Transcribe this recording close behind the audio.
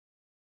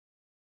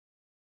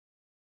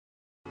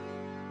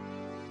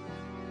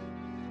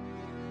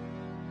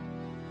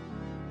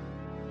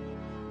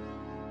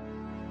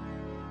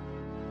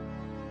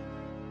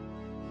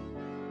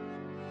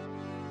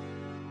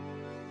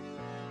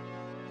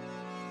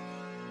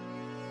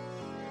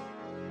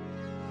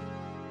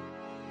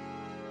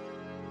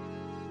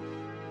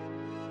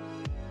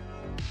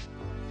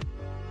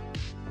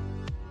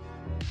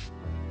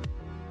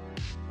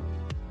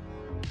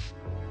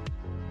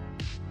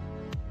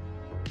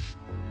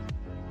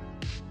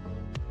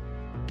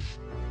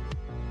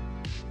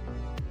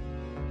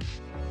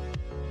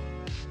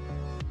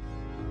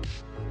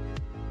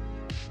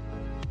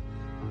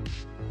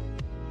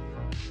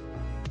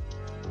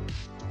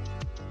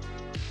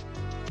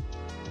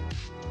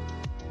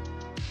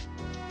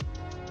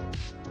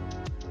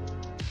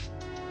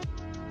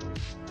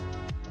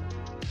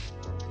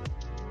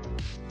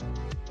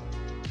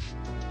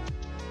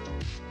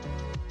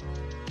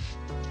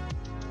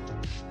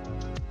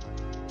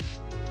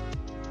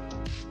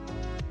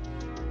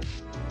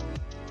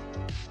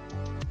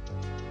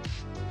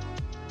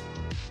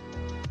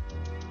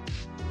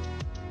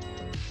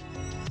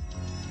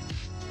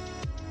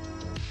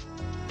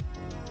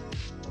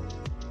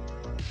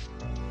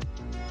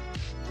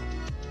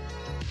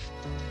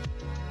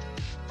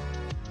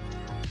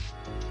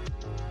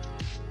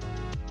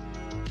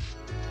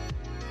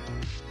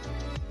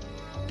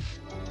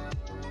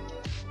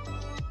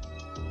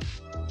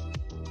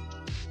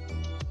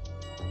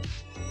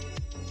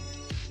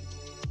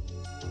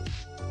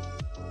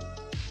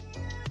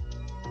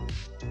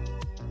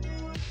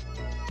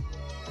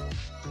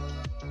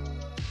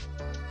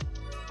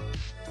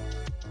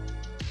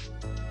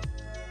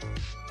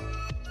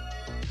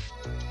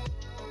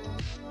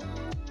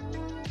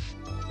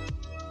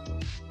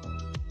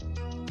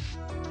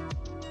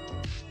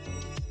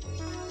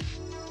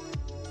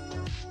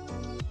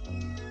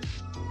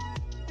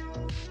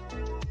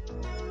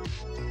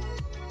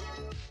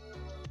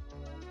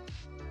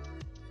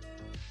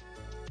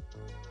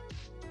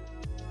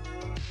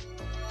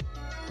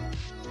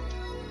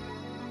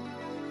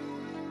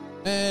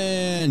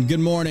And good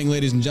morning,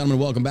 ladies and gentlemen.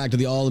 Welcome back to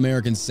the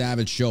All-American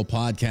Savage Show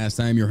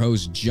podcast. I am your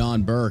host,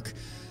 John Burke.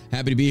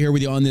 Happy to be here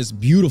with you on this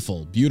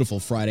beautiful, beautiful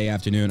Friday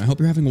afternoon. I hope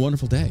you're having a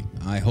wonderful day.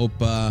 I hope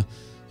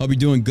you're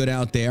doing good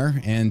out there.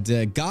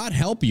 And God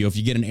help you if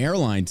you get an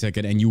airline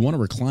ticket and you want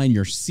to recline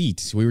your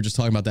seat. We were just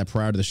talking about that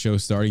prior to the show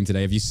starting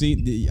today. Have you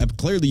seen?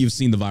 Clearly, you've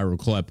seen the viral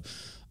clip.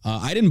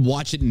 I didn't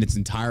watch it in its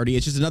entirety.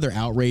 It's just another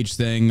outrage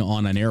thing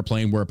on an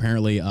airplane where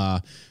apparently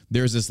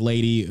there's this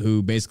lady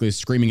who basically is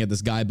screaming at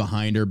this guy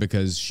behind her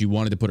because she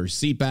wanted to put her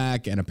seat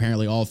back, and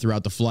apparently all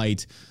throughout the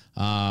flight,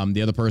 the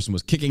other person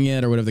was kicking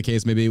it or whatever the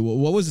case may be.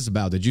 What was this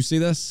about? Did you see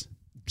this?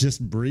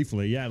 Just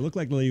briefly, yeah. It looked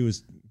like the lady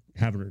was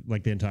having her,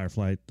 like the entire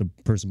flight, the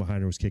person behind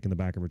her was kicking the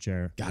back of her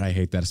chair. God, I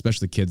hate that,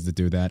 especially kids that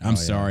do that. I'm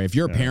sorry. If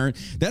you're a parent,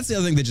 that's the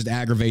other thing that just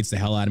aggravates the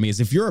hell out of me is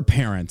if you're a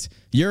parent,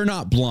 you're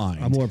not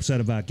blind. I'm more upset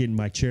about getting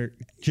my chair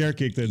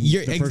kicked than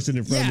the person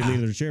in front of me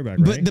leaning their chair back,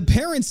 right? But the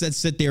parents that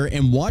sit there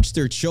and watch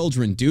their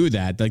children do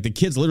that, like the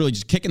kids literally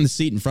just kicking the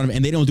seat in front of it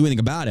and they don't do anything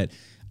about it,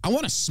 I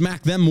want to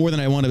smack them more than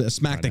I want to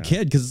smack the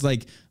kid because it's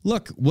like,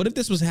 look, what if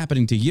this was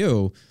happening to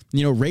you?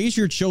 You know, raise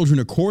your children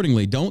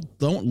accordingly. Don't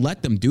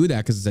let them do that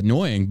because it's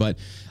annoying. But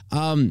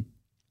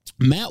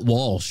Matt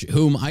Walsh,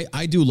 whom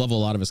I do love a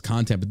lot of his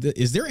content, but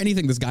is there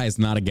anything this guy is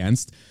not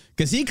against?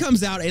 Because he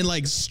comes out in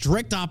like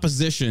strict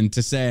opposition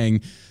to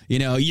saying, you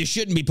know, you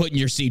shouldn't be putting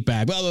your seat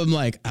back. Well, I'm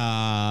like,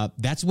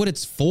 that's what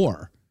it's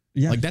for.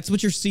 Yeah. Like that's what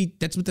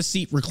the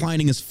seat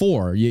reclining is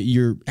for.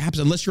 You're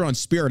unless you're on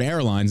Spirit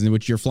Airlines, in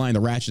which you're flying the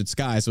ratchet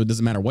sky, so it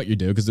doesn't matter what you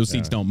do because those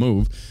seats don't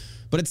move.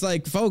 But it's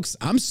like, folks,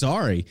 I'm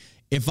sorry.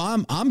 If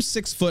I'm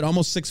 6 foot,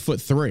 almost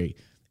 6'3",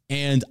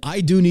 and I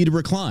do need to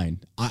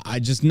recline. But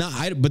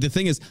the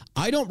thing is,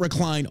 I don't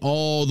recline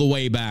all the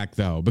way back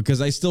though,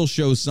 because I still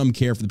show some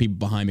care for the people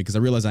behind me because I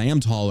realize I am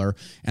taller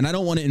and I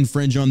don't want to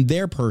infringe on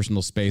their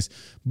personal space.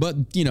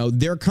 But you know,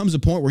 there comes a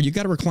point where you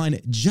got to recline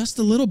it just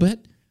a little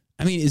bit.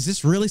 I mean, is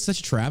this really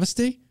such a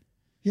travesty?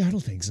 Yeah, I don't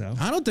think so.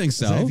 I don't think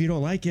so. If you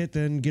don't like it,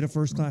 then get a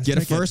first class ticket.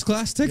 Get a first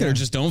class ticket or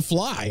just don't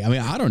fly. I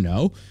mean, I don't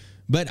know.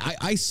 But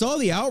I saw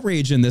the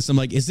outrage in this. I'm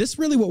like, is this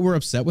really what we're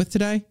upset with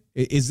today?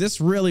 Is this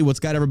really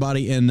what's got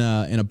everybody in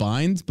a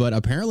bind? But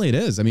apparently it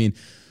is. I mean,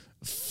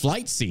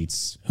 flight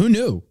seats. Who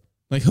knew?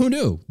 Like, who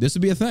knew this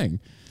would be a thing?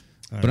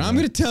 But I'm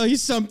going to tell you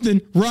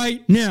something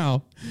right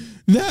now.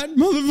 That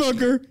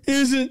motherfucker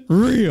isn't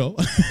real.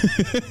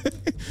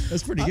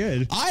 That's pretty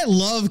good. I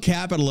love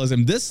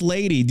capitalism. This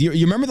lady, do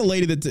you remember the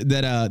lady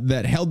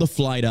that held the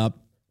flight up?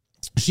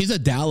 She's a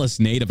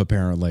Dallas native,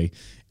 apparently.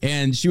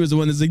 And she was the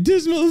one that's like,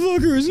 this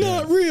motherfucker is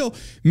not real.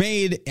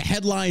 Made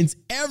headlines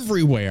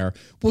everywhere.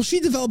 Well, she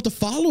developed a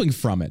following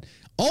from it.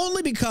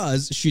 Only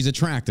because she's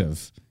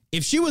attractive.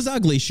 If she was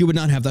ugly, she would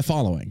not have that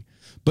following.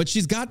 But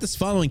she's got this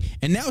following,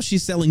 and now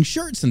she's selling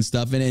shirts and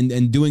stuff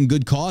and doing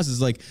good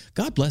causes. Like,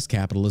 God bless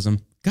capitalism.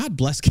 God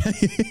bless.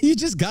 You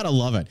just got to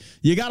love it.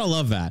 You got to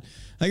love that.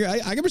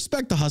 I can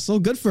respect the hustle.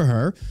 Good for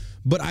her.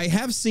 But I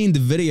have seen the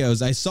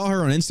videos. I saw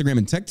her on Instagram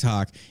and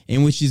TikTok,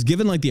 and when she's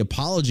given like the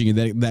apology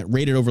that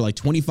rated over like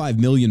 25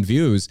 million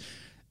views,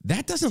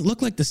 that doesn't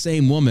look like the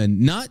same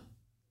woman. Not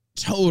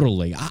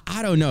totally.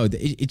 I don't know.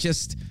 It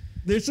just...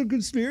 There's some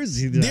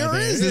conspiracy there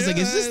is. It's like,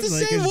 is this the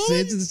same woman?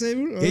 It's the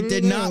same. It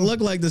did not look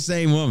like the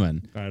same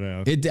woman. I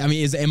know. I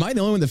mean, am I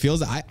the only one that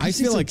feels that? I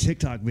feel like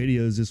TikTok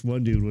videos. This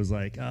one dude was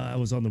like, I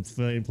was on the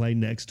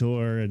plane next to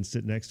her and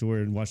sit next to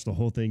her and watch the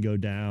whole thing go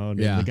down.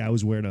 And the guy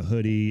was wearing a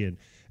hoodie, and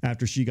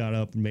after she got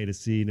up and made a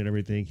scene and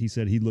everything, he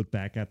said he looked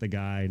back at the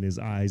guy and his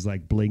eyes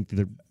like blinked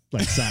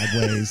like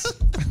sideways.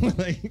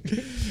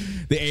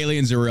 The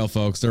aliens are real,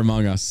 folks. They're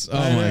among us. Oh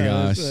my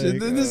gosh,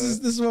 this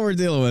is what we're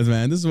dealing with,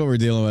 man. This is what we're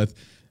dealing with.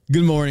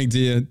 Good morning to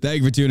you.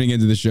 Thank you for tuning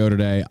into the show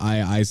today.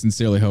 I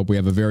sincerely hope we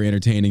have a very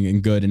entertaining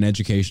and good and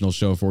educational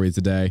show for you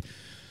today.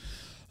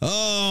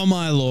 Oh,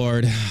 my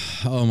Lord.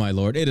 Oh, my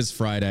Lord. It is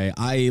Friday.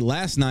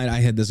 Last night, I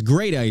had this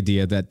great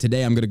idea that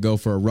today I'm going to go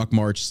for a ruck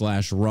march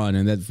 / run.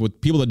 And that for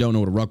people that don't know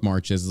what a ruck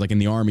march is like in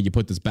the Army, you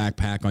put this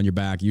backpack on your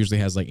back. It usually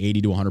has like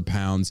 80 to 100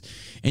 pounds.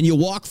 And you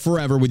walk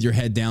forever with your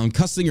head down,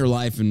 cussing your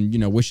life and, you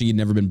know, wishing you'd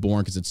never been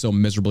born because it's so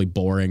miserably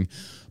boring.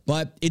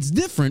 But it's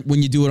different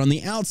when you do it on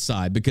the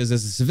outside because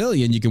as a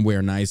civilian, you can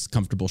wear nice,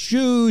 comfortable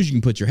shoes. You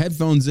can put your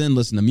headphones in,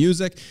 listen to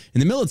music. In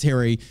the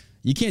military,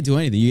 you can't do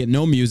anything. You get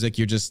no music.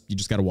 You just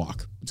got to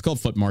walk. It's called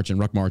foot marching,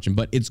 ruck marching,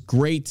 but it's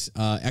great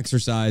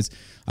exercise.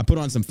 I put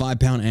on some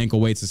 5-pound ankle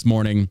weights this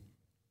morning,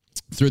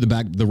 threw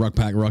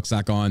the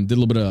rucksack on, did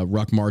a little bit of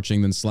ruck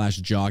marching, then /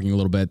 jogging a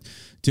little bit,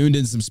 tuned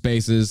in some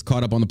spaces,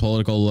 caught up on the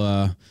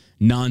political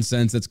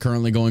nonsense that's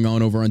currently going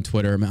on over on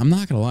Twitter. I'm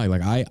not going to lie.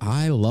 Like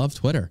I love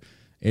Twitter.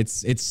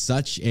 It's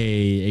such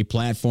a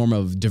platform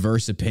of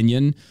diverse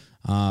opinion.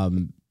 I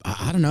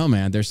don't know,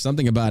 man. There's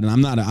something about it.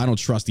 And I don't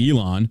trust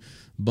Elon,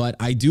 but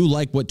I do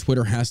like what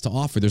Twitter has to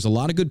offer. There's a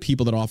lot of good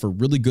people that offer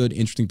really good,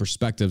 interesting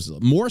perspectives,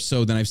 more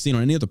so than I've seen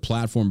on any other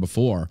platform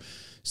before.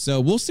 So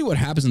we'll see what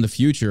happens in the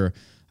future.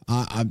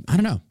 I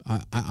don't know.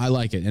 I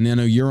like it. And I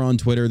know you're on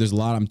Twitter. There's a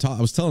lot. I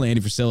was telling Andy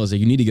Frisella that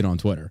you need to get on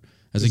Twitter.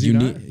 I was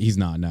like, he's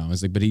not? No. I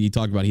was like, but he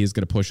talked about he's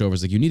going to push over. I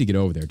was like, you need to get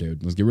over there,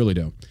 dude. I was like, you really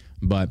do.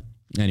 But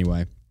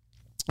anyway,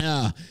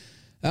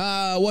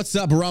 what's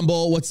up,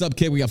 Rumble? What's up,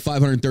 kid? We got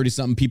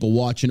 530-something people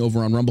watching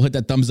over on Rumble. Hit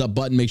that thumbs up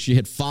button. Make sure you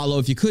hit follow.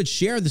 If you could,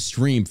 share the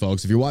stream,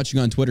 folks. If you're watching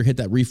on Twitter, hit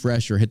that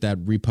refresh or hit that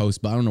repost.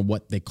 But I don't know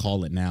what they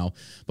call it now.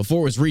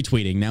 Before it was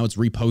retweeting. Now it's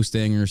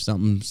reposting or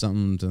something.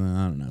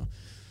 I don't know.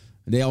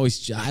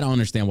 I don't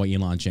understand why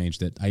Elon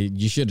changed it.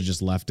 You should have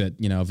just left it.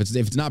 If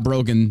it's not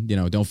broken,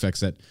 don't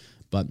fix it.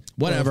 But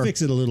whatever. Well,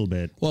 fix it a little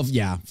bit. Well,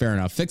 yeah, fair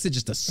enough. Fix it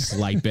just a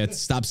slight bit.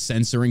 Stop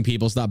censoring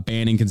people. Stop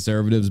banning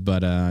conservatives.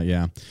 But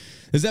yeah.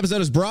 This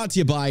episode is brought to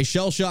you by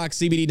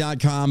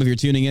shellshockcbd.com. If you're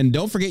tuning in,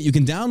 don't forget you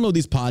can download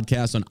these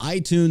podcasts on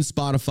iTunes,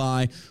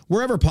 Spotify,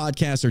 wherever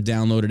podcasts are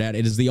downloaded at.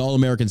 It is the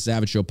All-American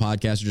Savage Show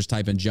podcast. You just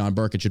type in John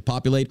Burke. It should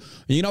populate.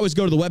 And you can always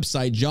go to the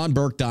website,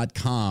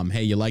 johnburke.com.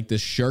 Hey, you like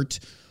this shirt?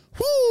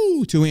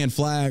 Woo! Two-hand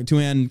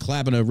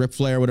clapping a Ric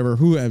Flair, whatever.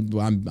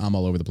 I'm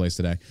all over the place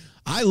today.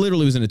 I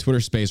literally was in a Twitter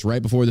space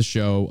right before the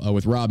show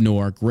with Rob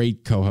Noor,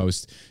 great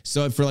co-host.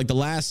 So for like the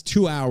last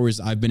 2 hours,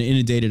 I've been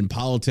inundated in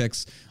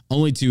politics,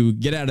 only to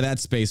get out of that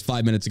space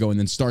 5 minutes ago and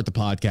then start the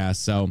podcast.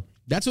 So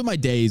that's what my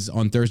days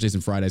on Thursdays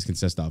and Fridays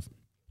consist of.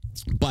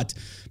 But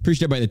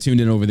appreciate everybody that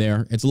tuned in over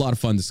there. It's a lot of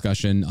fun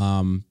discussion.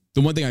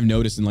 The one thing I've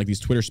noticed in like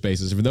these Twitter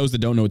spaces, for those that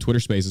don't know what Twitter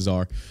spaces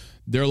are,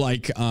 they're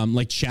like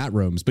chat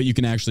rooms, but you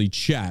can actually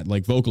chat,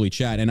 like vocally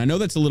chat. And I know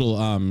that's a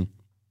little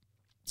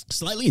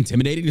slightly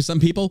intimidating to some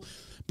people.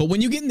 But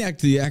when you get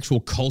into the actual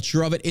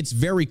culture of it, it's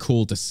very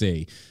cool to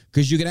see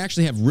because you can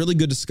actually have really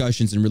good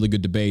discussions and really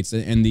good debates.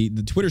 And the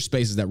Twitter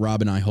spaces that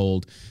Rob and I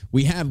hold,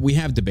 we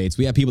have debates.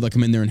 We have people that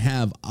come in there and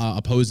have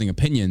opposing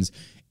opinions.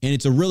 And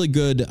it's a really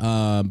good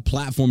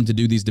platform to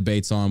do these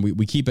debates on.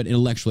 We keep it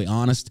intellectually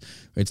honest.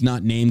 It's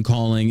not name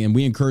calling. And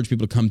we encourage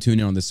people to come tune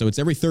in on this. So it's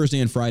every Thursday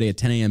and Friday at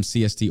 10 a.m.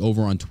 CST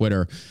over on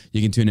Twitter.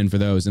 You can tune in for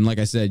those. And like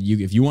I said,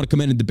 if you want to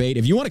come in and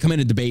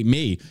debate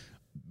me,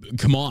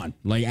 come on.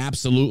 Like,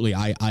 absolutely.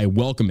 I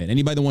welcome it.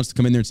 Anybody that wants to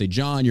come in there and say,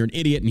 John, you're an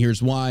idiot and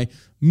here's why,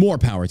 more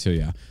power to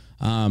you.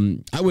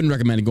 I wouldn't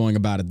recommend going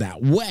about it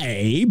that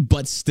way,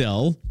 but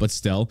still.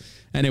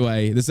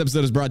 Anyway, this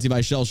episode is brought to you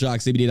by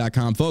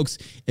shellshockcbd.com. Folks,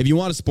 if you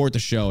want to support the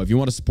show, if you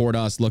want to support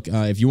us, look,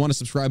 if you want to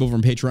subscribe over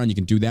on Patreon, you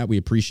can do that. We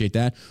appreciate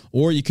that.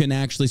 Or you can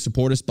actually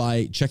support us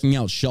by checking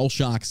out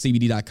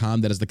shellshockcbd.com.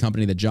 That is the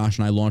company that Josh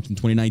and I launched in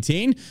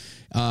 2019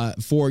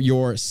 for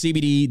your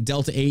CBD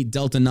Delta 8,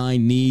 Delta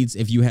 9 needs.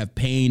 If you have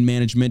pain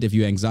management, if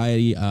you have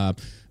anxiety. Matter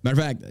of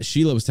fact,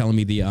 Sheila was telling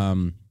me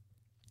the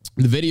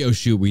video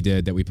shoot we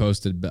did that we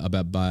posted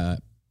about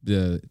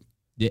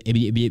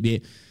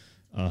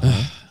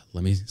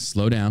let me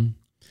slow down.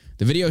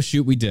 The video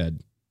shoot we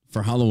did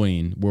for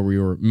Halloween where we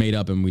were made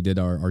up and we did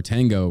our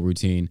tango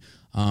routine.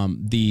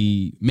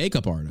 The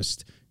makeup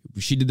artist,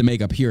 she did the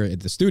makeup here at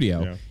the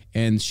studio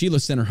and Sheila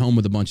sent her home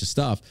with a bunch of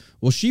stuff.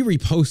 Well, she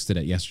reposted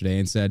it yesterday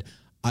and said,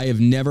 I have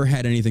never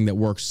had anything that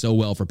works so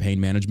well for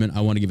pain management.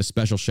 I want to give a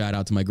special shout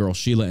out to my girl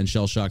Sheila and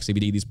Shell Shock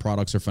CBD. These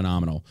products are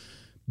phenomenal.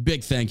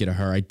 Big thank you to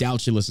her. I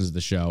doubt she listens to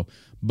the show,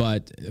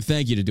 but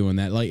thank you to doing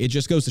that. Like, it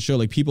just goes to show,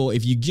 like, people,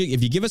 if you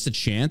give us a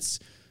chance,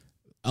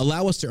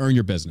 allow us to earn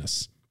your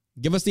business.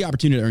 Give us the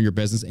opportunity to earn your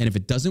business, and if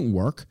it doesn't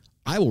work,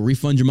 I will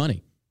refund your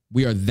money.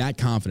 We are that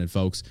confident,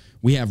 folks.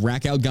 We have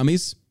rack out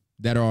gummies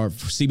that are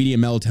CBD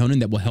and melatonin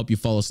that will help you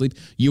fall asleep.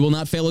 You will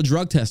not fail a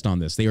drug test on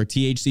this. They are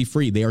THC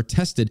free. They are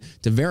tested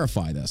to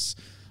verify this.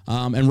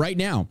 And right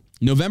now,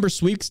 November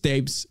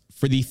sweepstakes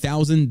for the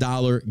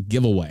 $1,000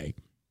 giveaway.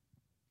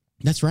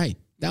 That's right.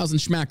 1,000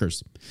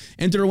 schmackers.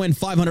 Enter to win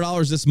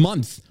 $500 this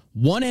month.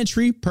 One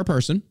entry per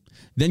person.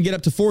 Then get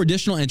up to 4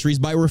 additional entries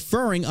by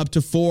referring up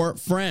to 4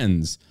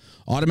 friends.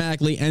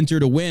 Automatically enter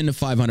to win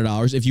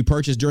 $500 if you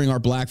purchase during our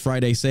Black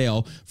Friday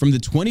sale from the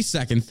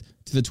 22nd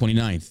to the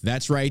 29th.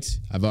 That's right.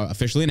 I've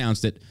officially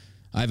announced it.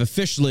 I've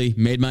officially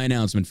made my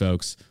announcement,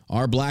 folks.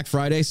 Our Black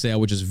Friday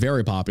sale, which is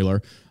very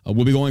popular,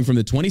 will be going from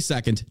the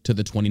 22nd to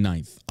the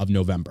 29th of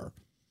November.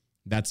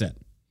 That's it.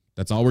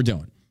 That's all we're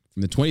doing.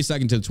 From the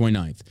 22nd to the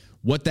 29th.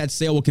 What that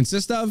sale will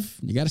consist of,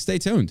 you got to stay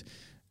tuned.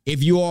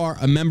 If you are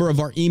a member of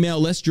our email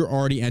list, you're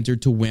already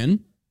entered to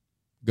win.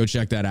 Go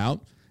check that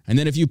out. And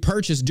then if you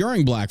purchase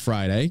during Black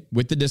Friday,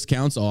 with the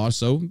discounts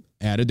also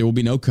added, there will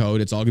be no code.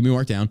 It's all going to be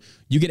marked down.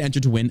 You get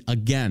entered to win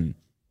again.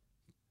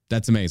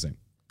 That's amazing.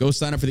 Go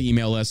sign up for the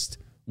email list.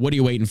 What are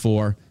you waiting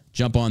for?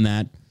 Jump on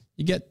that.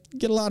 You get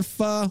a lot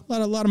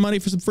of money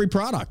for some free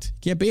product.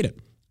 Can't beat it.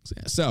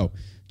 So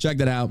check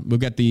that out. We've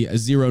got the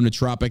Zero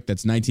Nootropic.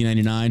 That's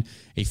 $19.99.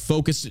 A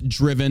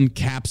focus-driven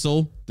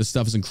capsule. This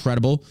stuff is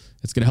incredible.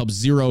 It's going to help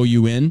zero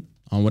you in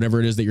on whatever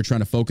it is that you're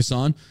trying to focus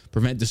on.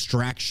 Prevent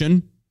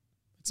distraction.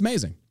 It's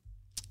amazing.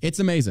 It's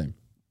amazing.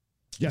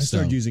 Yeah, I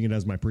started using it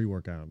as my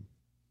pre-workout.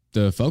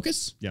 The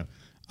Focus? Yeah.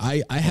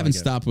 I haven't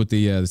stopped with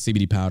the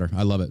CBD powder.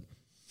 I love it.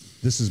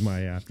 This is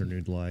my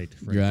afternoon delight.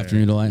 Right your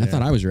afternoon delight? Yeah. I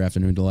thought I was your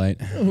afternoon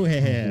delight. Well,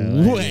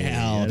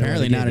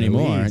 apparently not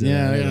anymore.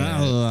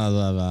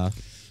 Yeah.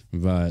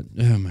 But,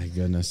 oh my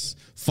goodness.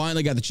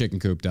 Finally got the chicken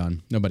coop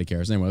done. Nobody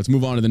cares. Anyway, let's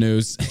move on to the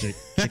news.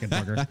 Chicken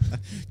fucker.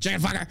 Chicken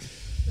fucker.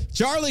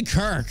 Charlie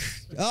Kirk.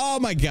 Oh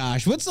my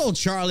gosh. What's old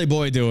Charlie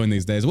boy doing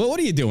these days? What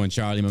are you doing,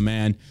 Charlie, my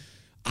man?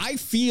 I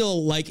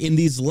feel like in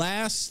this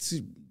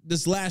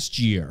last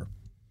year,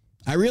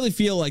 I really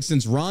feel like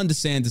since Ron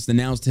DeSantis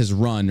announced his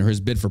run or his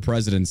bid for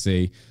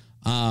presidency,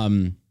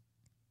 I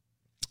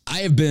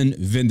have been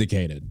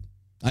vindicated.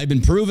 I've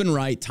been proven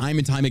right time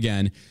and time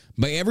again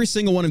by every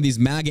single one of these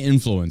MAGA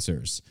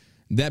influencers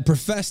that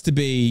profess to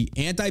be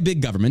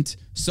anti-big government,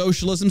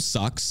 socialism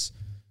sucks,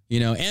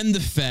 end the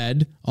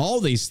Fed, all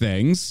these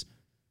things.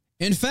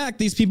 In fact,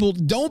 these people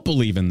don't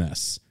believe in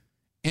this.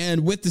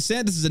 And with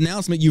DeSantis'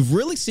 announcement, you've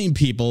really seen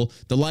people,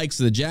 the likes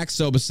of the Jack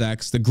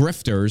Sobaseks, the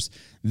grifters,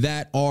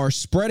 that are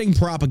spreading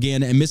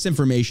propaganda and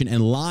misinformation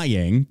and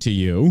lying to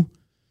you,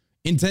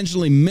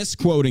 intentionally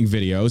misquoting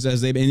videos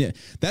as they've been.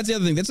 That's the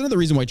other thing. That's another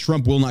reason why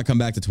Trump will not come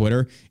back to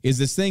Twitter is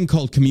this thing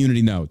called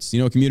community notes. You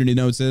know what community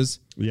notes is?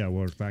 Yeah,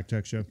 what, fact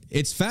check show?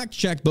 It's fact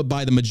checked, but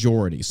by the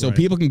majority. So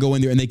people can go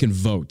in there and they can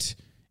vote.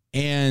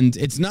 And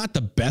it's not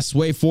the best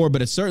way forward,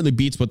 but it certainly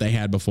beats what they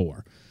had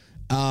before.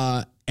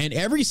 And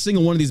every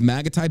single one of these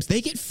MAGA types, they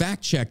get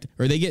fact checked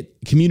or they get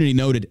community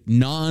noted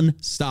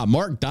nonstop.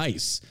 Mark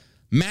Dice,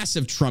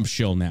 massive Trump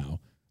shill now.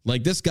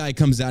 Like this guy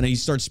comes out and he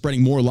starts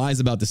spreading more lies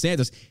about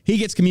DeSantis. He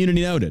gets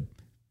community noted.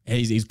 And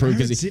he's proved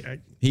because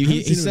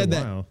he said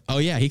that. Oh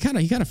yeah, he kind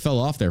of fell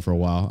off there for a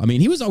while. I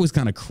mean, he was always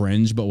kind of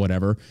cringe, but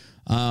whatever.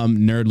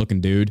 Nerd looking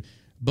dude.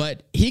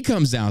 But he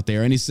comes out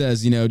there and he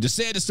says,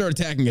 DeSantis started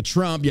attacking a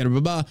Trump, yada,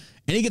 blah, blah,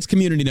 and he gets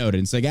community noted.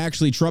 It's like,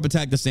 actually, Trump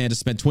attacked DeSantis,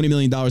 spent $20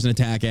 million in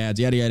attack ads,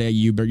 yada, yada,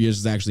 yours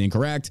is actually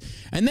incorrect.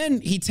 And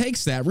then he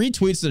takes that,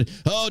 retweets it,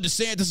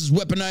 DeSantis is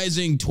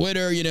weaponizing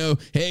Twitter,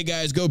 hey,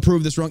 guys, go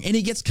prove this wrong. And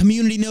he gets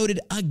community noted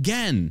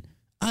again.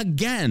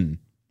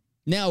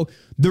 Now,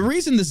 the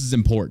reason this is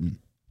important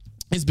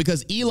is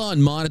because Elon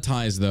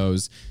monetized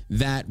those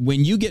that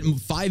when you get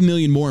 5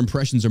 million more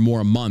impressions or more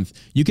a month,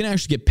 you can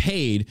actually get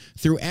paid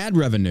through ad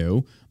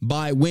revenue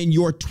by when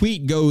your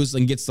tweet goes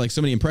and gets like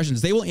so many impressions,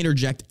 they will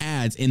interject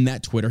ads in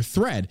that Twitter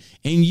thread.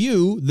 And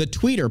you, the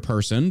tweeter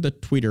person, the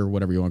tweeter,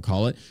 whatever you want to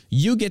call it,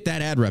 you get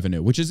that ad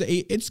revenue, which is,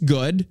 it's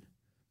good.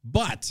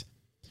 But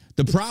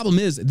the problem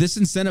is this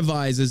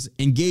incentivizes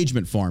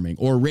engagement farming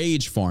or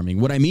rage farming.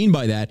 What I mean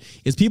by that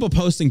is people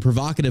posting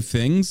provocative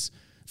things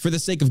for the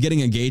sake of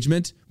getting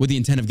engagement with the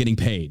intent of getting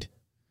paid.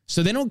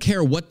 So they don't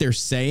care what they're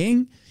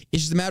saying.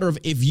 It's just a matter of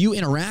if you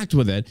interact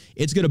with it,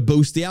 it's going to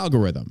boost the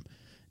algorithm.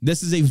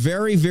 This is a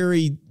very,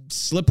 very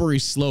slippery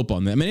slope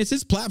on that. I mean, it's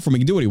his platform. He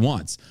can do what he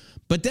wants.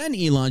 But then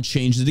Elon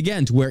changed it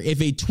again to where if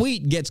a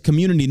tweet gets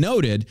community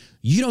noted,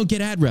 you don't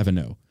get ad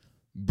revenue.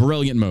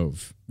 Brilliant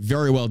move.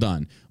 Very well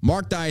done.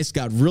 Mark Dice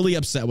got really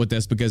upset with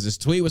this because his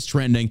tweet was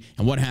trending.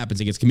 And what happens?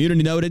 He gets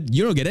community noted.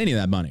 You don't get any of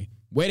that money.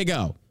 Way to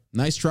go.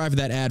 Nice try for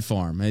that ad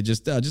farm. It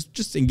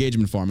just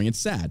engagement farming. It's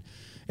sad.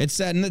 It's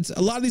sad. And a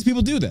lot of these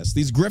people do this.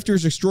 These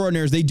grifters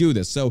extraordinaires, they do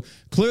this. So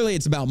clearly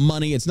it's about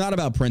money. It's not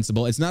about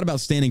principle. It's not about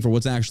standing for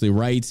what's actually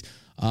right.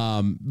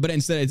 But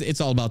instead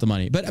it's all about the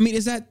money. But I mean,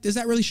 is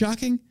that really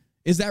shocking?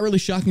 Is that really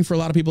shocking for a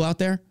lot of people out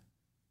there?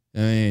 I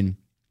mean,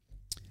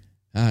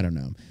 I don't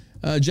know.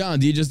 John,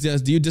 do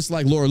you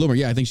dislike Laura Loomer?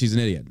 Yeah, I think she's an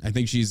idiot. I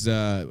think she's,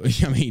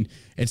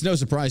 it's no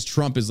surprise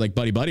Trump is like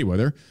buddy with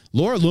her.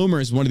 Laura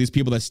Loomer is one of these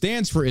people that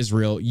stands for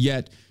Israel,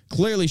 yet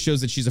clearly shows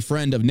that she's a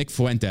friend of Nick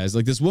Fuentes.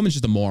 Like, this woman's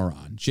just a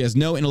moron. She has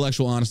no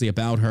intellectual honesty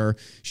about her.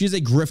 She's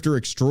a grifter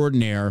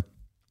extraordinaire.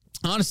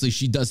 Honestly,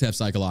 she does have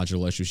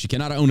psychological issues. She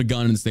cannot own a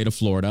gun in the state of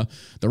Florida.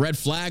 The red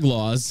flag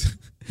laws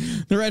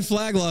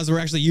were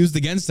actually used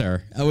against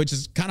her, which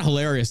is kind of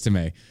hilarious to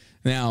me.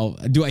 Now,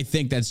 do I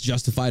think that's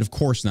justified? Of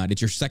course not.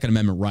 It's your Second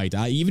Amendment right.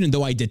 Even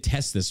though I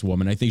detest this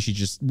woman, I think she's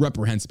just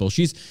reprehensible.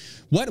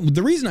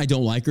 The reason I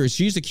don't like her is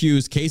she's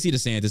accused Casey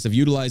DeSantis of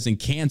utilizing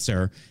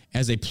cancer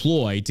as a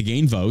ploy to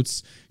gain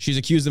votes. She's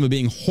accused them of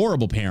being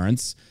horrible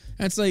parents.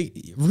 And it's like,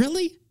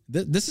 really?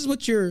 This is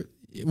what you're...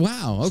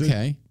 Wow,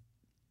 okay. So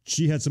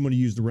she had someone who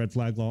used the red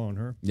flag law on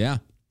her? Yeah.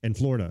 In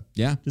Florida.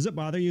 Yeah. Does it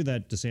bother you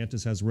that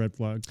DeSantis has red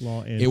flag law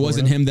in Florida? It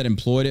wasn't him that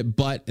employed it,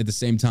 but at the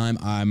same time,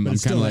 I'm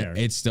kind of like, there.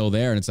 It's still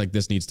there, and it's like,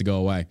 this needs to go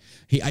away.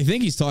 I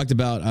think he's talked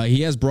about,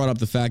 he has brought up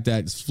the fact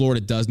that Florida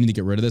does need to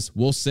get rid of this.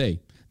 We'll see.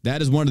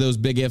 That is one of those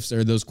big ifs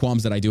or those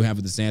qualms that I do have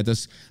with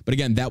DeSantis. But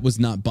again, that was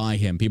not by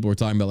him. People were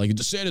talking about like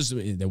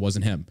DeSantis. That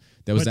wasn't him.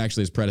 That was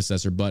actually his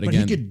predecessor. But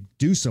again, he could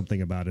do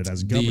something about it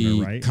as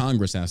governor, right?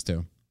 Congress has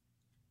to.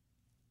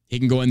 He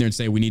can go in there and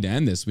say, we need to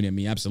end this.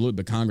 Absolutely.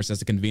 But Congress has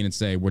to convene and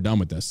say, we're done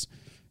with this.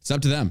 It's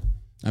up to them.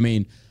 I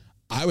mean,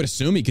 I would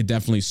assume he could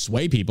definitely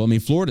sway people. I mean,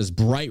 Florida's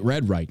bright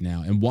red right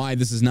now. And why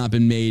this has not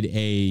been made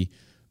a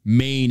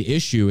main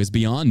issue is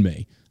beyond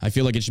me. I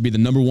feel like it should be the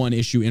number one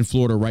issue in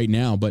Florida right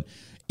now. But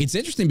it's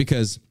interesting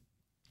because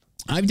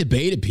I've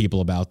debated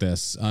people about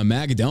this,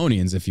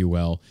 Magadonians, if you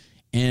will.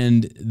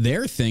 And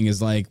their thing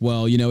is like,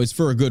 well, it's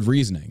for a good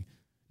reasoning.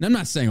 And I'm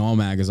not saying all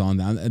MAGA's on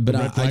that. But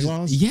red flag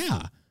laws?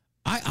 Yeah.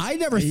 I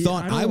never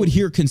thought I would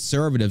hear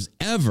conservatives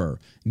ever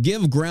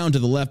give ground to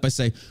the left by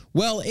saying,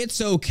 well,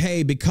 it's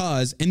okay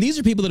because, and these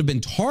are people that have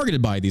been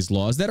targeted by these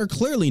laws that are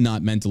clearly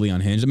not mentally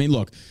unhinged. I mean,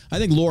 look, I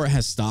think Laura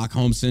has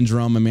Stockholm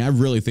syndrome. I mean, I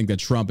really think that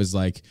Trump is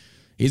like,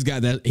 he's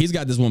got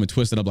this woman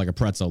twisted up like a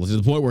pretzel to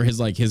the point where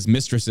his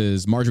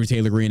mistresses, Marjorie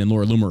Taylor Greene and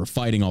Laura Loomer, are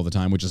fighting all the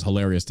time, which is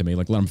hilarious to me.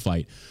 Like, let them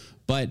fight.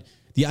 But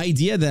the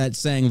idea that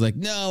saying like,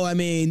 no, I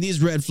mean,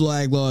 these red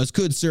flag laws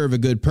could serve a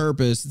good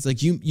purpose. It's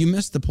like, you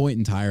missed the point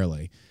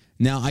entirely.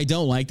 Now, I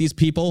don't like these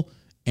people,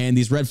 and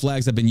these red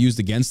flags have been used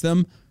against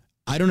them.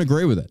 I don't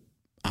agree with it.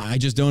 I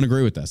just don't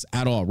agree with this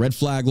at all. Red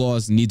flag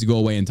laws need to go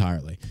away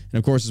entirely. And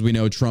of course, as we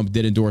know, Trump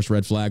did endorse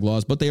red flag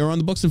laws, but they are on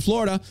the books in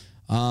Florida.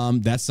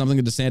 That's something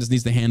that DeSantis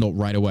needs to handle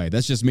right away.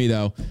 That's just me,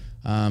 though.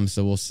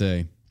 So we'll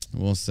see.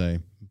 We'll see.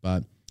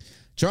 But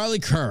Charlie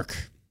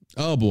Kirk.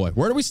 Oh, boy.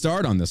 Where do we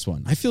start on this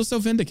one? I feel so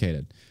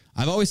vindicated.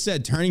 I've always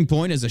said Turning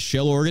Point is a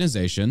shill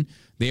organization.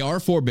 They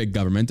are for big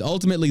government.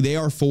 Ultimately, they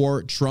are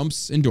for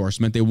Trump's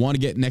endorsement. They want to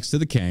get next to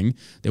the king.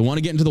 They want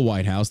to get into the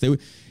White House.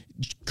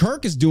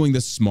 Kirk is doing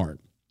this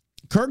smart.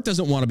 Kirk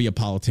doesn't want to be a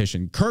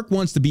politician. Kirk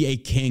wants to be a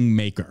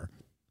kingmaker.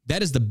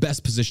 That is the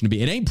best position to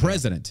be. It ain't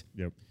president.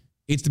 Yep.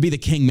 It's to be the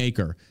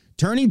kingmaker.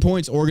 Turning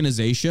Point's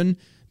organization,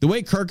 the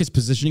way Kirk is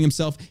positioning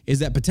himself is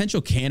that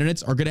potential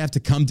candidates are going to have to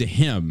come to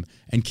him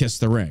and kiss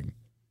the ring.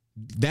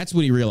 That's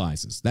what he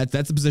realizes. That's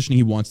the position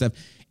he wants to have,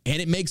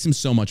 and it makes him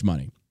so much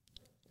money.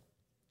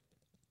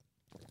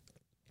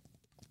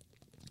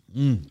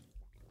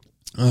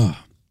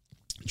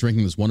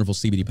 Drinking this wonderful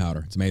CBD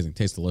powder. It's amazing.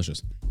 Tastes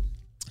delicious.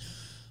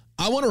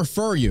 I want to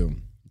refer you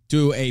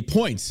to a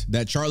point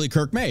that Charlie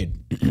Kirk made.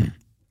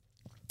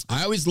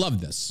 I always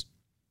love this.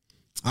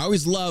 I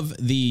always love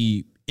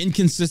the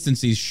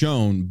inconsistencies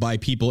shown by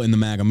people in the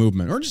MAGA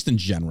movement, or just in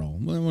general.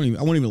 I won't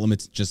even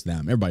limit to just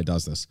them. Everybody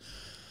does this.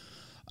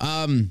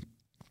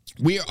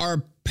 We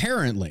are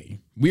apparently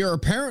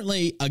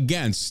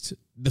against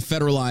the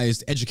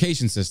federalized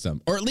education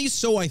system, or at least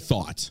so I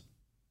thought.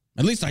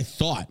 At least I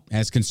thought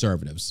as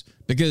conservatives,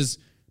 because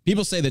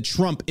people say that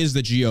Trump is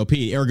the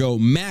GOP, ergo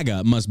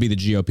MAGA must be the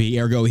GOP,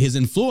 ergo his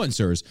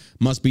influencers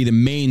must be the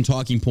main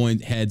talking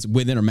point heads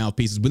within or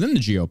mouthpieces within the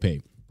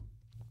GOP.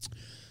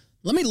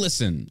 Let me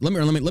listen. Let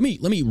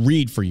me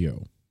read for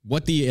you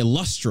what the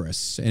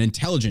illustrious and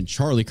intelligent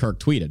Charlie Kirk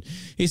tweeted.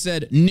 He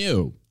said,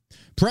 "New.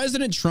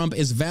 President Trump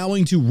is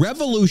vowing to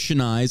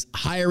revolutionize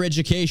higher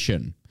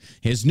education.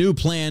 His new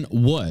plan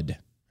would."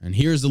 And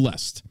here's the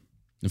list.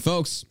 And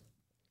folks,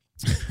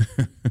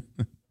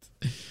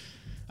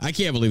 I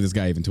can't believe this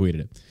guy even tweeted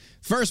it.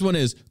 First one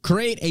is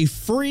create a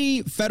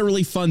free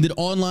federally funded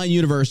online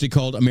university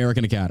called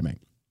American Academy.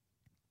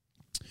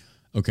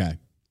 Okay.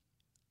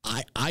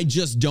 I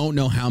just don't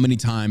know how many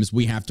times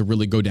we have to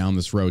really go down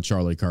this road,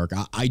 Charlie Kirk.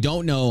 I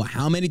don't know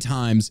how many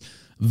times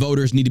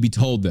voters need to be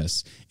told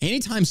this.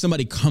 Anytime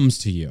somebody comes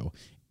to you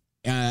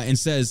and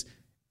says,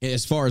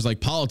 as far as like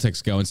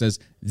politics go, and says,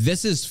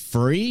 this is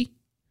free,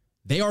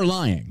 they are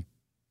lying.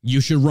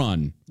 You should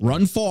run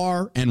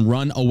far and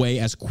run away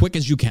as quick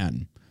as you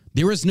can.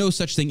 There is no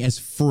such thing as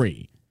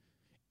free.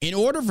 In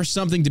order for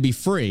something to be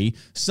free,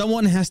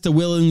 someone has to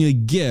willingly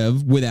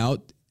give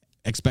without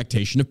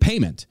expectation of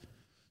payment.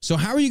 So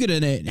how are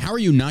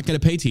you not going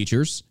to pay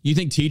teachers? You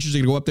think teachers are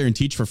going to go up there and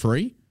teach for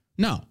free?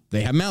 No,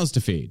 they have mouths to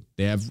feed.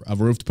 They have a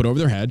roof to put over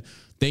their head.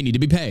 They need to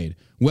be paid.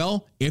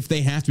 Well, if they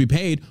have to be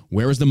paid,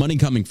 where is the money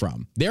coming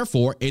from?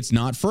 Therefore, it's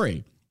not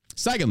free.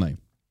 Secondly,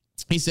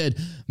 he said,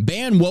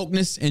 ban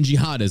wokeness and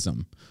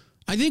jihadism.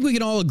 I think we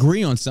can all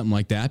agree on something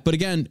like that. But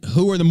again,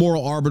 who are the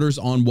moral arbiters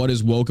on what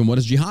is woke and what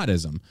is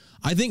jihadism?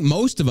 I think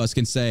most of us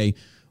can say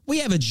we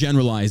have a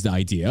generalized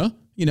idea.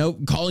 You know,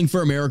 calling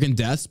for American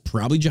deaths,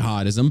 probably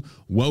jihadism,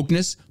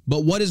 wokeness.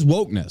 But what is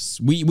wokeness?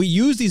 We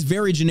use these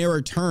very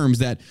generic terms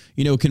that,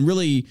 you know, can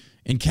really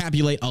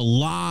encapsulate a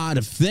lot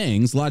of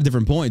things, a lot of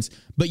different points.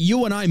 But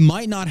you and I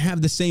might not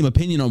have the same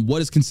opinion on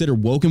what is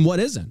considered woke and what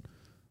isn't.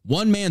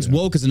 One man's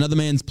woke is another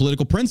man's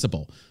political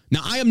principle.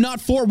 Now, I am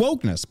not for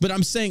wokeness, but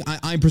I'm saying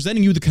I'm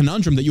presenting you the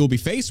conundrum that you will be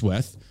faced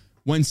with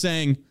when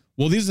saying,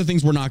 well, these are the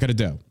things we're not going to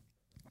do.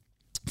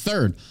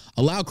 Third,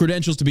 allow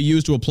credentials to be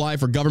used to apply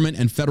for government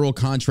and federal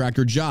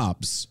contractor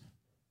jobs.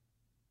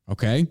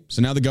 Okay,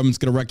 so now the government's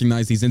going to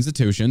recognize these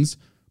institutions,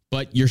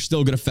 but you're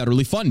still going to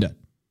federally fund it.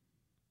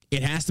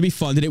 It has to be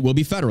funded. It will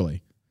be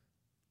federally.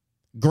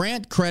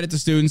 Grant credit to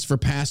students for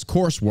past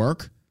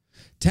coursework.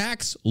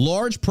 Tax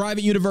large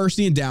private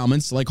university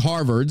endowments like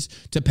Harvard's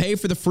to pay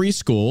for the free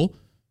school.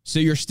 So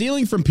you're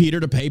stealing from Peter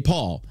to pay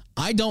Paul.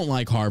 I don't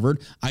like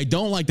Harvard. I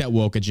don't like that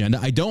woke agenda.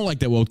 I don't like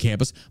that woke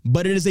campus,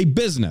 but it is a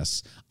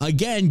business.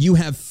 Again, you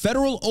have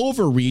federal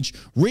overreach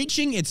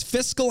reaching its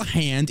fiscal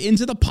hand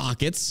into the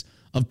pockets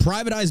of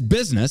privatized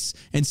business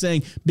and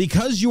saying,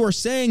 because you are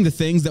saying the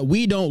things that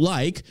we don't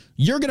like,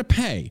 you're going to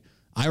pay.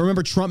 I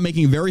remember Trump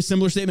making a very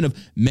similar statement of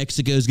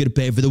Mexico is going to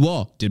pay for the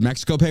wall. Did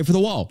Mexico pay for the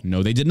wall?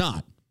 No, they did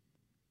not.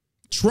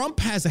 Trump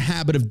has a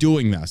habit of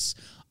doing this,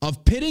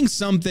 of pitting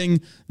something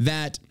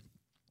that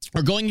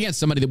are going against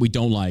somebody that we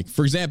don't like.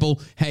 For example,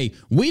 hey,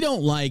 we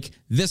don't like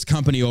this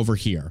company over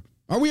here.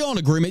 Are we all in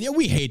agreement? Yeah,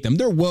 we hate them.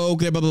 They're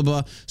woke, they're blah, blah,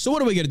 blah. So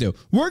what are we going to do?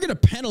 We're going to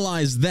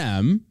penalize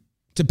them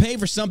to pay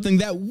for something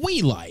that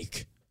we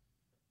like.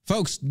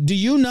 Folks, do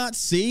you not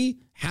see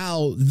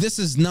how this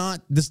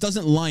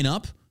doesn't line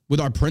up with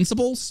our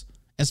principles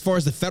as far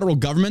as the federal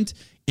government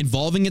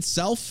involving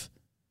itself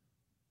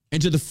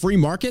into the free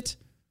market?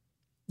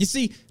 You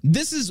see,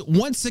 this is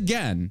once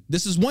again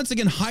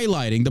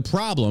highlighting the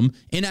problem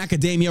in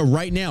academia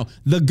right now.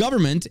 The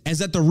government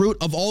is at the root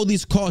of all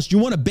these costs. You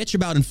want to bitch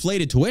about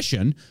inflated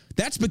tuition?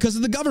 That's because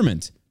of the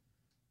government.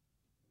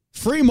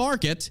 Free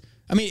market.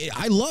 I mean,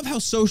 I love how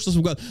socialists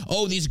will go,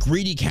 oh, these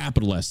greedy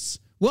capitalists.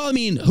 Well, I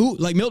mean, who,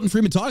 like Milton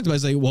Friedman talked about,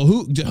 say, well,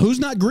 who's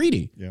not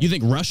greedy? Yeah. You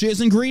think Russia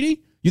isn't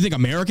greedy? You think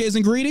America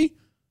isn't greedy?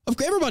 Of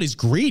course, everybody's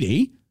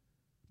greedy.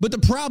 But the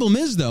problem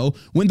is, though,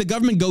 when the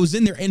government goes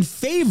in there and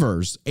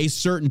favors a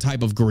certain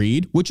type of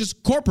greed, which is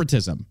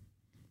corporatism.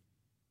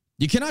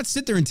 You cannot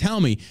sit there and tell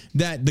me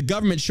that the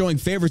government showing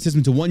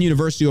favoritism to one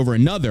university over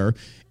another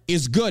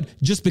is good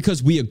just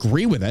because we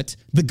agree with it.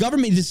 The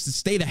government needs to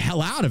stay the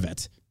hell out of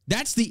it.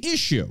 That's the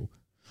issue.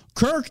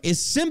 Kirk is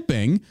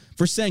simping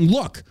for saying,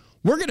 look,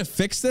 we're going to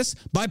fix this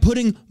by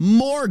putting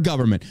more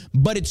government.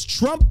 But it's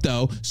Trump,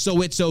 though,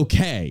 so it's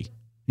okay.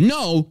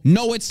 No,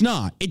 it's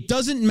not. It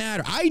doesn't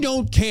matter. I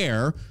don't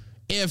care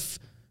if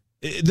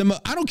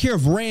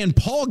Rand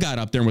Paul got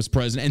up there and was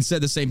president and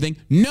said the same thing.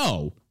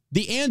 No.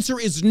 The answer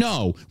is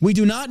no. We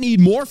do not need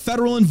more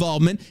federal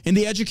involvement in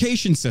the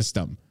education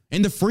system,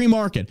 in the free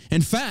market.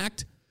 In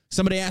fact,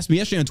 somebody asked me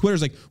yesterday on Twitter,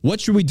 like, what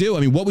should we do?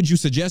 I mean, what would you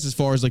suggest as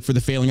far as like for the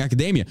failing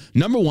academia?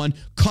 Number one,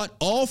 cut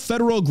all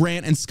federal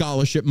grant and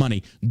scholarship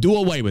money. Do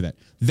away with it.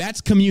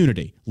 That's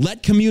community.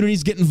 Let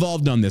communities get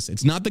involved on this.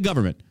 It's not the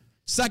government.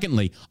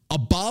 Secondly,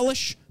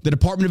 abolish the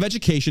Department of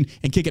Education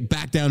and kick it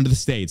back down to the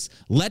states.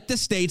 Let the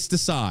states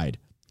decide.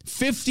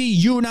 50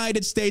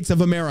 United States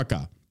of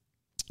America.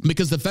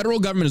 Because the federal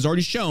government has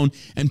already shown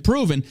and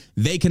proven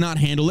they cannot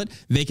handle it.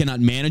 They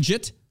cannot manage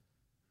it.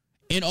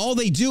 And all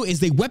they do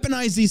is they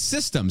weaponize these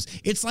systems.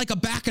 It's like a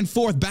back and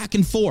forth.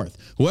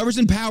 Whoever's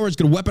in power is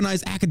going to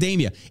weaponize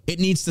academia. It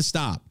needs to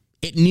stop.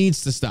 It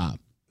needs to stop.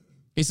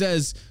 It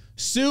says,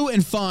 sue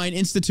and fine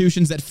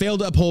institutions that fail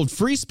to uphold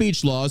free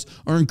speech laws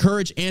or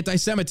encourage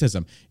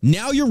anti-Semitism.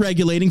 Now you're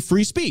regulating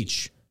free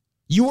speech.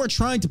 You are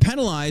trying to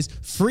penalize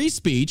free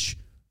speech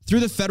through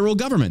the federal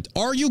government.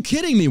 Are you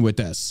kidding me with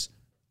this?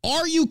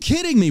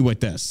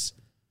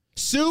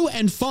 Sue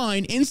and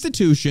fine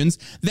institutions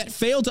that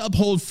fail to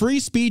uphold free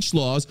speech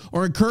laws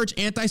or encourage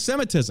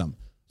anti-Semitism.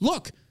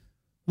 Look,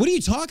 what are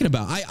you talking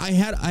about? I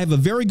have a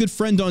very good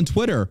friend on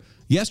Twitter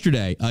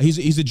yesterday.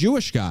 He's a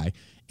Jewish guy.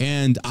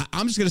 And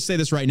I'm just going to say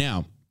this right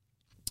now.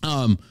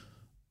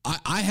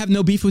 I have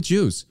no beef with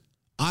Jews.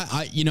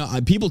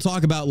 People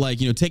talk about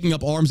taking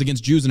up arms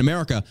against Jews in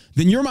America.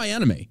 Then you're my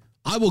enemy.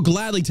 I will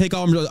gladly take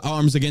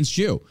arms against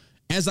you,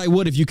 as I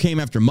would if you came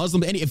after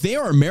Muslims. And if they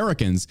are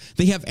Americans,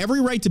 they have every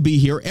right to be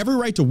here, every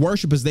right to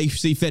worship as they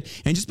see fit.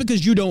 And just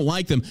because you don't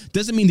like them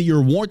doesn't mean that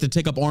you're warranted to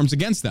take up arms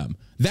against them.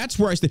 That's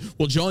where I say,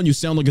 well, John, you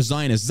sound like a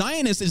Zionist.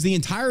 Zionist is the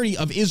entirety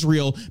of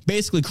Israel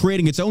basically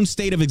creating its own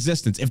state of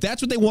existence. If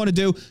that's what they want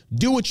to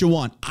do what you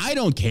want. I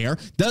don't care.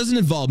 Doesn't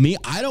involve me.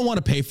 I don't want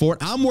to pay for it.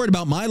 I'm worried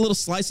about my little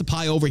slice of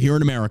pie over here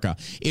in America.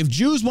 If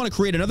Jews want to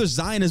create another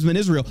Zionism in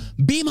Israel,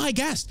 be my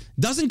guest.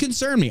 Doesn't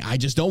concern me. I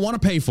just don't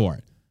want to pay for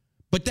it.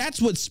 But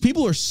that's what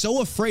people are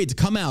so afraid to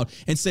come out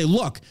and say,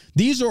 look,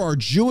 these are our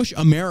Jewish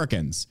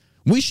Americans.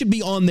 We should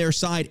be on their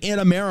side in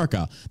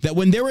America. That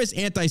when there is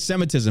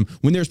anti-Semitism,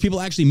 when there's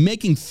people actually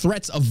making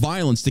threats of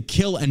violence to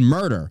kill and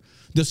murder,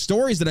 the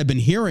stories that I've been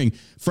hearing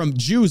from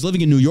Jews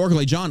living in New York,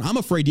 like, John, I'm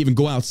afraid to even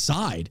go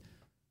outside.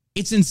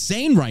 It's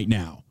insane right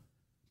now.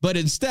 But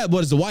instead, what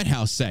does the White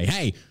House say?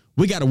 Hey,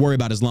 we got to worry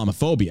about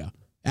Islamophobia.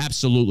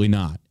 Absolutely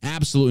not.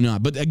 Absolutely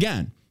not. But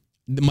again,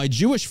 my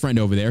Jewish friend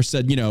over there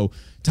said,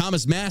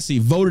 Thomas Massey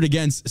voted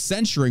against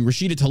censuring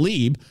Rashida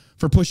Tlaib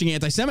for pushing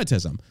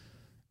anti-Semitism.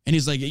 And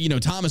he's like,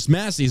 Thomas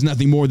Massey is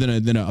nothing more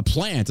than a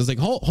plant. I was like,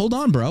 hold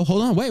on, bro.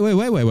 Hold on. Wait.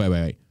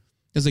 I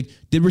was like,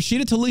 did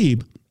Rashida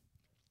Tlaib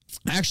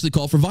actually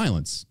call for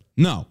violence?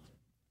 No.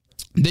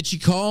 Did she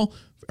call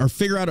or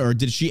figure out, or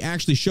did she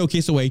actually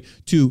showcase a way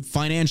to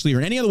financially or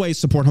in any other way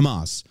support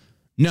Hamas?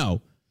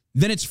 No.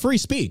 Then it's free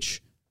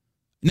speech.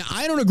 Now,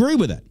 I don't agree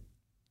with it.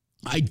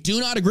 I do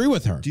not agree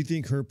with her. Do you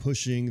think her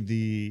pushing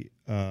the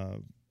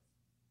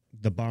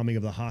bombing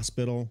of the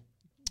hospital?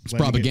 It's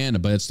propaganda,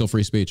 but it's still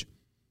free speech.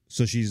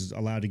 So she's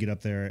allowed to get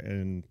up there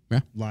and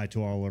lie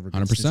to all over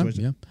 100%.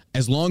 Yeah.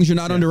 As long as you're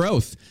not under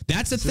oath.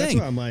 That's the thing. That's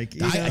what I'm like.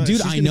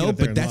 I know,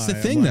 but that's the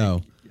thing,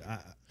 though.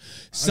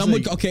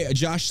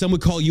 Josh, some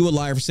would call you a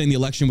liar for saying the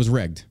election was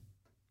rigged.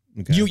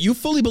 Okay. You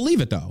fully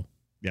believe it, though.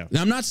 Yeah.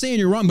 Now, I'm not saying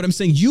you're wrong, but I'm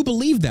saying you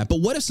believe that.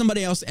 But what if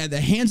somebody else at the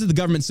hands of the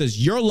government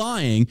says you're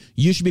lying,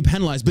 you should be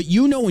penalized, but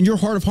in your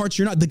heart of hearts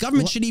you're not? The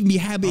government shouldn't even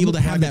be able to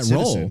have that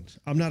role.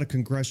 I'm not a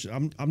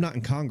congressional. I'm not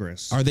in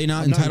Congress. Are they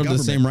not entitled to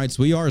the same rights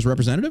we are as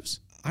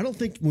representatives? I don't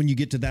think when you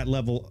get to that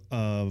level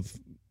of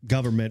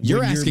government,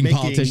 you're asking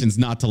politicians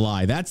not to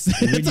lie. That's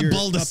a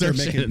bold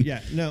assertion.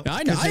 I know.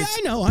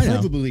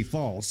 Provably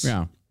false.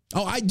 Yeah.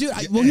 Oh, I do.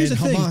 Well, here's the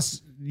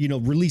Hamas,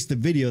 thing. Released the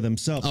video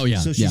themselves. Oh, yeah.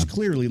 So she's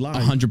clearly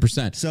lying.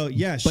 100%. So,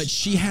 yeah. But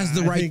she has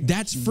the right.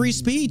 That's free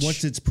speech.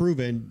 Once it's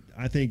proven,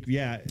 I think,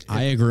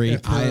 I agree.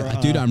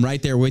 Dude, I'm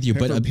right there with you.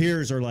 But her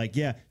peers are like,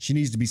 she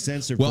needs to be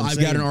censored. Well, I've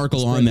got an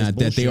article on that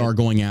they are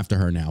going after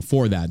her now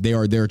for that.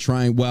 They're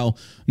trying. Well,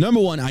 number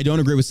one, I don't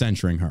agree with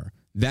censoring her.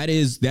 That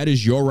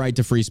is your right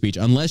to free speech.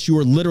 Unless you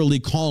are literally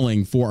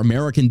calling for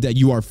American death,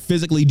 you are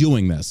physically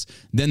doing this,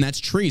 then that's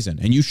treason,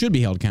 and you should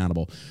be held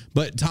accountable.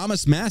 But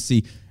Thomas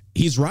Massie,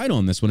 he's right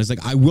on this one. It's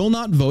like, I will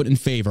not vote in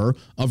favor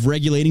of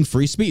regulating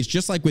free speech.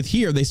 Just like with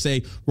here, they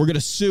say we're going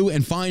to sue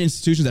and fine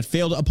institutions that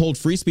fail to uphold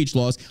free speech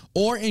laws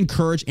or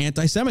encourage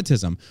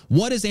anti-Semitism.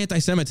 What is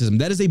anti-Semitism?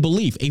 That is a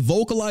belief, a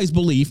vocalized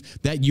belief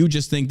that you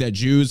just think that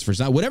Jews,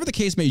 whatever the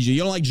case may be,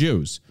 you don't like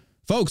Jews.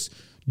 Folks,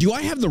 do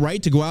I have the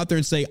right to go out there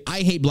and say,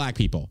 I hate black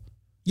people?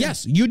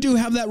 Yes, you do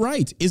have that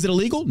right. Is it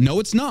illegal? No,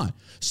 it's not.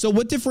 So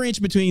what differentiates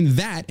between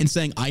that and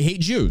saying, I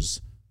hate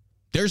Jews?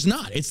 There's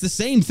not. It's the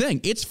same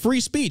thing. It's free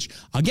speech.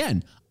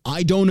 Again,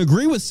 I don't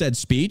agree with said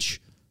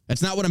speech.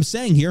 That's not what I'm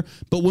saying here.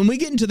 But when we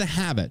get into the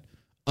habit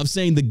of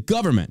saying the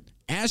government,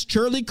 as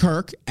Charlie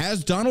Kirk,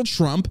 as Donald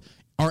Trump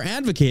are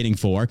advocating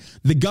for,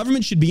 the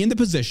government should be in the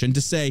position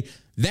to say,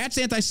 that's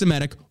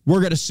anti-Semitic,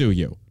 we're going to sue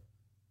you.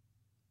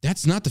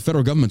 That's not the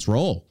federal government's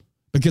role.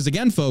 Because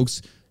again,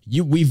 folks,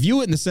 we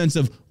view it in the sense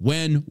of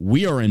when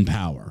we are in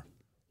power.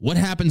 What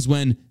happens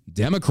when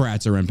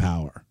Democrats are in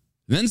power?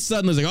 Then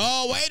suddenly it's like,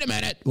 oh, wait a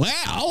minute.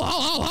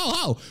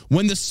 Well,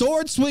 when the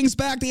sword swings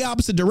back the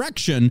opposite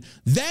direction,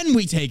 then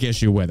we take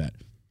issue with it.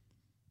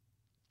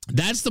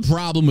 That's the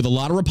problem with a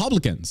lot of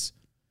Republicans.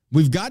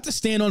 We've got to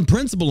stand on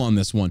principle on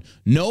this one.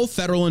 No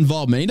federal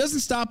involvement. He doesn't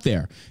stop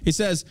there. He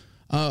says,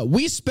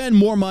 we spend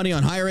more money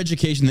on higher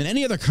education than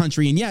any other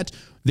country, and yet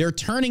they're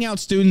turning our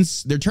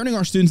students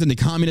into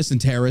communists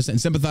and terrorists and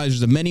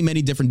sympathizers of many,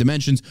 many different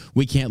dimensions.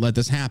 We can't let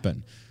this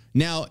happen.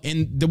 Now,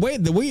 and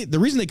the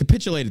reason they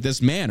capitulate in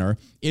this manner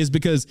is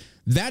because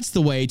that's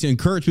the way to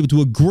encourage people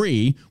to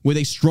agree with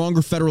a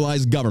stronger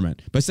federalized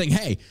government by saying,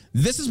 hey,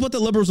 this is what the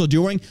liberals are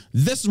doing.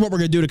 This is what we're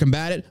going to do to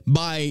combat it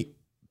by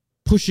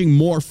pushing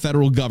more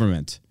federal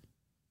government.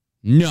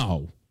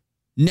 No,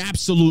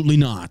 absolutely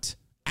not.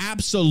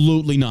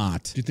 Absolutely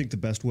not. Do you think the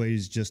best way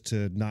is just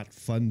to not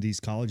fund these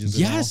colleges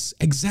at all? Yes,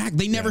 exactly.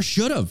 They never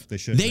should have.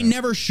 They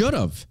never should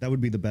have. That would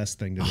be the best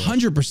thing to do.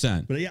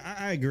 100%. But yeah,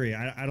 I agree.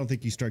 I don't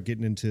think you start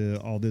getting into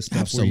all this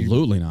stuff.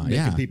 Absolutely not.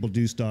 Making people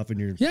do stuff and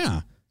you're...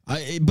 Yeah.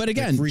 But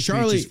again, like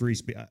Charlie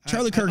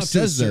Kirk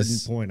says this. Up to a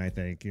certain point, I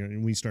think.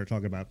 And we start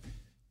talking about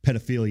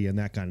pedophilia and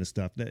that kind of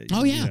stuff.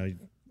 Oh, yeah.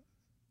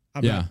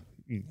 I'm not...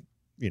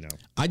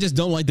 I just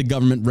don't like the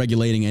government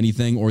regulating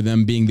anything or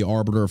them being the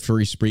arbiter of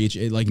free speech.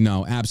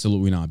 No,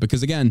 absolutely not.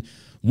 Because again,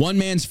 one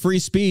man's free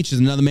speech is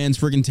another man's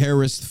friggin'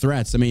 terrorist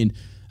threats. I mean,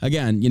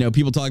 again,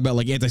 people talk about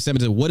like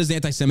anti-Semitism. What is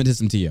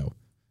anti-Semitism to you?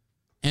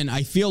 And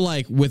I feel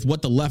like with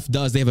what the left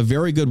does, they have a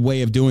very good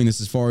way of doing this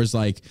as far as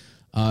like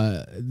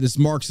this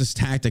Marxist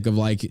tactic of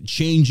like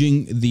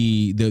changing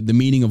the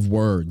meaning of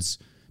words.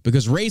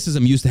 Because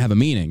racism used to have a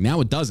meaning. Now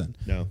it doesn't.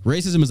 No.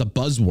 Racism is a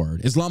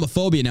buzzword.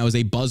 Islamophobia now is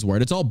a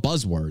buzzword. It's all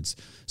buzzwords.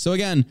 So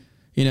again,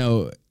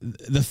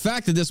 the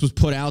fact that this was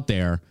put out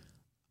there,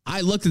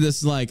 I looked at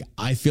this like,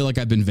 I feel like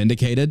I've been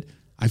vindicated.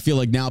 I feel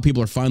like now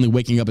people are finally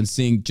waking up and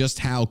seeing just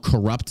how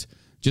corrupt,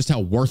 just how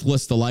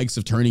worthless the likes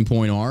of Turning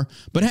Point are.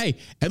 But hey,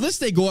 at least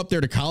they go up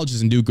there to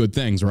colleges and do good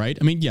things, right?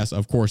 I mean, yes,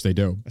 of course they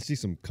do. I see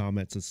some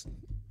comments.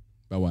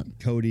 About what?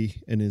 Cody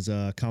and his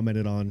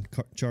commented on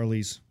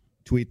Charlie's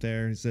tweet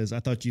there. He says, I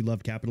thought you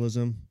loved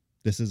capitalism.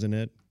 This isn't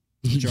it.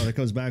 Charlie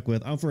comes back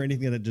with, I'm for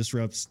anything that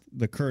disrupts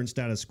the current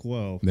status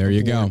quo. There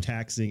you go.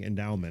 Taxing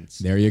endowments.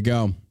 There you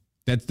go.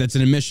 That's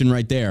an admission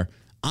right there.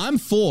 I'm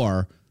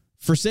for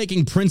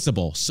forsaking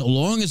principle so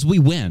long as we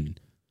win.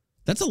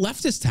 That's a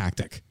leftist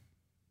tactic.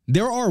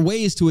 There are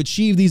ways to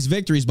achieve these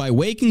victories by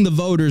waking the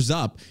voters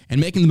up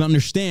and making them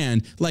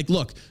understand, like,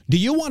 look, do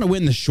you want to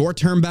win the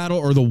short-term battle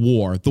or the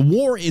war? The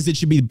war is it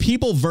should be the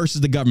people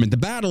versus the government. The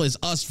battle is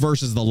us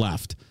versus the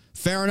left.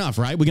 Fair enough,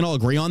 right? We can all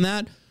agree on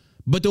that.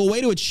 But the way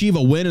to achieve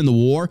a win in the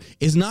war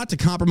is not to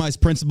compromise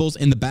principles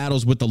in the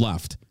battles with the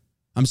left.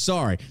 I'm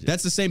sorry.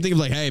 That's the same thing of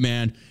like, hey,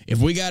 man, if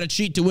we got to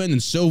cheat to win, then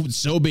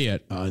so be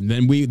it.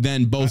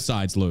 Then both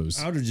sides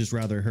lose. I would have just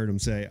rather heard him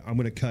say, I'm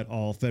going to cut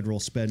all federal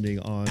spending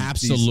on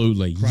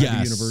absolutely these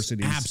private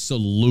universities.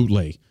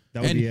 Absolutely.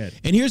 That would be it.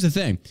 And here's the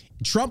thing.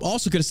 Trump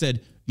also could have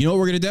said, you know what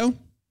we're going to do?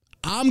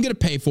 I'm going to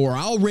pay for,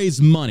 I'll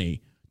raise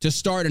money to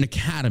start an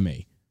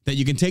academy that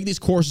you can take these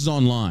courses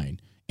online.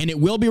 And it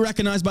will be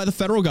recognized by the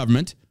federal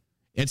government.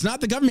 It's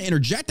not the government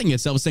interjecting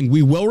itself saying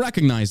we will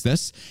recognize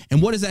this. And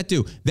what does that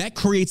do? That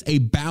creates a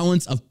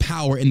balance of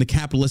power in the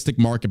capitalistic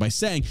market by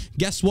saying,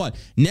 guess what?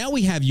 Now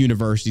we have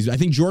universities. I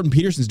think Jordan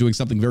Peterson's doing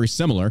something very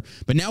similar.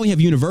 But now we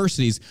have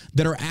universities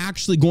that are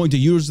actually going to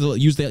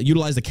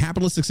utilize the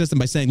capitalistic system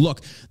by saying, look,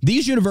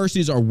 these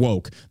universities are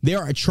woke. They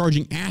are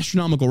charging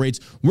astronomical rates.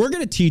 We're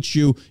going to teach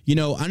you,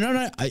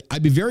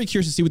 I'd be very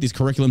curious to see what these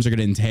curriculums are going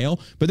to entail.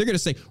 But they're going to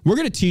say, we're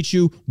going to teach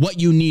you what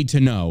you need to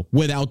know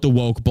without the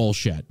woke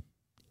bullshit.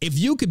 If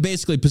you could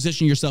basically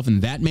position yourself in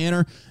that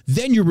manner,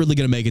 then you're really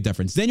going to make a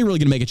difference. Then you're really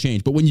going to make a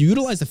change. But when you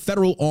utilize the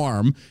federal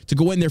arm to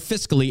go in there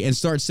fiscally and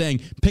start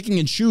saying, picking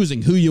and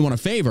choosing who you want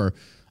to favor,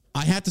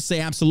 I have to say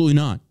absolutely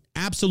not.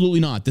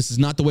 Absolutely not. This is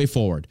not the way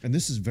forward. And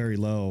this is very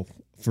low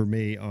for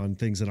me on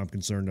things that I'm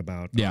concerned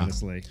about,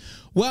 honestly.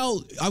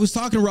 Well, I was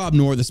talking to Rob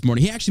Noor this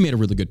morning. He actually made a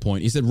really good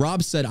point. He said,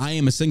 Rob said, I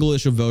am a single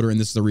issue voter, and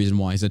this is the reason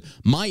why. He said,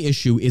 my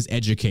issue is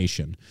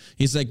education.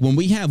 He's like, when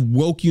we have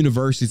woke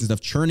universities and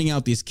stuff churning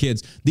out these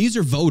kids, these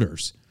are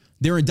voters.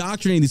 They're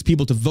indoctrinating these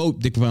people to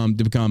vote, to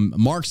become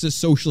Marxist,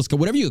 socialist,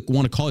 whatever you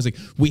want to call it. It's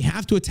like, we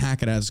have to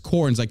attack it at its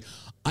core. And it's like,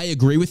 I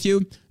agree with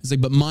you. It's like,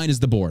 but mine is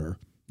the border.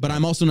 But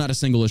I'm also not a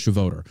single issue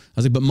voter. I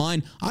was like, but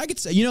mine, I could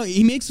say,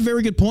 he makes a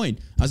very good point.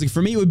 I was like,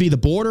 for me, it would be the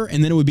border,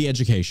 and then it would be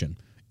education.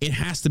 It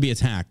has to be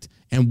attacked.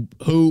 And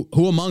who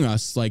among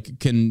us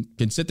can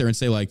sit there and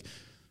say, like,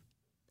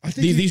 I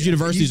think these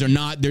universities are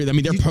not,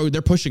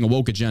 they're pushing a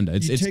woke agenda.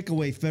 It's take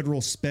away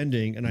federal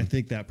spending, and I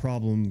think that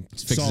problem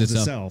solves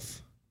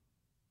itself.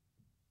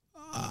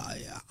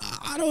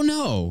 I don't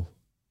know.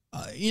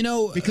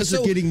 Because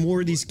they're getting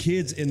more of these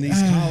kids in these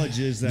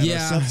colleges that are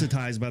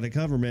subsidized by the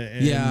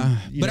government.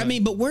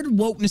 And, but where did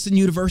wokeness in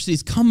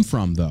universities come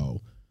from,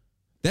 though?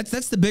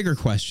 That's the bigger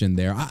question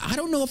there. I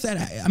don't know if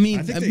that.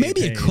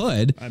 Maybe it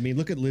could. I mean,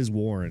 look at Liz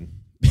Warren.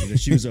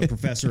 She was a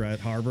professor at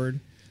Harvard.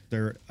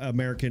 They're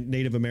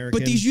Native American.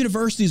 But these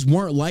universities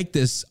weren't like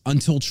this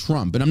until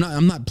Trump. And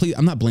I'm not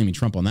blaming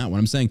Trump on that one.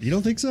 I'm saying, you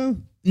don't think so?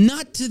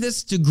 Not to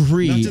this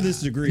degree. Not to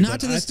this degree.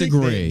 Not to this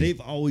degree. They've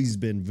always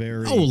been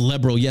very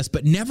liberal, yes,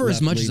 but never as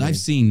much as I've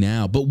seen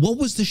now. But what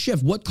was the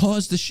shift? What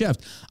caused the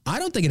shift? I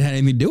don't think it had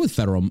anything to do with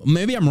federal.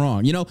 Maybe I'm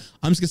wrong. I'm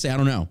just going to say I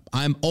don't know.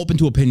 I'm open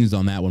to opinions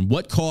on that one.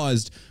 What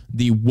caused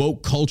the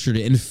woke culture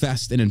to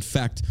infest and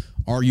infect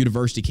our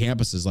university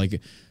campuses? Like,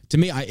 to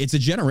me, it's a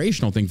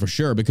generational thing for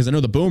sure, because I know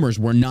the boomers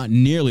were not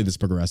nearly this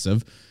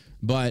progressive.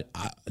 But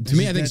to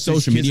me, I think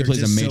social media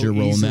plays a major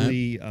role in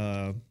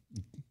that.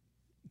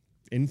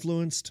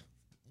 Influenced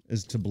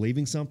as to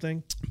believing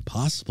something?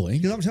 Possibly.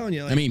 Because I'm telling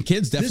you,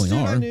 kids definitely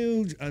are. I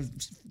knew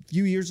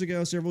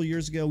several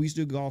years ago, we used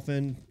to go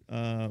golfing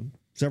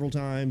several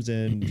times,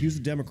 and he was a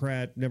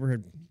Democrat, never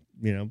had,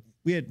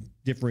 we had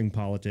differing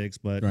politics,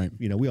 but,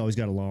 we always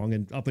got along.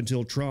 And up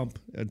until Trump,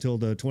 until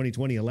the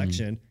 2020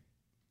 election,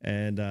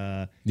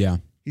 and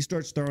he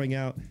starts throwing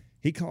out,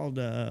 he called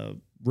the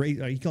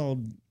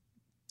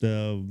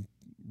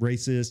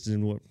racist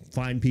and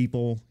fine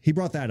people. He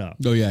brought that up.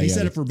 Oh, yeah. He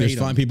said it verbatim. There's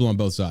fine people on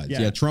both sides.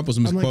 Yeah, Trump was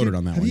misquoted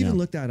on that one. Have you even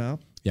looked that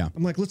up? Yeah.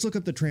 I'm like, let's look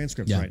up the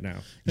transcripts right now.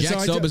 And Jack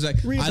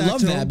Sobczak. I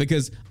love that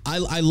because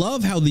I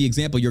love how the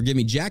example you're giving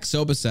me, Jack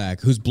Sobczak,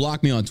 who's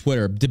blocked me on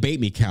Twitter, debate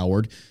me,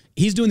 coward.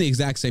 He's doing the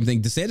exact same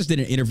thing. DeSantis did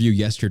an interview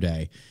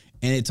yesterday,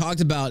 and it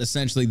talked about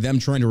essentially them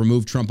trying to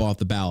remove Trump off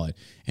the ballot.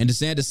 And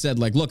DeSantis said,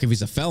 like, look, if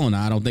he's a felon,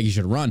 I don't think he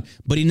should run.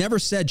 But he never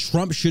said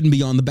Trump shouldn't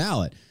be on the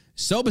ballot.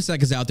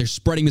 Sobczak is out there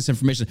spreading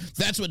misinformation.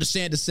 That's what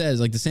DeSantis says.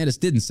 Like, DeSantis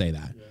didn't say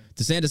that. Yeah.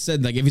 DeSantis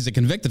said, like, if he's a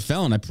convicted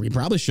felon, he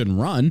probably shouldn't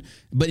run.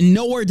 But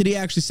nowhere did he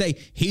actually say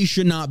he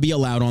should not be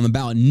allowed on the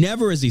ballot.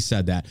 Never has he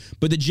said that.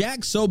 But the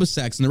Jack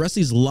Sobczaks and the rest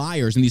of these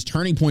liars and these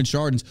turning point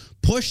charlatans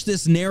push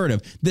this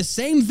narrative. The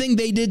same thing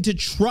they did to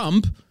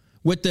Trump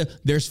with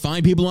there's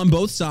fine people on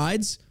both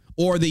sides,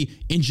 or the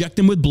inject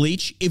them with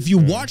bleach. If you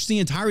watch the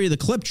entirety of the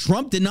clip,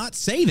 Trump did not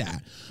say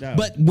that. No.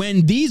 But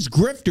when these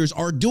grifters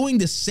are doing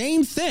the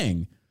same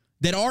thing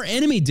that our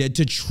enemy did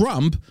to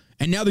Trump,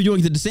 and now they're doing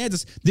it to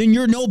DeSantis, then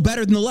you're no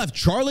better than the left.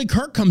 Charlie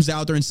Kirk comes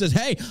out there and says,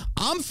 hey,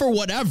 I'm for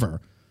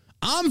whatever.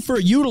 I'm for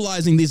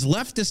utilizing these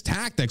leftist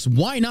tactics.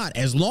 Why not?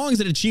 As long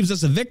as it achieves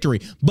us a victory.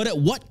 But at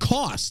what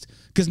cost?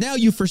 Because now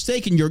you've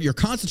forsaken your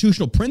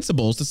constitutional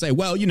principles to say,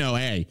 well,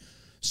 hey,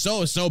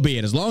 so be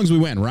it, as long as we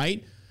win,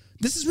 right?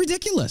 This is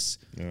ridiculous.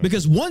 Yeah.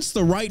 Because once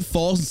the right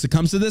falls and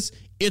succumbs to this,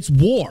 it's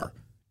war.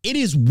 It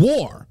is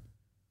war.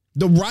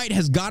 The right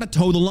has got to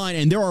toe the line,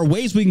 and there are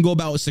ways we can go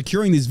about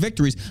securing these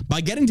victories by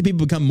getting to people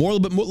to become a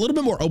little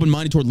bit more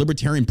open-minded toward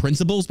libertarian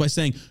principles by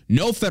saying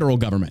no federal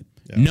government,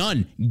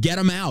 none, get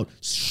them out,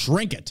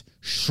 shrink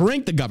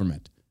the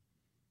government.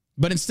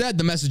 But instead,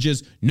 the message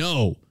is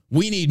no,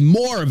 we need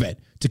more of it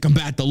to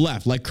combat the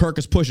left, like Kirk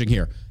is pushing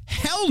here.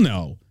 Hell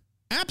no.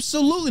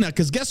 Absolutely not,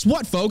 because guess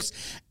what, folks?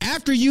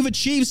 After you've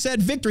achieved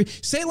said victory,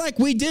 say like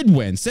we did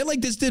win, say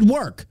like this did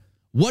work.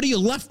 What are you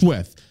left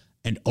with?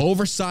 An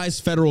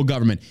oversized federal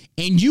government.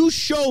 And you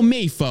show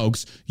me,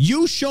 folks,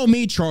 you show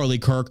me, Charlie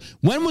Kirk,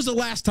 when was the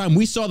last time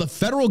we saw the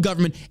federal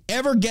government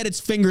ever get its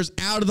fingers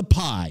out of the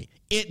pie?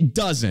 It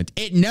doesn't.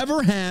 It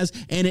never has,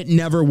 and it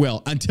never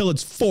will until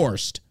it's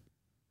forced.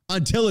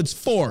 Until it's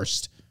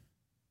forced.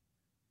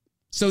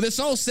 So this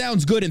all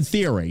sounds good in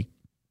theory.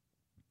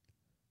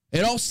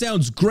 It all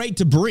sounds great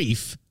to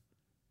brief,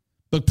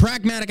 but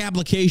pragmatic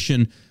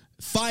application,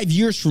 5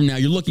 years from now,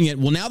 you're looking at,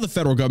 well, now the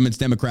federal government's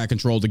Democrat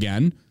controlled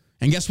again.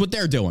 And guess what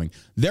they're doing?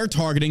 They're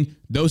targeting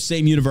those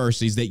same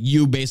universities that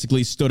you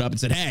basically stood up and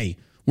said, hey,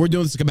 we're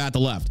doing this to combat the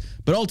left.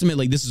 But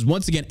ultimately, this is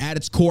once again at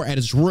its core, at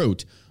its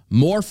root,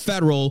 more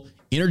federal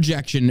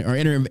interjection or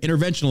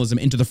interventionism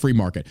into the free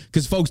market.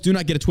 Because folks, do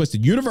not get it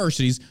twisted.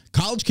 Universities,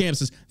 college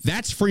campuses,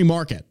 that's free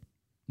market.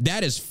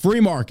 That is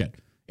free market.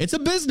 It's a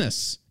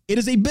business. It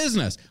is a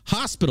business.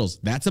 Hospitals,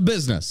 that's a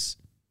business.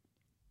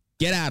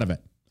 Get out of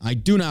it. I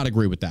do not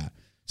agree with that.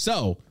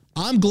 So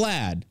I'm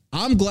glad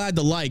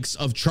the likes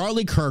of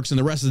Charlie Kirks and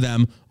the rest of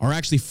them are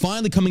actually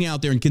finally coming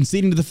out there and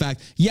conceding to the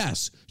fact,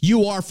 yes,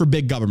 you are for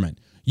big government.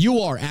 You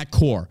are at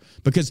core.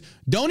 Because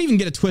don't even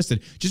get it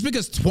twisted. Just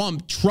because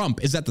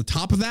Trump is at the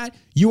top of that,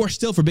 you are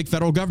still for big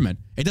federal government.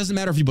 It doesn't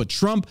matter if you put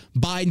Trump,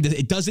 Biden,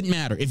 it doesn't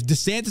matter. If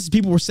DeSantis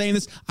people were saying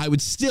this, I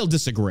would still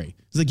disagree.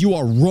 It's like, you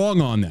are wrong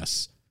on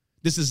this.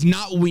 This is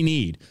not what we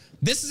need.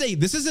 This is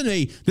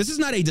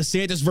not a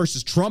DeSantis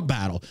versus Trump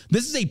battle.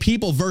 This is a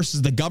people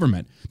versus the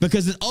government,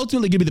 because it's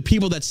ultimately going to be the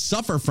people that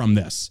suffer from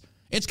this.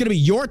 It's going to be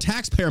your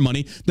taxpayer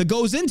money that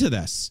goes into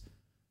this.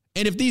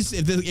 And if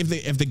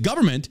the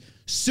government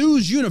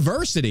sues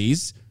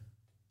universities,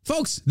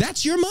 folks,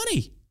 that's your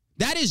money.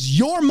 That is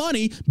your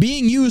money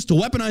being used to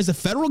weaponize the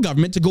federal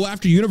government to go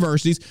after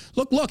universities.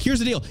 Look, here's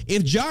the deal.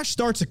 If Josh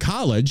starts a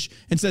college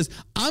and says,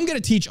 I'm going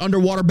to teach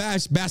underwater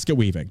basket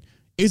weaving,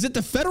 is it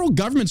the federal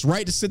government's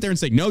right to sit there and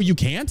say, no, you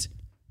can't?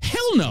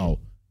 Hell no.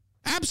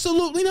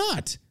 Absolutely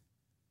not.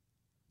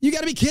 You got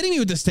to be kidding me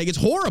with this take. It's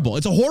horrible.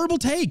 It's a horrible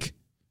take.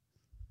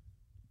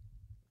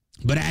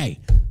 But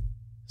hey,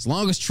 as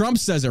long as Trump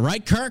says it,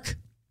 right, Kirk?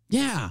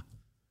 Yeah.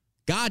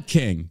 God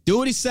King. Do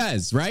what he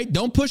says, right?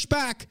 Don't push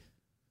back.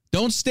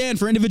 Don't stand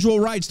for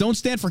individual rights. Don't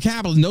stand for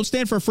capitalism. Don't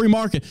stand for a free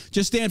market.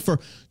 Just stand for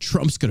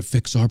Trump's going to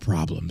fix our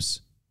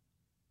problems.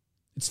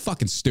 It's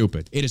fucking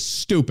stupid. It is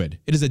stupid.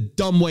 It is a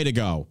dumb way to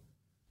go.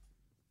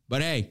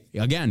 But hey,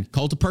 again,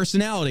 cult of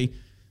personality.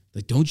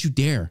 Like, don't you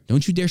dare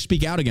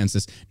speak out against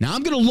this. Now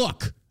I'm going to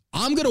look.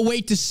 I'm going to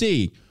wait to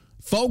see.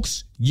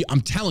 Folks,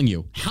 I'm telling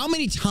you, how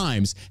many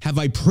times have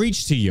I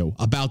preached to you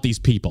about these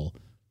people?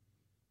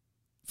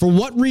 For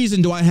what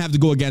reason do I have to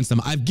go against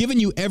them? I've given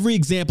you every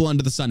example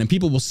under the sun, and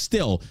people will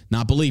still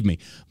not believe me.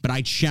 But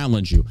I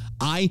challenge you.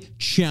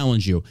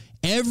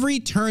 Every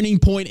Turning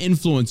Point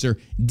influencer,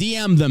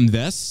 DM them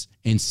this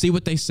and see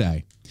what they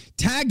say.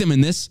 Tag them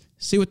in this,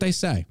 see what they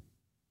say.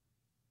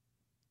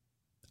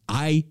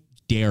 I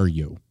dare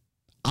you.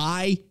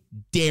 I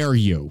dare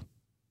you.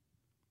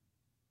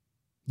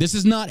 This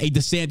is not a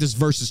DeSantis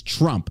versus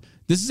Trump.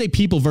 This is a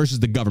people versus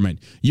the government.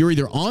 You're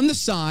either on the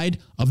side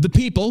of the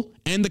people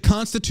and the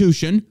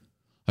Constitution,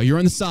 or you're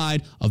on the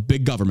side of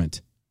big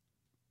government.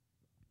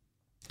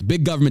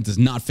 Big government does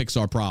not fix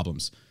our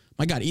problems.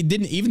 My God,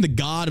 even the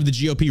god of the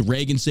GOP,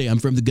 Reagan, say, I'm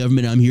from the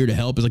government, I'm here to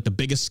help, is like the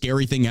biggest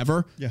scary thing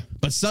ever. Yeah.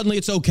 But suddenly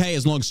it's okay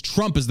as long as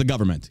Trump is the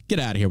government. Get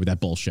out of here with that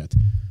bullshit.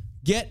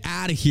 Get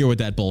out of here with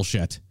that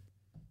bullshit.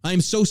 I am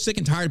so sick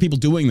and tired of people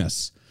doing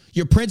this.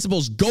 Your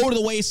principles go to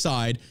the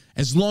wayside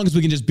as long as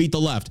we can just beat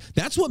the left.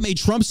 That's what made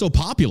Trump so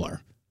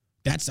popular.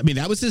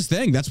 That was his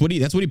thing. That's what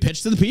he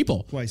pitched to the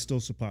people. Why he's still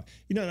so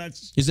popular?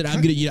 He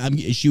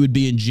said, she would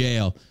be in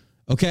jail.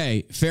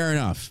 Okay, fair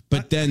enough.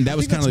 But then that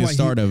was kind of like the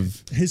start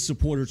of his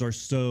supporters are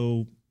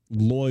so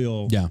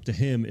loyal to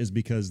him, is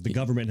because the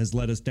government has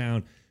let us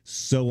down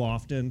so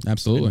often.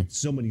 Absolutely.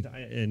 So many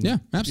times.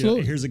 And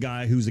absolutely. Here's a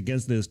guy who's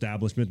against the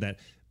establishment that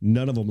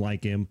none of them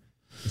like him.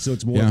 So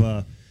it's more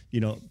of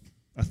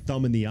a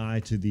thumb in the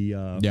eye to the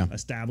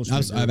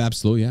establishment.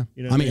 Absolutely, yeah.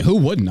 Who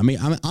wouldn't?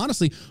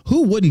 Honestly,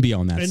 who wouldn't be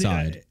on that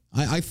side?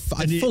 I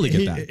fully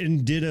get that.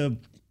 And did a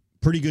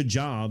pretty good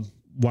job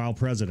while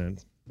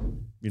president.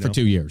 For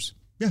 2 years.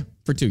 Yeah.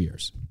 For 2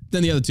 years.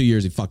 Then the other 2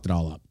 years, he fucked it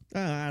all up.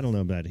 I don't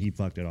know that he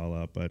fucked it all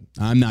up, but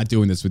I'm not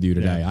doing this with you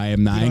today. Yeah. I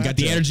am not. I ain't got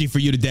the energy for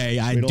you today.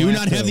 I do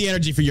not have the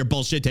energy for your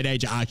bullshit today,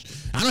 Josh.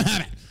 I don't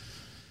have it.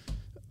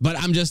 But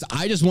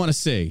I just want to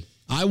see.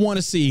 I want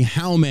to see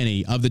how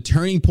many of the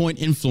Turning Point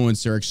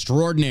influencer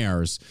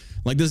extraordinaires,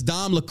 like this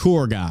Dom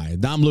LaCour guy.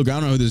 Dom Luke, I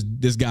don't know who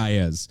this guy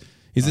is.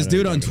 He's this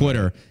dude on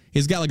Twitter.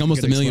 He's got like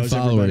almost 1 million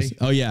followers. Everybody.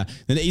 Oh, yeah.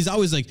 And he's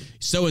always like,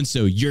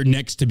 so-and-so, you're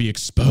next to be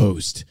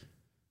exposed.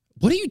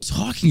 What are you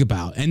talking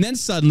about? And then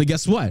suddenly,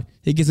 guess what?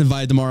 He gets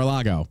invited to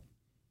Mar-a-Lago.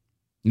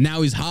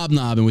 Now he's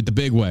hobnobbing with the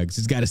bigwigs.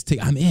 He's got his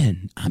ticket. I'm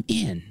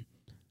in.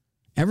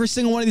 Every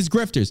single one of these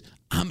grifters,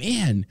 I'm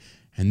in.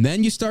 And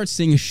then you start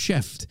seeing a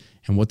shift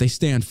in what they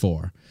stand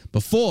for.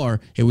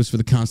 Before, it was for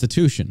the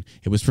Constitution.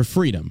 It was for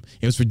freedom.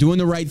 It was for doing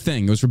the right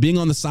thing. It was for being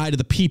on the side of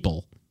the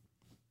people.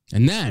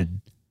 And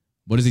then,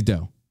 what does he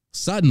do?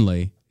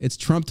 Suddenly, it's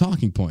Trump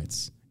talking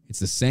points. It's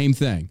the same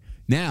thing.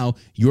 Now,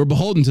 you're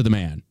beholden to the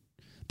man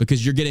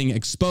because you're getting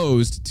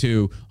exposed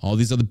to all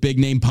these other big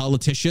name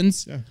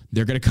politicians. Yeah.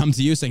 They're going to come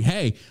to you saying,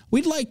 hey,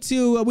 we'd like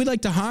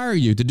to hire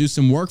you to do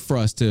some work for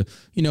us to,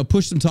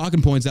 push some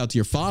talking points out to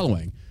your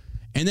following.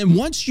 And then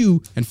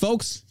and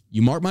folks,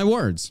 you mark my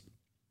words,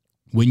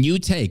 when you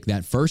take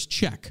that first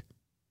check,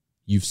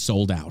 you've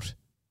sold out.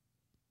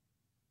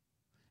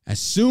 As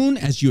soon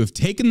as you have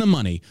taken the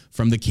money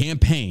from the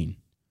campaign,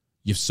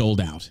 you've sold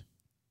out.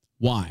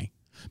 Why?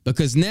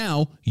 Because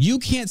now you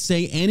can't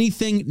say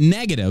anything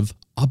negative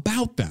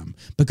about them.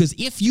 Because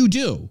if you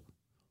do,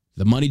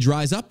 the money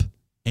dries up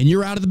and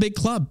you're out of the big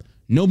club.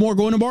 No more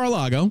going to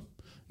Mar-a-Lago.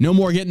 No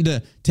more getting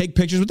to take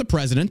pictures with the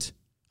president.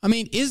 I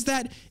mean, is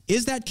that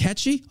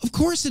catchy? Of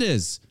course it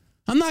is.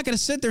 I'm not going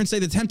to sit there and say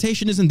the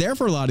temptation isn't there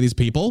for a lot of these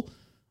people.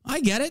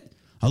 I get it.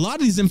 A lot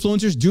of these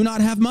influencers do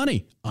not have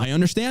money. I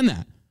understand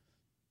that.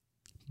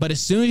 But as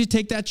soon as you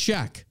take that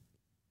check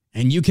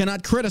and you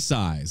cannot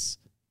criticize,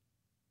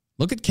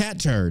 look at Cat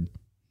Turd.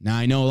 Now,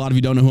 I know a lot of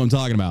you don't know who I'm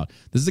talking about.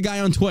 This is a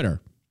guy on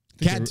Twitter.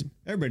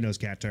 Everybody knows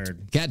Cat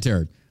Turd. Cat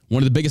Turd.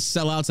 One of the biggest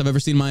sellouts I've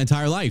ever seen in my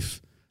entire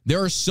life.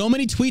 There are so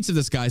many tweets of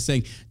this guy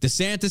saying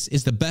DeSantis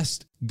is the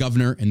best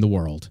governor in the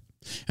world.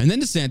 And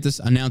then DeSantis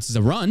announces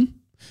a run.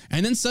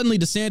 And then suddenly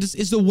DeSantis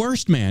is the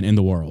worst man in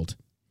the world.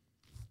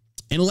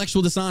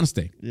 Intellectual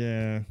dishonesty.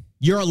 Yeah.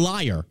 You're a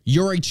liar.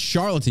 You're a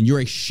charlatan.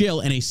 You're a shill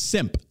and a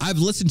simp. I've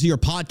listened to your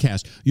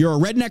podcast. You're a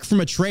redneck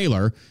from a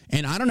trailer.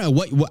 And I don't know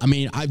what I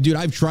mean,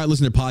 I've tried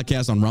listening to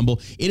podcasts on Rumble.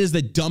 It is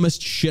the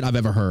dumbest shit I've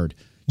ever heard.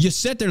 You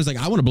sit there and it's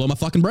like, I want to blow my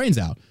fucking brains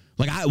out.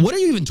 Like, what are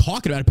you even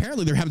talking about?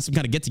 Apparently they're having some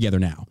kind of get together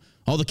now.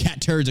 All the cat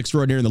turds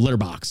extraordinary in the litter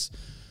box.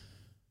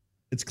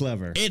 It's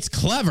clever. It's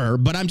clever,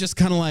 but I'm just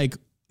kind of like,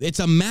 it's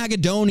a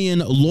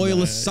Magadonian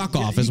loyalist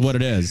suck-off is what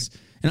it is.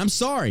 And I'm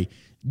sorry.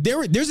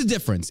 There's a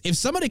difference. If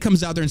somebody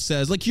comes out there and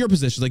says, like your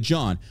position, like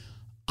John,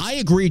 I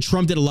agree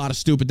Trump did a lot of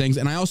stupid things,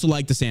 and I also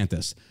like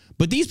DeSantis.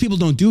 But these people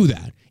don't do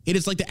that. It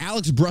is like the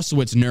Alex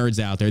Brusowitz nerds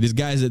out there. These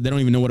guys that they don't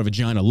even know what a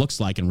vagina looks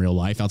like in real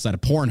life outside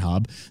of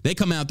Pornhub. They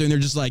come out there and they're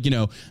just like,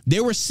 they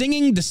were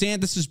singing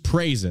DeSantis's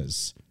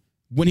praises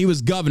when he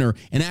was governor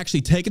and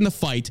actually taking the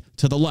fight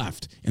to the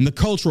left in the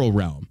cultural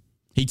realm.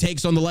 He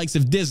takes on the likes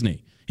of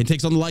Disney. He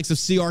takes on the likes of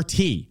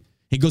CRT.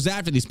 He goes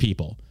after these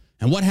people.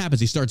 And what happens?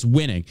 He starts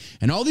winning.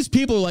 And all these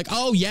people are like,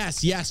 oh,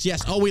 yes.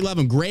 Oh, we love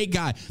him. Great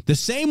guy. The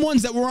same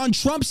ones that were on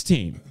Trump's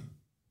team.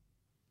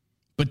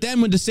 But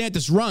then when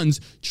DeSantis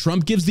runs,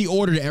 Trump gives the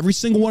order to every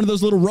single one of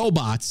those little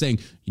robots saying,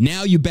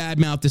 now you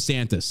badmouth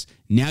DeSantis.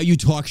 Now you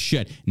talk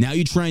shit. Now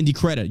you try and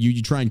decredit. You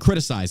try and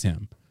criticize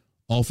him.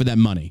 All for that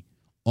money.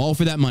 All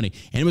for that money.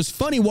 And it was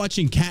funny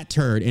watching Cat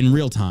Turd in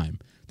real time.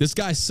 This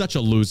guy's such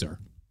a loser.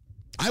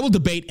 I will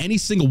debate any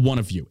single one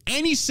of you.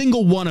 Any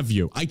single one of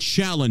you. I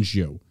challenge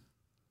you.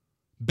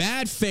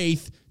 Bad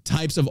faith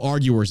types of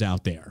arguers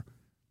out there.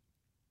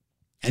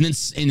 And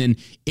then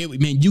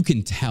you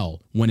can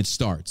tell when it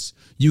starts.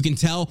 You can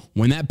tell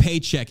when that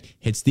paycheck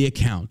hits the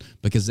account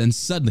because then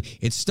suddenly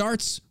it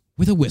starts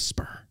with a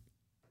whisper.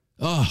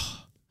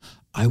 Oh,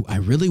 I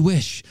really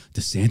wish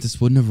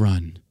DeSantis wouldn't have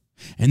run.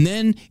 And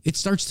then it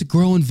starts to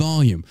grow in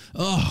volume.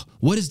 Oh,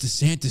 what is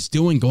DeSantis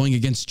doing going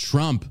against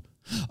Trump?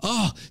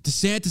 Oh,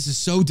 DeSantis is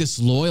so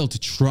disloyal to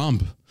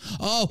Trump.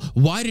 Oh,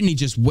 why didn't he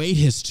just wait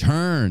his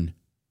turn?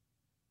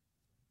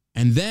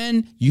 And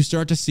then you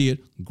start to see it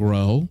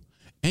grow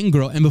and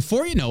grow. And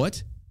before you know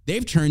it,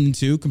 they've turned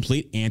into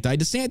complete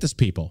anti-DeSantis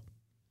people.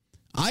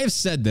 I have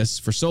said this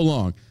for so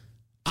long.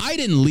 I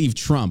didn't leave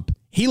Trump.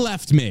 He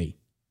left me.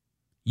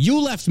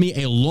 You left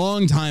me a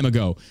long time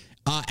ago.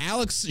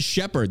 Alex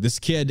Shepard, this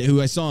kid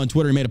who I saw on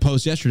Twitter, he made a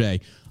post yesterday.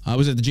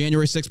 Was at the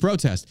January 6th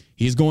protest.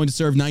 He's going to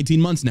serve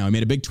 19 months now. He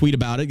made a big tweet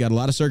about it, got a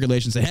lot of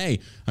circulation, said, hey,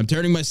 I'm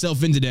turning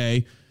myself in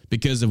today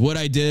because of what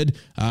I did.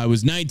 I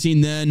was 19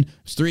 then. It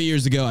was 3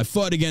 years ago. I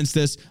fought against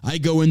this. I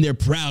go in there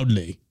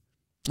proudly.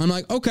 I'm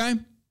like, okay.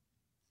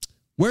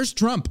 Where's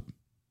Trump?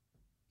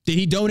 Did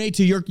he donate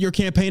to your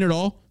campaign at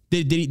all?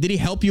 Did he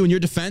help you in your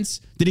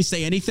defense? Did he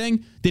say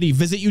anything? Did he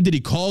visit you? Did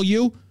he call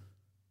you?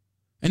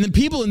 And then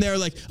people in there are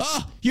like,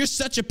 oh, you're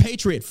such a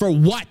patriot. For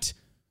what?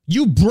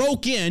 You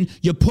broke in,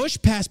 you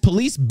pushed past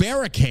police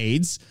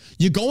barricades,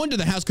 you go into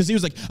the house because he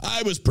was like,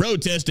 I was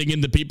protesting in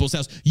the people's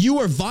house. You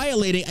are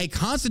violating a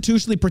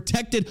constitutionally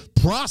protected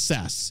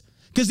process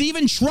because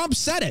even Trump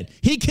said it.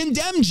 He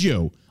condemned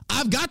you.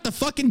 I've got the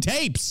fucking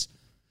tapes.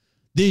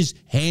 This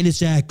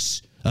heinous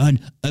acts on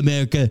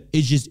America,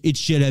 it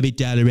should be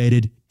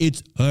tolerated.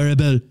 It's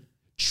horrible.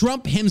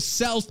 Trump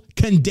himself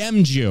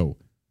condemned you.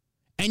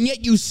 And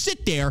yet you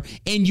sit there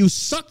and you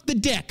suck the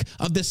dick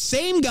of the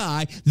same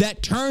guy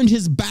that turned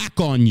his back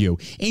on you.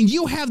 And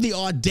you have the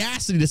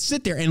audacity to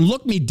sit there and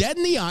look me dead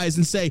in the eyes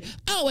and say,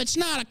 oh, it's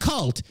not a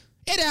cult.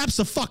 It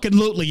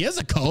abso-fucking-lutely is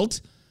a cult.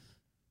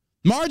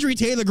 Marjorie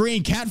Taylor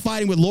Greene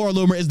catfighting with Laura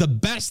Loomer is the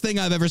best thing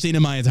I've ever seen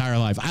in my entire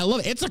life. I love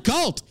it. It's a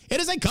cult. It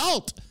is a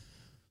cult.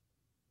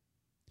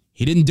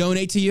 He didn't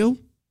donate to you.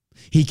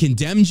 He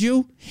condemned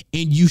you.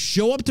 And you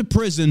show up to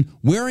prison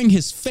wearing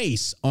his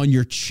face on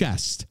your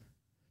chest.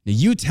 Now,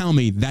 you tell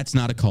me that's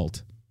not a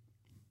cult.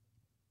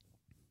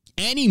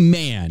 Any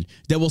man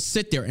that will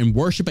sit there and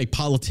worship a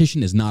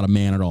politician is not a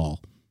man at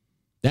all.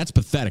 That's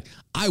pathetic.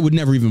 I would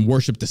never even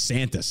worship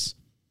DeSantis.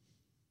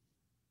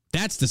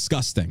 That's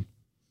disgusting.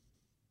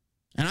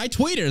 And I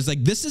tweeted, it's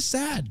like, this is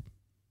sad.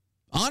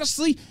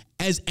 Honestly,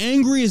 as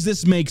angry as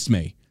this makes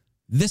me,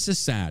 this is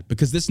sad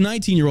because this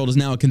 19-year-old is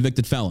now a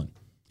convicted felon.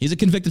 He's a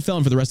convicted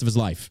felon for the rest of his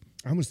life.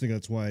 I almost think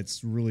that's why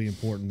it's really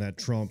important that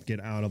Trump get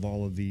out of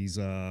all of these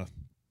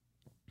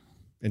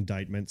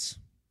indictments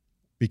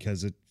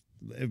because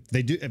if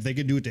they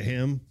could do it to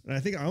him, and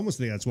I almost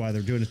think that's why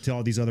they're doing it to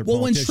all these other well,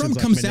 when politicians. Trump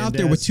like comes out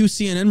there with 2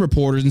 CNN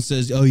reporters and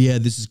says, oh, yeah,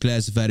 this is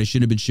classified, I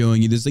shouldn't have been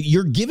showing you this. Like,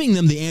 you're giving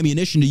them the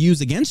ammunition to use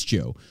against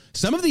you.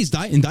 Some of these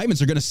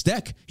indictments are going to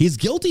stick. He's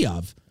guilty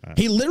of.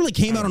 He literally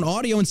came out on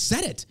audio and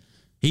said it.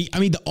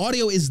 The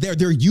audio is there.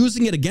 They're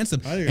using it against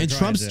him. And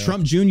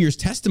Trump Jr.'s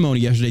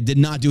testimony yesterday did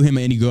not do him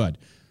any good.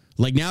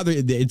 Like, now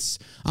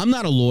I'm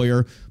not a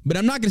lawyer, but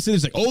I'm not going to say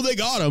this like, oh, they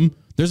got him.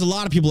 There's a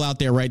lot of people out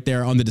there right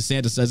there on the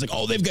DeSantis side. It's like,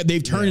 oh,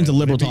 they've turned into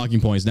liberal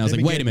talking points now. It's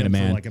like, wait a minute,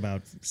 man. For like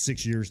about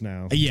 6 years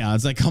now. Yeah,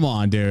 it's like, come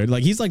on, dude.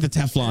 Like, he's like the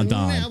Teflon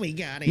Don. Now we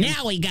got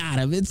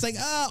him. It's like,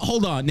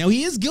 hold on. Now,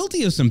 he is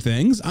guilty of some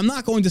things. I'm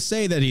not going to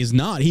say that he's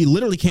not. He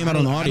literally came out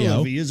on audio. I don't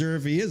know if he is or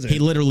if he isn't. He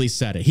literally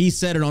said it. He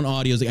said it on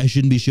audio. He's like, I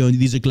shouldn't be showing you.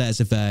 These are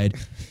classified.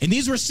 And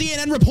these were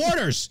CNN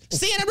reporters.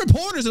 CNN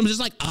reporters. I'm just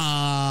like,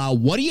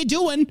 what are you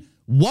doing?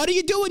 What are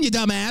you doing, you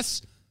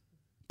dumbass?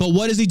 But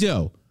what does he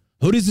do?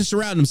 Who does he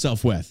surround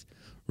himself with?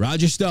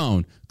 Roger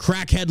Stone,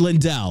 crackhead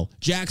Lindell,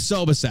 Jack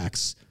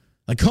Sobosex.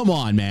 Like, come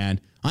on,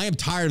 man. I am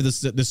tired of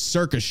this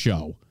circus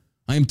show.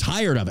 I am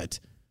tired of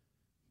it.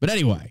 But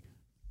anyway,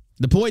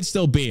 the point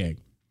still being,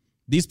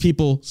 these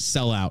people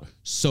sell out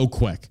so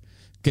quick.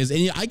 Because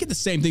I get the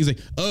same things like,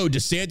 oh,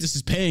 DeSantis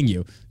is paying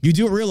you. You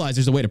do realize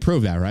there's a way to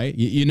prove that, right?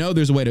 You know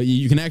there's a way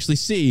you can actually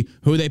see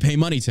who they pay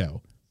money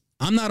to.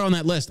 I'm not on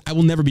that list. I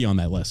will never be on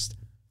that list.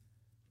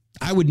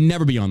 I would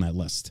never be on that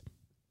list.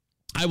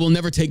 I will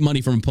never take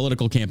money from a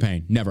political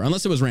campaign. Never.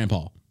 Unless it was Rand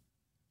Paul.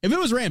 If it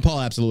was Rand Paul,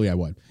 absolutely I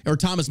would. Or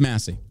Thomas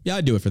Massey. Yeah,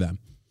 I'd do it for them.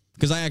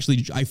 Because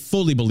I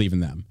fully believe in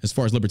them as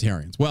far as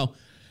libertarians. Well,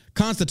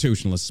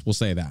 constitutionalists will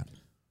say that.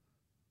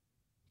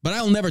 But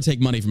I'll never take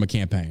money from a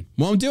campaign.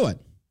 Won't do it.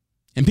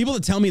 And people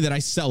that tell me that I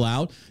sell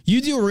out,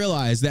 you do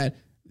realize that,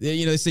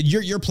 they said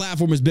your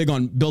platform is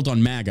built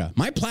on MAGA.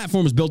 My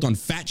platform is built on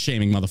fat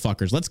shaming,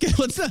 motherfuckers. Let's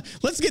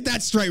get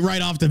that straight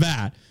right off the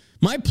bat.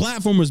 My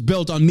platform was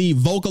built on me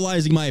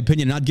vocalizing my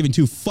opinion, not giving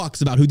 2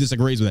 fucks about who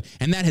disagrees with it.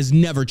 And that has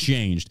never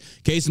changed.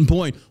 Case in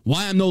point,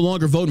 why I'm no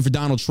longer voting for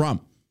Donald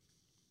Trump.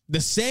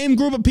 The same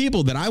group of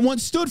people that I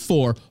once stood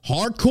for,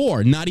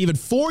 hardcore, not even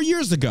 4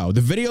 years ago.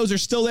 The videos are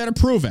still there to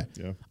prove it.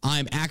 Yeah. I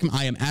am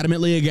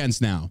adamantly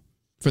against now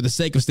for the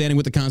sake of standing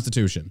with the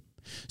Constitution.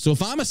 So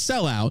if I'm a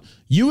sellout,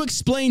 you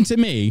explain to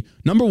me,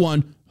 number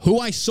one, who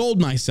I sold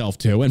myself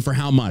to and for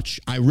how much.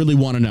 I really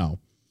want to know.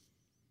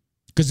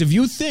 Because if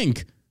you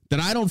think that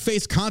I don't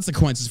face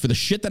consequences for the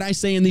shit that I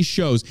say in these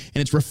shows,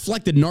 and it's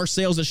reflected in our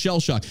sales at Shell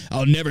Shock,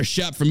 I'll never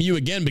shop from you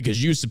again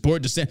because you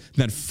support DeSantis,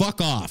 then fuck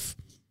off.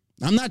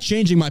 I'm not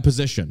changing my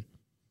position.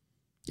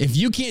 If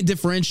you can't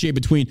differentiate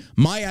between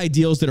my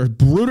ideals that are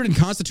rooted in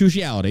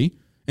constitutionality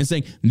and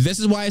saying, this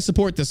is why I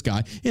support this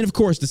guy, and of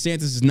course,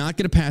 DeSantis is not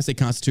going to pass a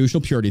constitutional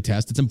purity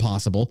test. It's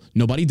impossible.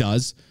 Nobody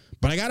does.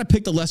 But I got to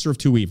pick the lesser of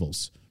 2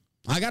 evils.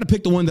 I got to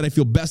pick the one that I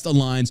feel best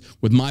aligns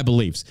with my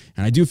beliefs.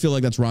 And I do feel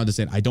like that's Ron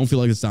DeSantis. I don't feel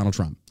like it's Donald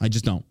Trump. I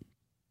just don't.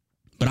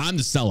 But I'm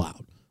the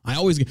sellout.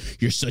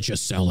 You're such a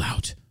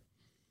sellout.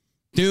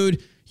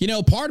 Dude,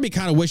 part of me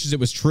kind of wishes it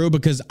was true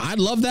because I'd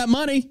love that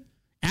money.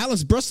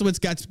 Alex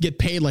Bruslowitz got to get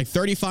paid like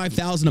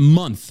 $35,000 a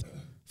month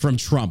from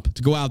Trump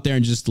to go out there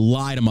and just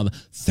lie to mother.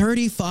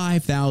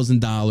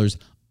 $35,000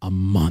 a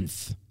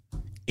month.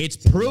 It's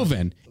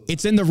proven.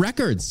 It's in the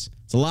records.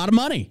 It's a lot of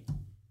money.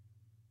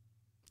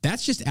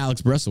 That's just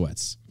Alex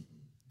Bruslowitz.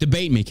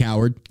 Debate me,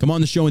 coward. Come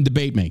on the show and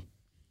debate me.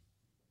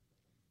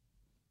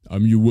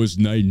 I'm your worst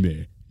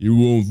nightmare. You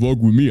won't fuck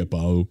with me,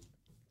 Apollo.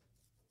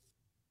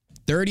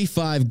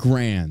 35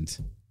 grand.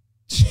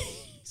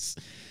 Jeez.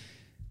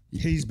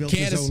 He's built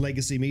his own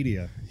legacy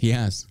media. He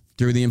has.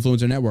 Through the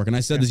Influencer Network. And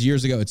I said this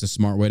years ago, it's a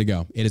smart way to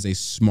go. It is a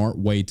smart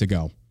way to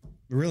go.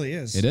 It really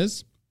is. It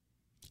is.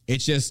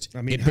 It's just,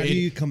 how do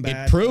you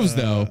combat? It proves,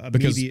 though,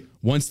 because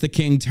once the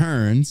king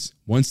turns,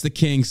 once the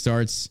king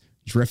starts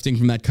drifting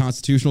from that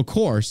constitutional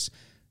course,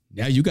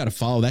 now you got to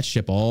follow that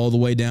ship all the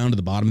way down to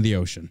the bottom of the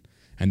ocean.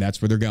 And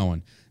that's where they're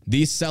going.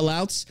 These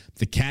sellouts,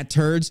 the cat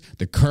turds,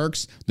 the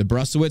Kirks, the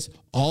Bruslowitz,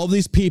 all of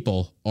these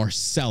people are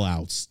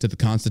sellouts to the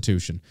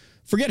Constitution.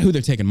 Forget who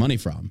they're taking money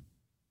from.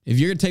 If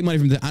you're going to take money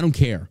from them, I don't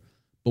care.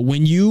 But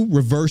when you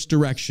reverse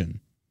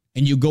direction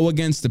and you go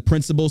against the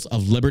principles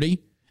of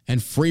liberty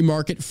and free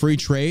market, free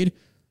trade,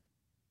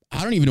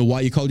 I don't even know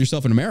why you called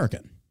yourself an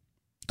American.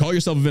 Call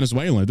yourself a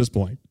Venezuelan at this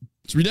point.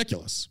 It's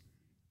ridiculous.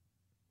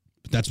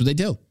 But that's what they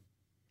do.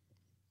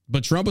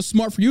 But Trump was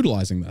smart for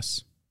utilizing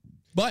this.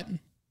 But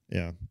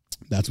yeah,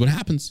 that's what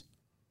happens.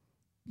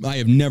 I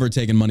have never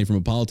taken money from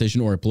a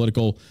politician or a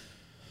political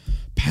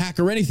PAC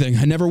or anything.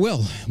 I never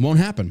will. It won't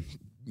happen.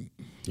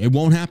 It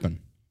won't happen.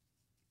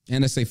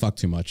 And I say fuck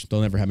too much.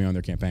 They'll never have me on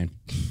their campaign.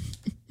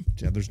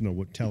 Yeah, there's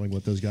no telling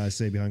what those guys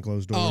say behind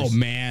closed doors. Oh,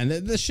 man.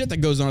 The shit that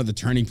goes on at the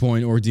Turning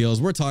Point ordeals.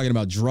 We're talking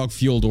about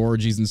drug-fueled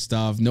orgies and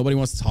stuff. Nobody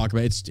wants to talk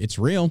about it. It's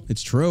real.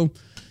 It's true.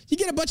 You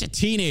get a bunch of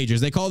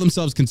teenagers. They call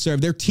themselves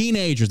conservative. They're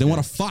teenagers. They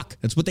want to fuck.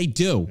 That's what they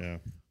do. Yeah.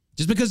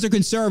 Just because they're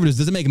conservatives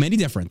doesn't make them any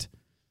different.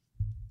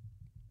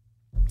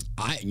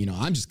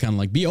 I'm just kind of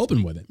like, be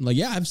open with it. Like,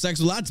 yeah, I have sex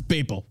with lots of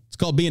people. It's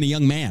called being a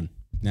young man.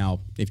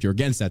 Now, if you're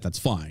against that, that's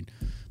fine.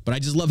 But I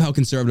just love how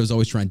conservatives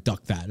always try and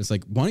duck that. It's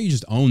like, why don't you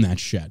just own that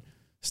shit?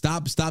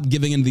 Stop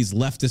giving into these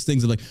leftist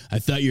things of like, I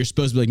thought you were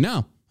supposed to be like,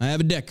 no, I have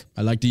a dick.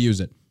 I like to use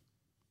it.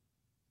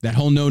 That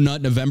whole no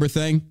nut November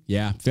thing,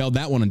 yeah, failed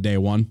that one on day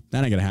one.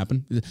 That ain't gonna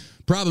happen.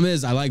 Problem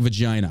is, I like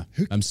vagina.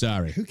 I'm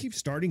sorry. Who keeps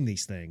starting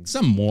these things?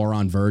 Some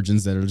moron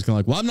virgins that are just kind of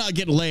like, well, I'm not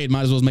getting laid.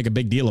 Might as well make a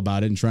big deal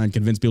about it and try and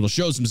convince people to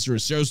show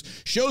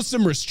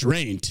some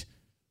restraint.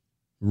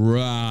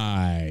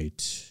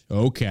 Right.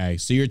 Okay.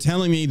 So you're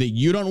telling me that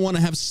you don't want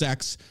to have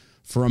sex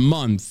for a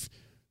month.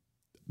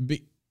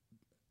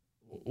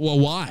 Well,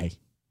 why?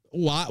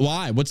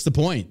 Why? What's the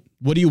point?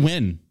 What do you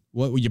win?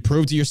 What, will you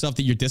prove to yourself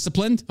that you're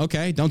disciplined?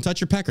 Okay, don't touch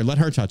your pecker. Let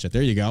her touch it.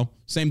 There you go.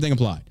 Same thing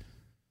applied.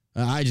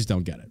 I just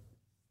don't get it.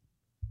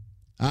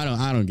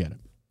 I don't get it.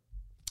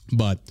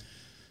 But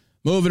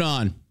moving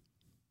on.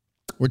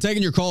 We're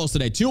taking your calls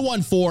today.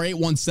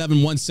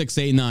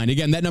 214-817-1689.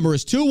 Again, that number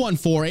is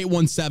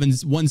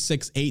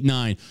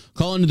 214-817-1689.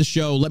 Call into the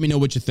show. Let me know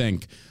what you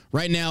think.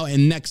 Right now,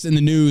 and next in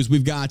the news,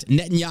 we've got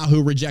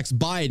Netanyahu rejects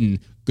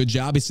Biden. Good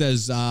job. He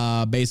says,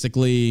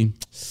 basically,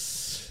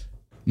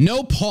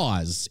 no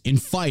pause in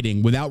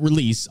fighting without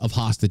release of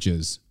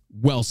hostages.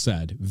 Well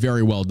said.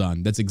 Very well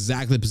done. That's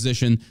exactly the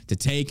position to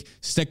take.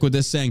 Stick with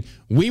this, saying,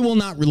 we will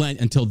not relent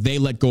until they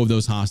let go of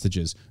those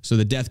hostages. So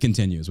the death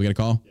continues. We got a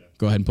call? Yeah.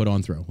 Go ahead and put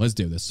on through. Let's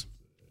do this.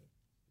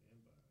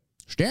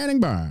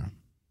 Standing by.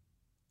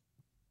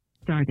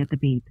 Start at the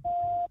beep.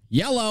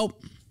 Yellow.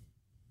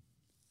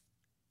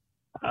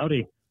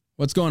 Howdy.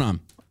 What's going on?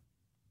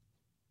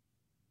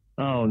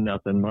 Oh,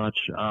 nothing much.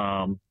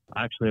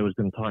 Actually, I was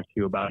going to talk to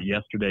you about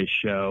yesterday's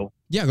show.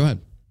 Yeah, go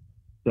ahead.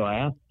 So I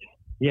asked,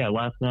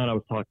 last night I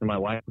was talking to my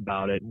wife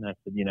about it, and I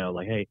said,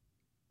 like, hey,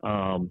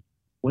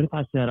 what if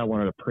I said I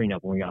wanted a prenup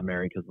when we got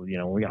married? Because, when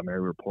we got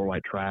married, we were poor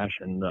white trash,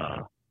 and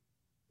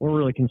we're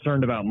really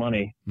concerned about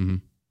money,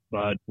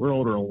 but we're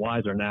older and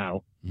wiser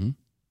now. Mm-hmm.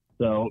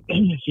 So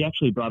she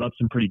actually brought up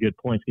some pretty good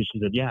points because she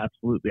said, yeah,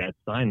 absolutely, I'd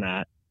sign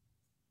that.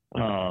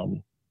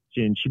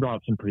 She brought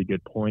up some pretty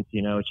good points,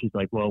 She's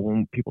like, well,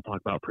 when people talk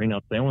about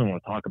prenups, they only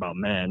want to talk about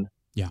men.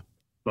 Yeah.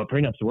 But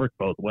prenups work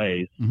both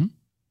ways. Mm-hmm.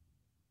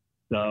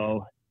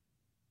 So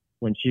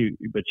she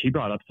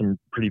brought up some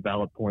pretty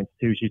valid points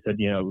too. She said,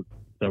 so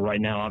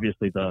right now,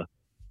 obviously that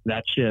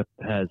ship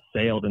has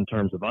sailed in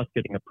terms of us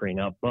getting a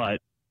prenup,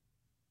 but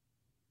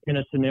in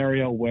a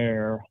scenario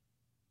where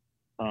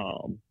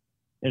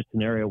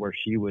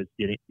she was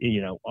getting,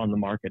 on the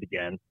market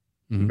again,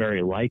 mm-hmm.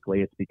 very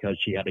likely it's because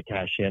she had to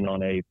cash in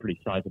on a pretty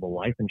sizable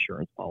life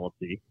insurance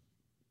policy.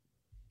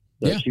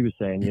 So she was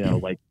saying,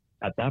 like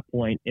at that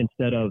point,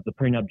 instead of the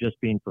prenup just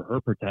being for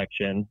her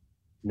protection,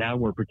 now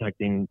we're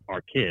protecting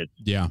our kids.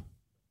 Yeah,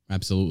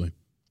 absolutely.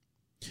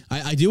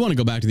 I do want to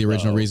go back to the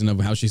original reason of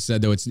how she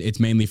said, though, it's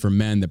mainly for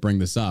men that bring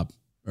this up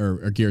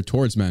or geared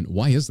towards men.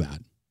 Why is that?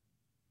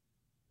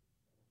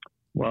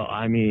 Well,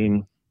 I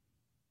mean,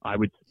 I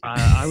would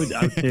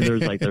say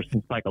there's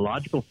some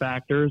psychological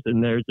factors,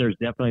 and there's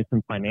definitely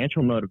some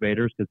financial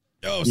motivators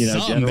because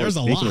there's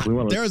a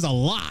lot. There's a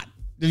lot.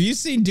 Have you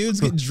seen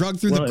dudes get drugged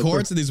through the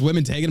courts and these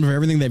women taking them for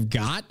everything they've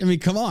got? I mean,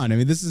 come on. I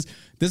mean, this.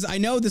 I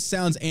know this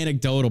sounds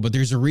anecdotal, but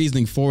there's a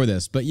reasoning for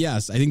this. But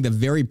yes, I think the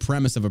very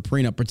premise of a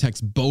prenup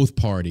protects both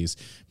parties.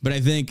 But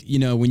I think,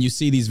 when you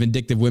see these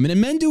vindictive women, and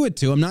men do it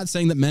too. I'm not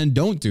saying that men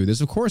don't do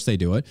this. Of course they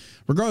do it,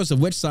 regardless of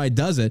which side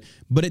does it.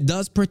 But it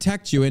does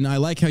protect you. And I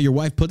like how your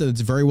wife put it.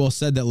 It's very well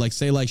said that, like,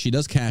 say, like she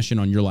does cash in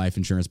on your life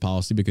insurance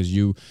policy because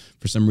you,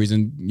 for some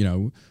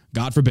reason,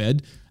 God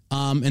forbid,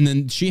 and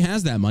then she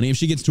has that money. If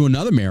she gets to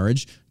another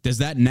marriage, does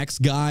that next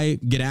guy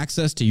get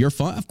access to your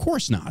fund? Of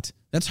course not.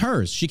 That's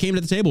hers. She came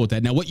to the table with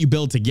that. Now, what you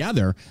build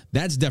together,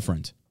 that's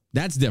different.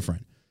 That's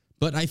different.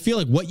 But I feel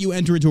like what you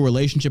enter into a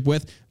relationship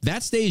with,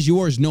 that stays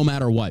yours no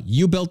matter what.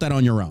 You built that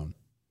on your own.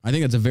 I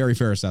think that's a very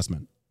fair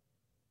assessment.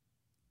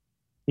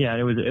 Yeah,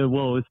 it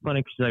was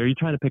funny because she's like, are you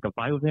trying to pick a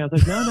fight with me? I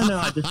was like, no.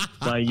 I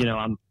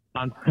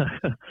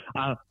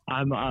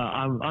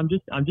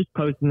just, I'm just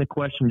posing the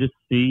question just to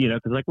see,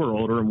 because like we're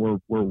older and we're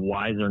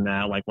wiser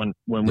now. Like when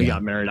we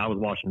got married, I was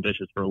washing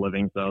dishes for a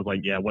living, so I was like,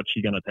 yeah, what's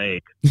she gonna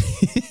take?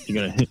 She's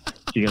gonna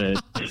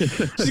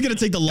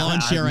take the lawn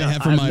chair I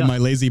have for my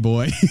lazy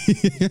boy.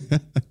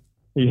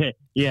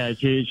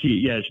 Exactly.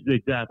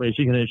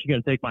 She's gonna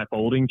take my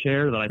folding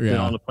chair that I sit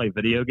on to play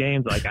video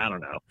games. Like, I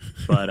don't know,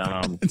 but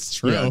it's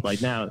true.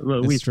 Like now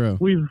we've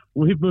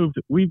moved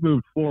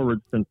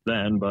forward since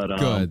then. But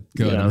good.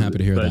 I'm happy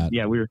to hear that.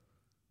 Yeah,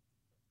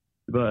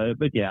 But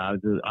yeah,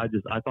 I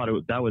thought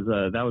that was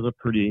a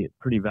pretty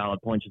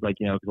valid point. She's like,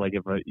 because like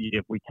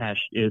if we cash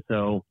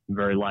ISO,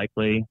 very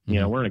likely,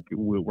 we're in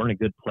a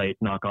good place,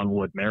 knock on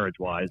wood, marriage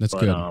wise. That's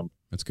good.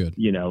 That's good.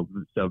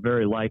 So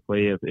very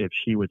likely if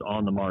she was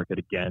on the market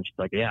again, she's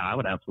like, yeah, I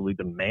would absolutely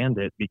demand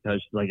it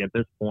because she's like, at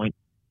this point,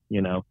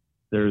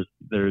 there's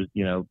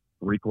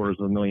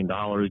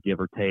 $750,000, give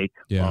or take,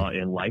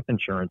 in life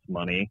insurance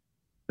money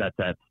that's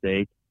at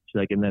stake. She's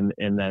like, and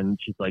then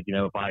she's like,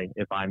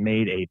 if I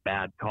made a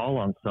bad call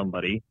on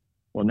somebody,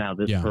 well, now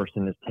this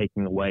person is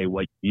taking away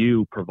what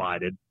you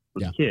provided for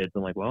the kids.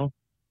 I'm like, well,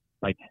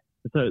 like,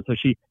 so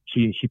she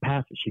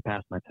passed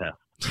my test.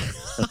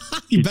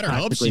 You better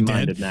hope she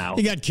did. Now.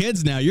 You got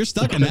kids now. You're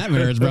stuck in that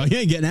marriage, bro. You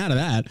ain't getting out of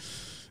that.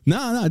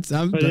 No, that's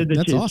awesome.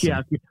 She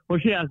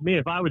asked me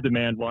if I would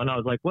demand one. I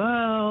was like,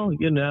 well,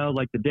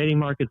 like the dating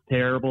market's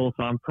terrible,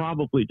 so I'm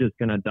probably just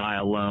going to die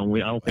alone.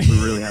 I don't think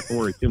we really have to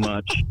worry too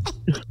much.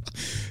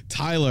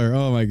 Tyler,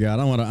 oh my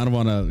God. I don't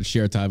want to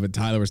share time, but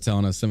Tyler was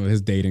telling us some of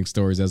his dating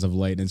stories as of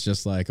late, and it's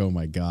just like, oh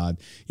my God.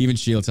 Even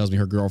Sheila tells me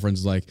her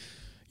girlfriend's like,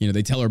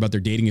 they tell her about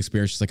their dating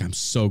experience. She's like, I'm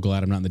so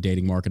glad I'm not in the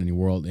dating market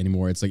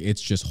anymore. It's like, it's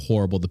just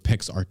horrible. The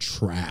pics are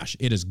trash.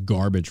 It is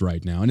garbage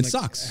right now, and it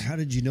sucks. How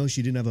did you know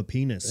she didn't have a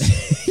penis?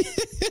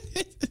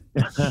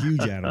 Huge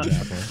Adam's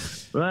apple.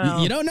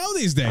 Well, you don't know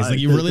these days. Like,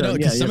 you really don't.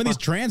 Because some of these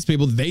trans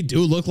people, they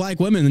do look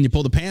like women. And you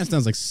pull the pants down,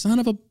 it's like, son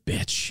of a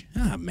bitch.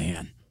 Ah,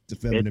 man. It's a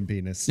feminine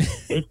penis.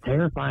 It's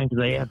terrifying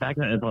because back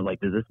then, it's like,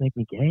 does this make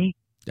me gay?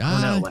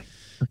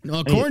 No,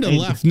 according to the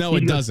left, no,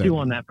 it doesn't. Chew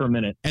on that for a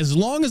minute. As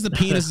long as the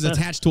penis is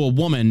attached to a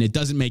woman, it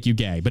doesn't make you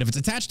gay. But if it's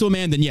attached to a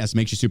man, then yes, it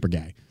makes you super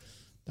gay.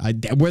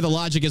 Where the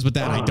logic is with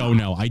that, I don't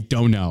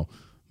know.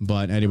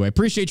 But anyway,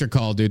 appreciate your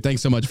call, dude.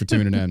 Thanks so much for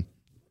tuning in.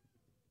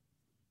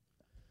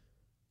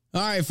 All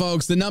right,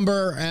 folks, the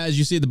number, as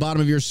you see at the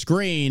bottom of your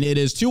screen, it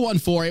is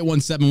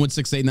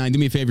 214-817-1689. Do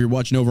me a favor, you're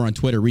watching over on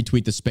Twitter,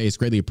 retweet the space.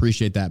 Greatly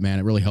appreciate that, man.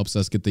 It really helps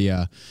us get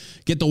the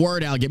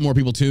word out, get more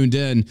people tuned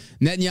in.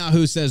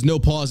 Netanyahu says no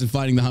pause in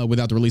fighting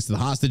without the release of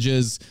the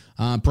hostages.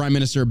 Prime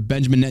Minister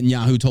Benjamin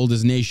Netanyahu told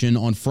his nation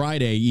on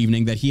Friday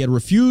evening that he had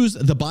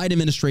refused the Biden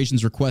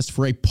administration's request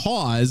for a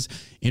pause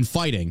in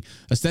fighting,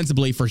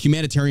 ostensibly for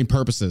humanitarian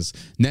purposes.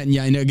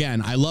 Netanyahu, and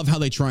again, I love how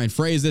they try and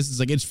phrase this. It's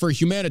like, it's for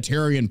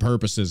humanitarian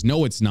purposes.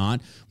 No, it's not.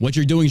 What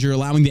you're doing is you're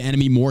allowing the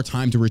enemy more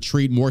time to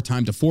retreat, more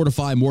time to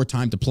fortify, more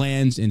time to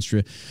plans and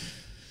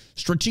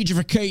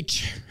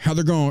strategicate how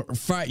they're going to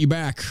fight you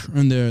back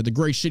in the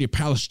great city of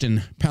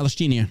Palestine,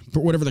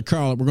 whatever they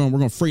call it. We're going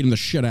to freedom the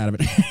shit out of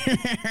it.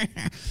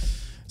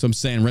 So I'm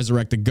saying,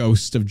 resurrect the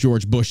ghost of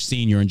George Bush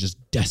Sr. and just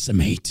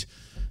decimate.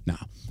 Now,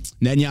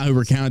 Netanyahu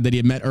recounted that he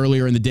had met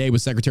earlier in the day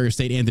with Secretary of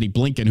State Anthony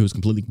Blinken, who was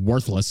completely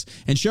worthless,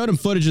 and showed him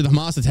footage of the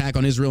Hamas attack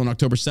on Israel on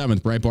October 7th.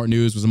 Breitbart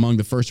News was among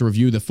the first to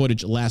review the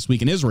footage last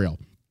week in Israel.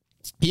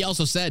 He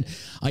also said,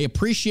 I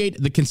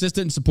appreciate the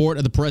consistent support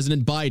of the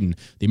President Biden,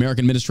 the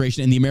American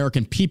administration, and the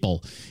American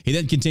people. He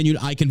then continued,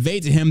 I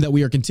conveyed to him that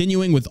we are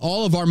continuing with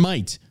all of our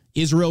might.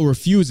 Israel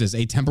refuses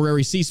a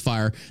temporary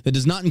ceasefire that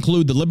does not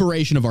include the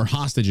liberation of our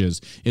hostages.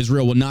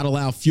 Israel will not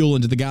allow fuel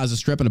into the Gaza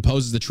Strip and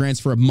opposes the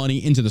transfer of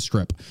money into the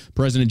Strip.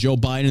 President Joe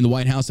Biden and the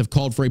White House have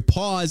called for a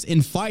pause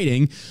in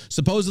fighting,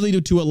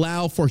 supposedly to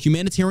allow for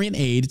humanitarian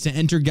aid to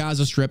enter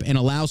Gaza Strip and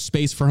allow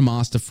space for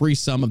Hamas to free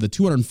some of the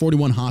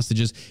 241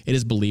 hostages it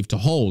is believed to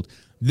hold.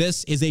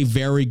 This is a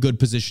very good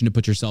position to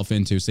put yourself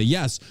into. Say,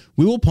 yes,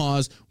 we will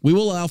pause. We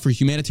will allow for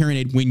humanitarian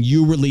aid when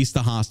you release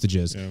the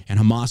hostages. Yeah. And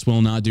Hamas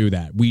will not do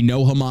that. We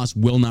know Hamas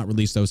will not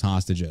release those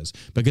hostages.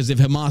 Because if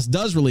Hamas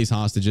does release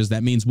hostages,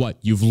 that means what?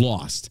 You've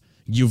lost.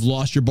 You've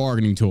lost your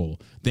bargaining tool.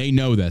 They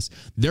know this.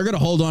 They're going to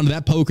hold on to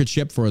that poker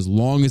chip for as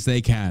long as they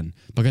can.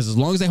 Because as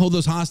long as they hold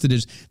those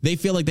hostages, they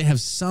feel like they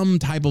have some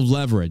type of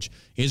leverage.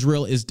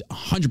 Israel is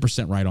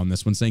 100% right on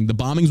this one, saying the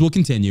bombings will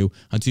continue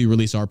until you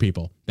release our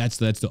people. That's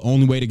the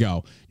only way to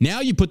go.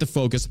 Now you put the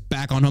focus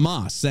back on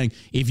Hamas, saying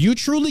if you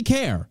truly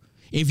care,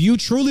 if you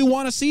truly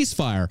want a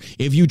ceasefire,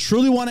 if you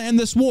truly want to end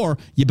this war,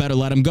 you better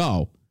let them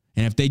go.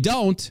 And if they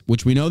don't,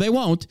 which we know they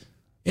won't,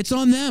 it's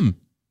on them.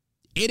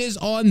 It is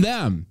on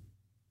them.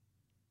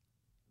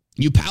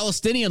 You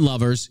Palestinian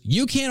lovers,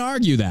 you can't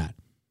argue that.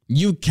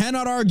 You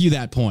cannot argue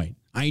that point.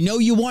 I know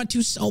you want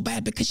to so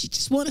bad because you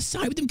just want to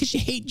side with them because you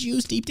hate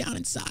Jews deep down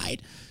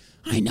inside.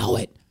 I know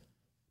it.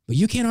 But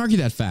you can't argue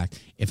that fact.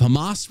 If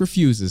Hamas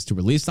refuses to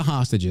release the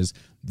hostages,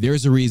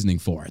 there's a reasoning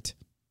for it.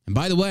 And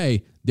by the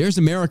way, there's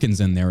Americans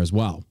in there as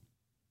well.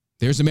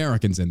 There's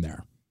Americans in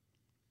there.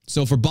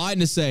 So for Biden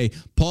to say,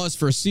 pause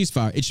for a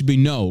ceasefire, it should be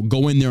no,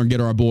 go in there and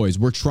get our boys.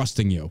 We're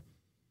trusting you.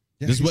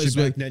 Yeah, this was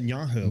back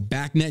Netanyahu.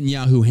 Back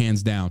Netanyahu,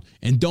 hands down.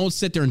 And don't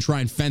sit there and try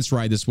and fence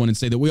ride this one and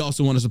say that we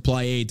also want to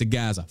supply aid to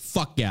Gaza.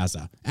 Fuck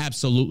Gaza.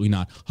 Absolutely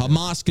not.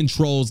 Hamas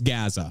controls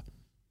Gaza.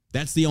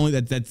 That's the only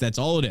that's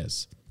all it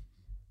is.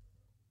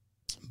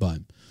 But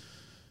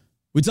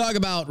we talk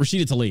about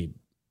Rashida Tlaib.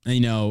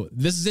 And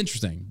this is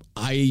interesting.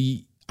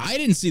 I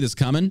didn't see this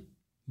coming,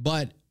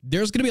 but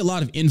there's going to be a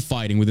lot of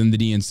infighting within the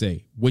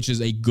DNC, which is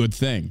a good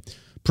thing.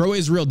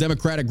 Pro-Israel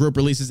Democratic group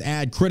releases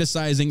ad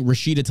criticizing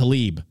Rashida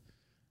Tlaib.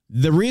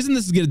 The reason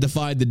this is going to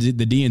divide the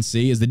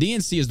DNC is the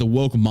DNC is the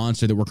woke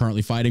monster that we're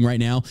currently fighting right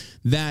now,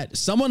 that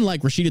someone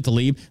like Rashida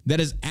Tlaib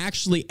that is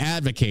actually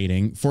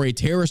advocating for a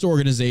terrorist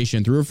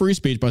organization through her free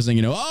speech by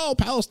saying, oh,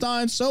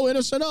 Palestine's so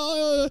innocent.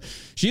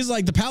 She's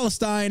like, the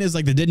Palestine is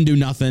like the didn't do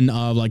nothing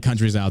of like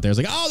countries out there. It's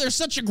like, oh, they're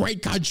such a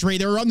great country.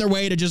 They're on their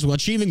way to just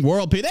achieving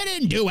world peace. They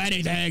didn't do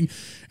anything.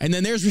 And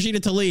then there's Rashida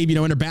Tlaib,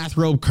 in her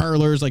bathrobe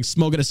curlers, like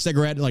smoking a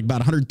cigarette, like about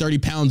 130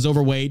 pounds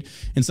overweight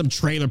in some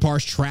trailer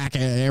park track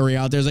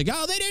area out there. It's like,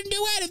 oh, they didn't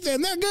do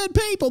anything. They're good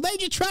people. They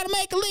just try to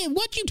make a living.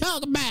 What you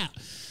talking about?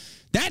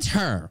 That's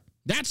her.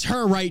 That's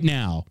her right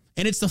now.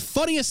 And it's the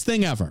funniest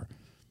thing ever.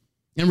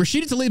 And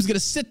Rashida Tlaib's going to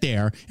sit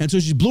there, and so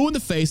she's blue in the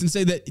face and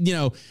say that, you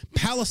know,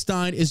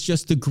 Palestine is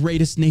just the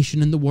greatest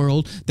nation in the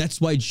world. That's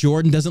why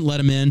Jordan doesn't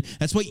let him in.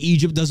 That's why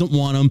Egypt doesn't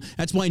want him.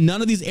 That's why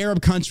none of these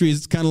Arab countries,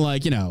 it's kind of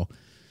like, you know,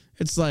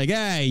 it's like,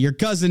 hey, your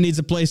cousin needs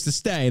a place to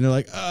stay. And they're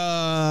like,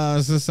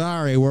 so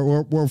sorry,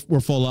 we're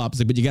full up. It's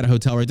like, but you got a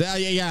hotel right there.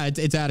 Yeah,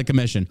 it's out of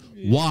commission.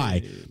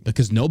 Why?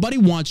 Because nobody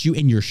wants you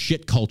in your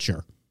shit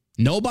culture.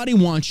 Nobody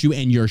wants you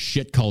in your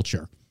shit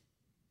culture.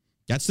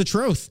 That's the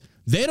truth.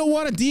 They don't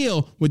want to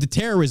deal with the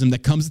terrorism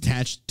that comes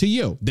attached to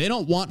you. They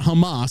don't want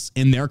Hamas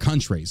in their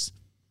countries.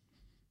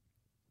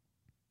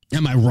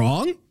 Am I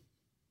wrong?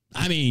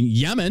 I mean,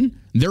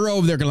 Yemen, they're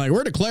over there like,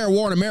 we're declaring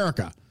war on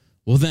America.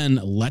 Well, then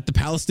let the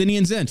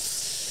Palestinians in.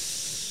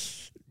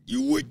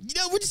 We're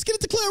just going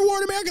to declare war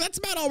on America. That's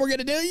about all we're going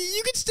to do.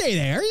 You can stay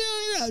there.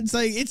 Yeah. It's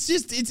like,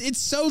 it's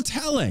so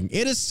telling.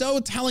 It is so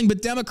telling,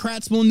 but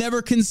Democrats will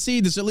never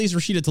concede this. At least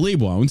Rashida Tlaib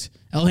won't.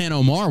 Ilhan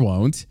Omar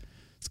won't.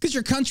 It's because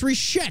your country's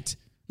shit.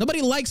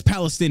 Nobody likes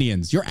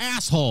Palestinians. You're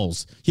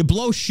assholes. You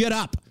blow shit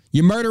up.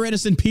 You murder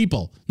innocent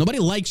people. Nobody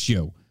likes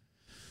you.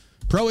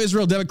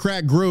 Pro-Israel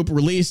Democrat group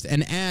released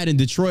an ad in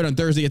Detroit on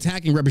Thursday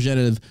attacking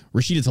Representative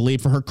Rashida Tlaib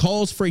for her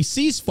calls for a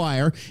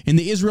ceasefire in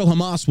the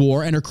Israel-Hamas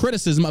war and her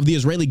criticism of the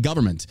Israeli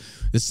government.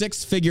 The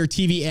six-figure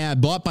TV ad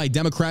bought by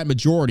Democrat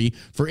majority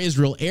for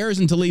Israel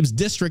airs in Tlaib's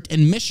district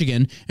in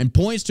Michigan and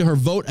points to her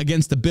vote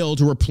against the bill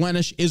to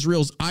replenish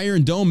Israel's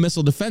Iron Dome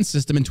missile defense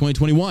system in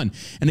 2021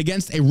 and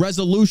against a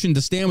resolution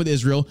to stand with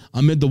Israel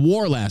amid the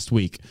war last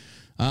week.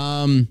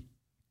 Y'all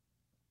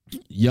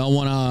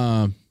want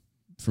to...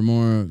 For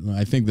more,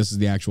 I think this is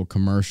the actual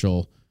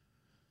commercial.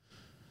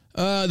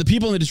 The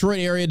people in the Detroit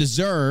area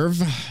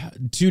deserve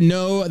to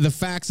know the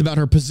facts about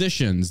her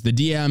positions, the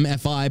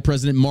DMFI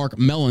President Mark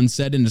Mellon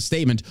said in a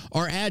statement.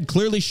 Our ad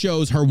clearly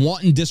shows her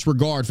wanton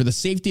disregard for the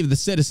safety of the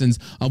citizens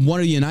of one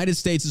of the United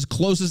States'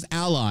 closest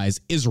allies,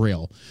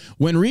 Israel.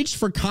 When reached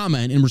for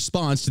comment in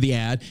response to the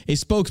ad, a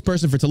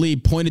spokesperson for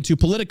Tlaib pointed to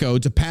Politico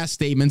to past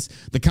statements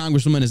the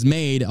Congresswoman has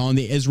made on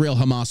the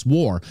Israel-Hamas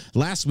war.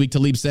 Last week,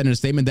 Tlaib said in a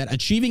statement that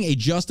achieving a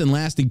just and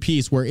lasting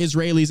peace where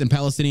Israelis and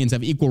Palestinians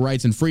have equal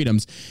rights and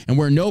freedoms and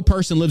where no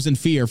person lives in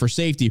fear for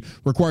safety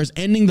requires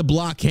ending the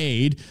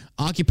blockade,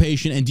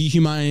 occupation, and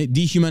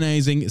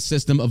dehumanizing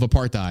system of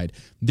apartheid.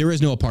 There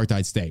is no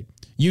apartheid state.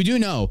 You do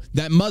know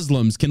that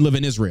Muslims can live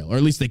in Israel, or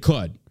at least they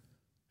could.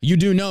 You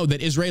do know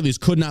that Israelis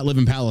could not live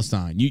in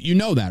Palestine. You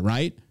know that,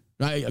 right?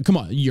 Come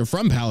on, you're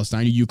from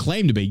Palestine. You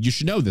claim to be. You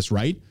should know this,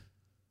 right?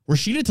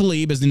 Rashida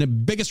Tlaib is the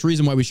biggest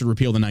reason why we should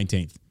repeal the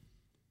 19th.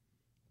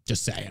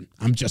 Just saying.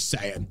 I'm just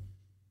saying.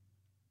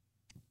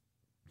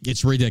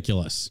 It's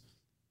ridiculous.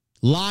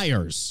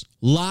 Liars.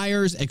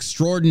 Liars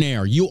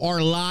extraordinaire. You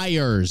are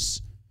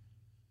liars.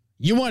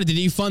 You wanted to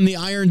defund the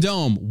Iron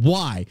Dome.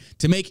 Why?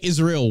 To make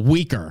Israel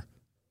weaker.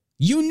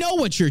 You know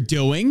what you're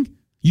doing.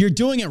 You're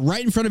doing it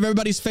right in front of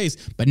everybody's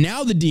face. But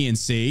now the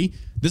DNC,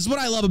 this is what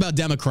I love about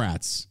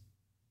Democrats.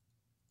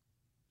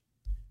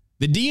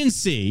 The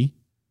DNC,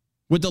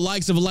 with the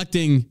likes of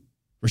electing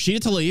Rashida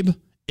Tlaib,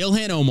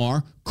 Ilhan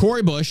Omar,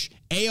 Cori Bush,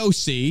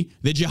 AOC,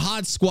 the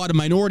Jihad Squad of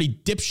minority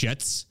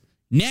dipshits,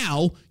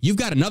 now you've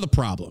got another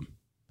problem.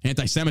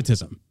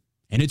 Anti-Semitism.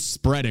 And it's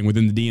spreading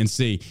within the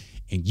DNC.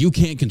 And you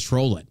can't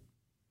control it.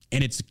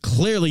 And it's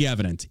clearly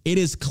evident. It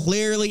is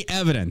clearly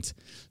evident.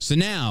 So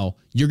now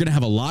you're going to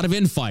have a lot of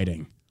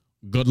infighting.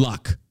 Good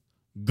luck.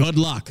 Good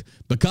luck.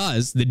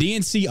 Because the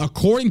DNC,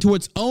 according to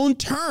its own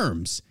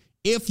terms,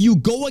 if you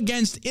go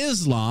against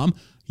Islam,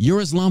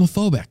 you're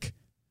Islamophobic.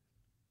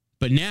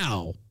 But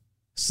now,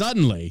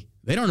 suddenly,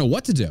 they don't know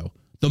what to do.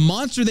 The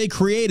monster they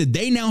created,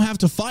 they now have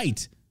to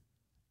fight.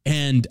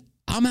 And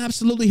I'm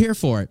absolutely here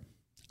for it.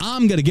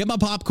 I'm going to get my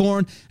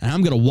popcorn and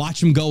I'm going to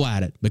watch them go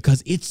at it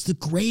because it's the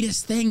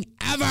greatest thing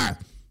ever.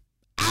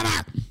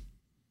 Ever.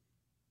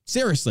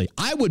 Seriously,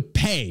 I would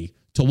pay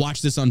to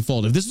watch this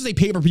unfold. If this was a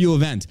pay-per-view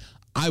event,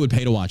 I would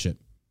pay to watch it.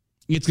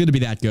 It's going to be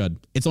that good.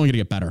 It's only going to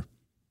get better.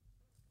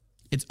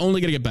 It's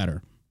only going to get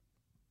better.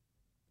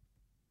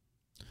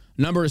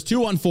 Number is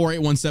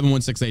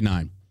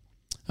 214-817-1689.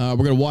 We're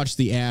going to watch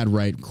the ad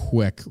right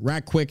quick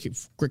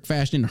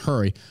fashion,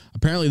 hurry.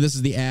 Apparently, this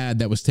is the ad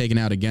that was taken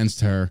out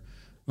against her.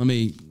 Let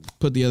me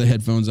put the other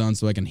headphones on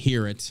so I can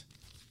hear it.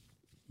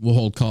 We'll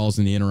hold calls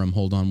in the interim.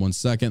 Hold on one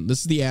second.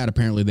 This is the ad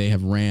apparently they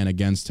have ran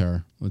against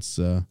her. Let's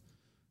turn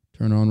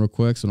it on real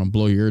quick so I don't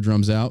blow your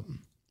eardrums out.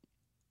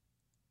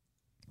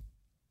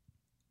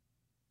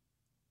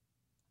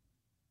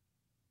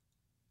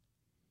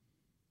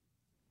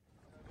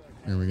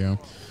 Here we go.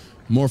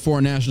 More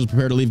foreign nationals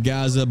prepare to leave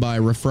Gaza by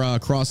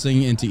Rafah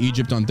crossing into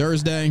Egypt on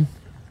Thursday.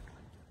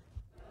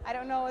 I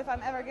don't know if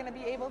I'm ever going to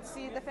be able to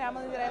see the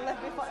family that I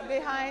left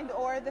behind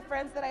or the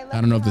friends that I left behind.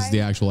 I don't know if this is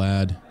the actual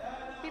ad.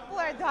 People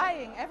are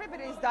dying.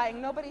 Everybody's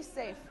dying. Nobody's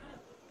safe.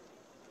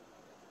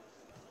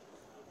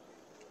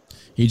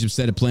 Egypt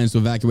said it plans to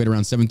evacuate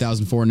around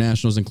 7,000 foreign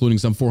nationals, including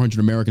some 400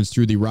 Americans,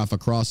 through the Rafah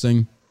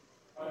crossing.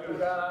 We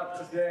got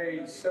out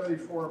today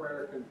 74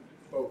 American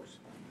folks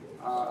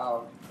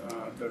out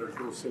that are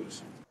dual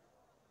citizens.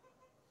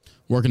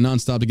 working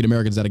nonstop to get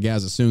Americans out of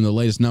Gaza soon. The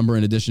latest number,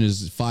 in addition,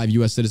 is 5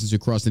 U.S. citizens who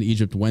crossed into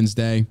Egypt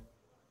Wednesday.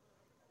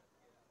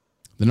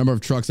 The number of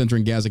trucks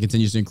entering Gaza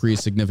continues to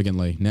increase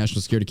significantly.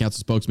 National Security Council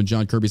spokesman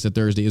John Kirby said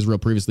Thursday Israel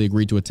previously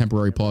agreed to a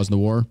temporary pause in the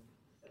war.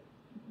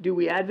 Do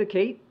we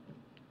advocate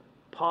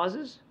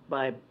pauses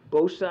by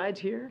both sides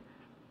here?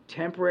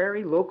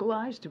 Temporary,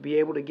 localized, to be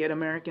able to get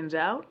Americans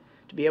out,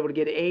 to be able to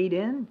get aid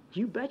in?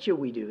 You betcha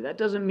we do. That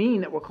doesn't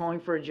mean that we're calling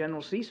for a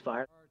general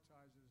ceasefire.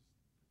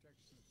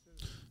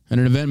 At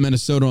an event in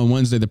Minnesota on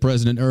Wednesday, the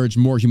president urged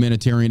more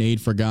humanitarian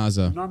aid for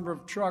Gaza. The number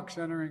of trucks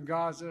entering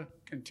Gaza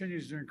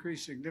continues to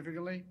increase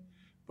significantly,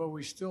 but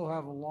we still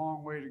have a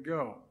long way to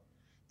go.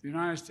 The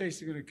United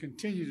States is going to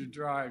continue to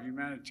drive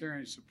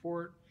humanitarian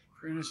support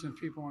for innocent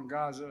people in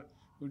Gaza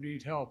who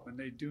need help, and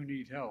they do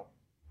need help.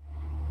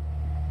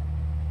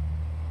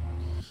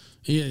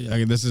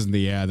 Yeah, this isn't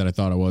the ad that I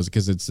thought it was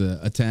because it's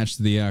attached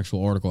to the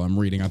actual article I'm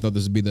reading. I thought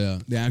this would be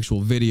the actual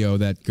video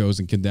that goes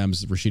and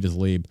condemns Rashida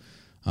Tlaib.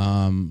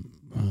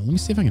 Let me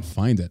see if I can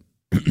find it.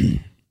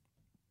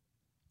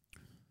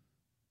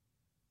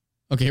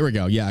 Okay, here we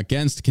go. Yeah,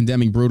 against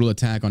condemning brutal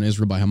attack on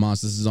Israel by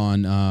Hamas. This is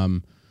on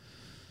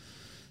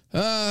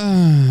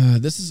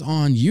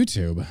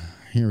YouTube.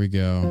 Here we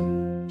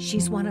go.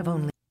 She's one of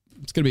only.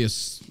 It's gonna be a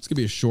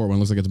short one.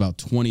 Looks like it's about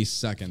 20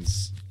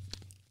 seconds.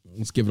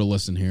 Let's give it a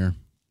listen here.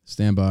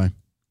 Stand by.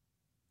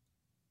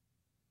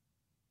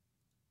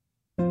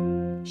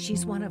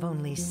 She's one of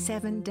only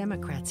 7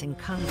 Democrats in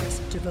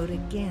Congress to vote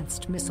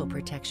against missile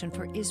protection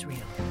for Israel.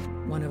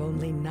 One of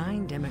only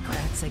 9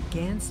 Democrats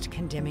against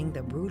condemning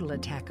the brutal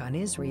attack on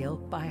Israel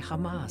by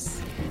Hamas.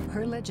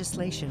 Her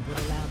legislation would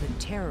allow the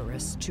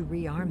terrorists to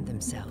rearm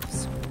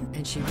themselves.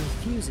 And she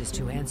refuses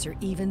to answer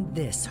even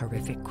this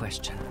horrific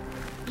question.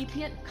 You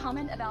can't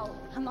comment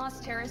about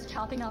Hamas terrorists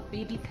chopping off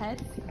babies'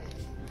 heads?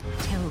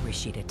 Tell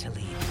Rashida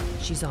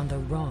Tlaib she's on the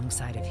wrong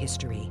side of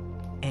history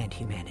and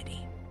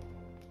humanity.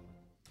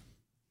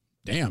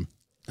 Damn.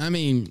 I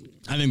mean,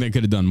 I think they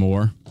could have done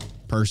more,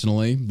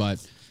 personally,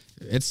 but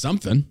it's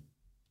something.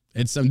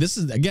 This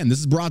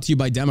is brought to you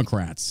by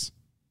Democrats.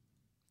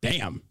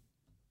 Damn.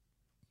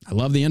 I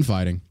love the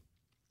infighting.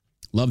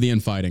 Love the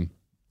infighting.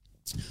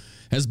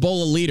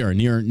 Hezbollah leader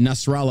near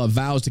Nasrallah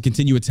vows to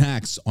continue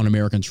attacks on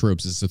American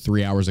troops. This is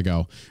 3 hours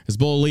ago.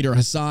 Hezbollah leader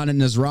Hassan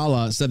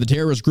Nasrallah said the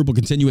terrorist group will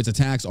continue its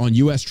attacks on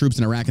U.S. troops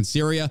in Iraq and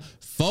Syria.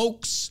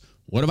 Folks,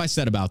 what have I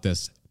said about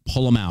this?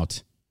 Pull them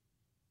out.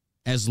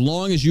 As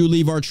long as you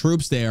leave our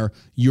troops there,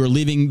 you're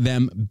leaving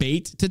them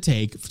bait to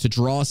take to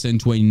draw us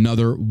into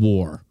another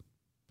war.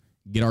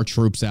 Get our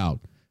troops out.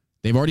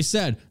 They've already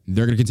said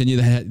they're going to continue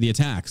the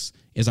attacks.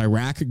 Is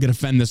Iraq going to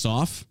fend this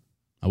off?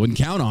 I wouldn't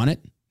count on it.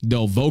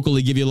 They'll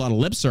vocally give you a lot of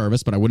lip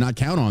service, but I would not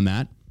count on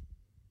that.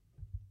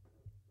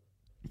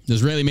 The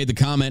Israeli made the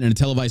comment in a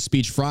televised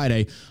speech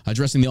Friday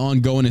addressing the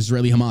ongoing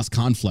Israeli-Hamas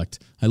conflict.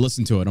 I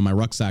listened to it on my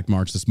rucksack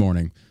march this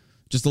morning.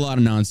 Just a lot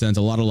of nonsense,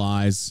 a lot of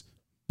lies.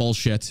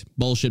 Bullshit.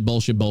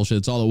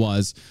 It's all it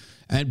was.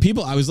 And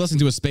people, I was listening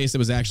to a space that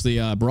was actually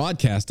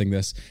broadcasting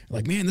this.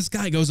 Like, man, this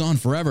guy goes on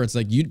forever. It's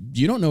like,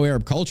 you don't know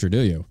Arab culture, do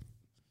you?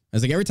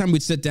 It's like every time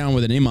we'd sit down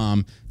with an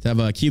imam to have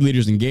a key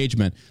leaders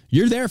engagement,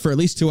 you're there for at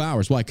least 2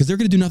 hours. Why? Because they're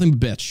going to do nothing but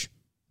bitch.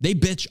 They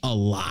bitch a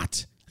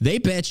lot. They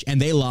bitch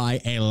and they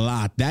lie a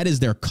lot. That is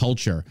their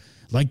culture.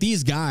 Like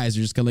these guys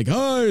are just kind of like,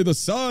 hey, the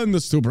sun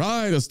is too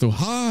bright, it's too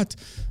hot.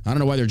 I don't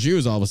know why they're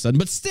Jews all of a sudden,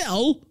 but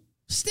still,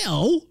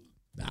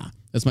 nah.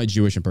 That's my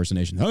Jewish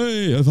impersonation.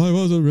 Hey, if I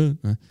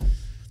wasn't...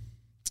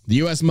 The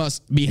U.S.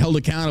 must be held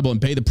accountable and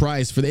pay the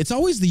price for it's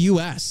always the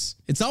U.S.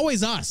 It's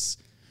always us.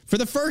 For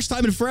the first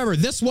time in forever,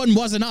 this one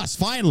wasn't us.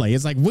 Finally,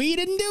 it's like, we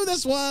didn't do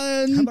this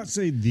one. How about,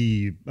 say,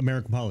 the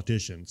American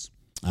politicians?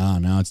 Oh,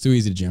 no, it's too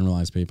easy to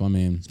generalize people. I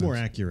mean, it's more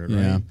accurate,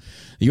 yeah. right?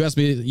 The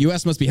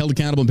U.S. must be held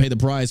accountable and pay the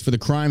price for the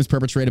crimes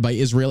perpetrated by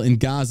Israel in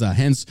Gaza.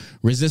 Hence,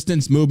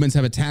 resistance movements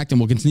have attacked and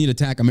will continue to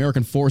attack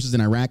American forces in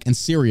Iraq and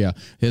Syria,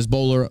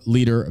 Hezbollah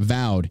leader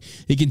vowed.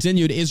 He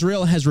continued,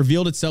 Israel has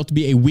revealed itself to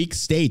be a weak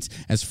state,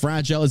 as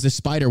fragile as a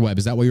spider web.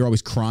 Is that why you're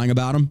always crying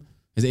about them?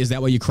 Is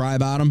that why you cry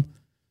about them?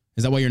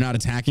 Is that why you're not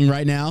attacking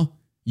right now?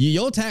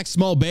 You'll attack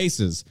small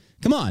bases.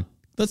 Come on.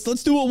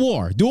 Let's do a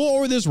war. Do a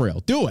war with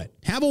Israel. Do it.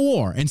 Have a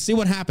war and see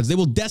what happens. They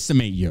will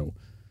decimate you.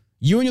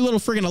 You and your little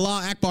friggin'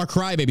 Allah Akbar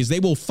crybabies, they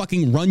will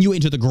fucking run you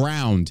into the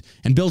ground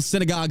and build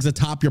synagogues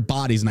atop your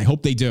bodies, and I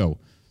hope they do.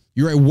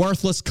 You're a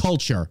worthless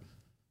culture.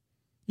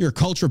 You're a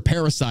culture of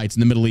parasites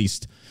in the Middle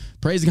East.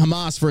 Praising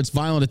Hamas for its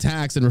violent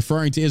attacks and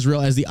referring to Israel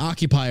as the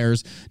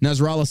occupiers,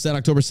 Nasrallah said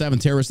October 7th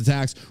terrorist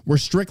attacks were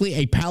strictly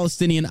a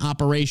Palestinian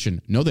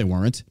operation. No, they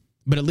weren't.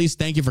 But at least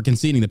thank you for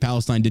conceding that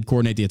Palestine did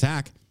coordinate the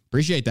attack.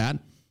 Appreciate that.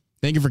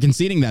 Thank you for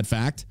conceding that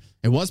fact.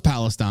 It was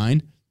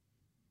Palestine.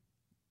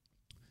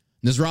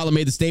 Nasrallah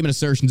made the statement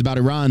assertions about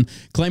Iran,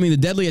 claiming the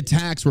deadly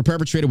attacks were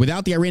perpetrated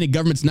without the Iranian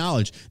government's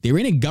knowledge. The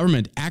Iranian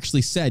government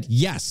actually said,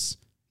 yes,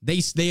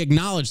 they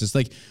acknowledged this.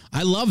 Like,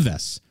 I love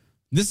this.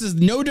 This is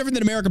no different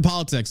than American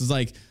politics. It's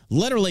like,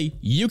 literally,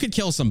 you could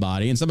kill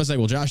somebody, and somebody's like,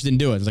 well, Josh didn't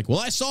do it. It's like, well,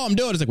 I saw him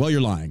do it. It's like, well,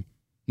 you're lying.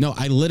 No,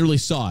 I literally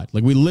saw it.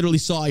 Like, we literally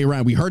saw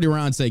Iran. We heard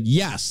Iran say,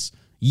 yes,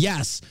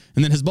 Yes.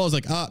 And then Hezbollah's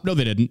like, no,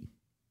 they didn't.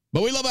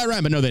 But we love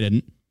Iran, but no, they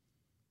didn't.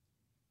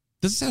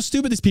 This is how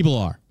stupid these people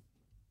are.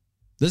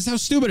 This is how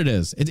stupid it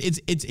is.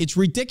 It's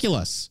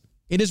ridiculous.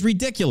 It is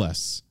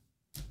ridiculous.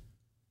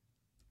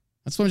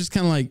 That's why I'm just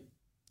kind of like,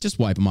 just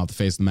wipe them off the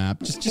face of the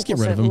map. Just get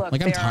rid of them. Look,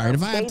 like, I'm tired.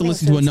 If I have to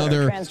listen to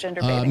another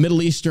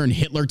Middle Eastern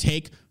Hitler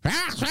take,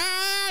 I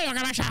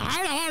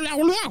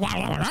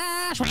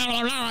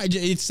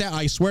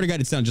swear to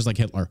God, it sounded just like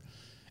Hitler.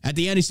 At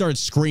the end, he started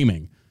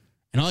screaming.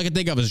 And all I could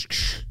think of is,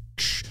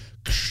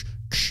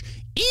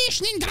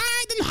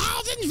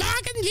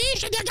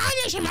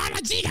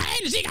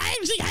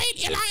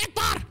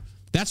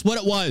 that's what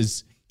it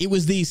was. It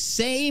was the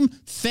same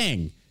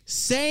thing.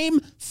 Same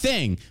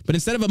thing. But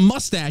instead of a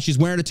mustache, he's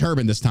wearing a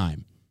turban this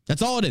time.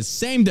 That's all it is.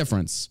 Same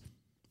difference.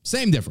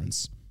 Same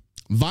difference.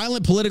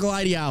 Violent political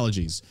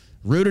ideologies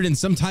rooted in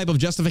some type of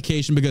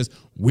justification because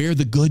we're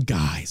the good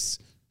guys.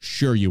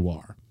 Sure you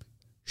are.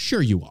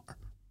 Sure you are.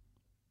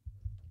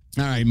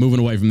 All right, moving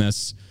away from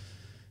this.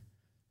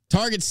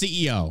 Target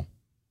CEO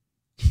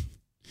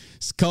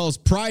calls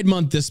Pride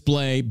Month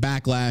display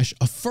backlash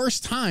a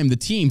first time the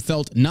team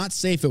felt not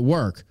safe at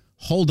work.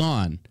 Hold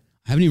on.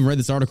 I haven't even read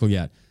this article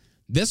yet.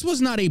 This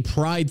was not a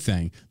pride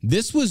thing.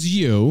 This was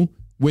you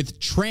with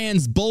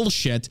trans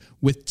bullshit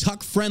with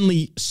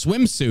tuck-friendly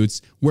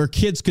swimsuits where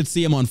kids could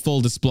see them on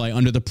full display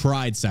under the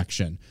pride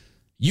section.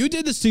 You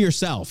did this to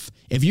yourself.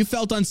 If you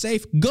felt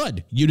unsafe,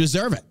 good. You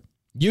deserve it.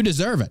 You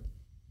deserve it.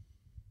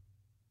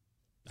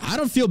 I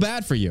don't feel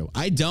bad for you.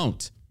 I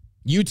don't.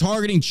 You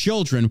targeting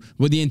children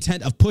with the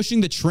intent of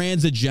pushing the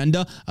trans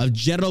agenda of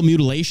genital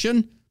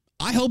mutilation,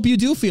 I hope you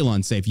do feel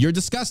unsafe. You're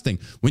disgusting.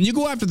 When you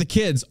go after the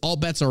kids, all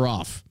bets are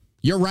off.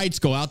 Your rights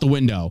go out the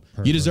window.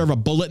 Perfect. You deserve a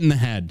bullet in the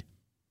head.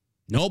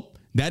 Nope,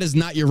 that is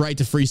not your right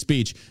to free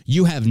speech.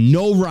 You have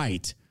no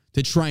right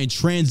to try and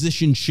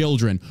transition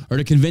children or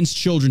to convince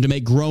children to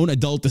make grown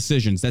adult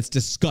decisions. That's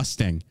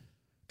disgusting.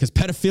 Because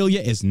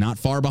pedophilia is not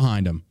far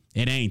behind them.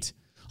 It ain't.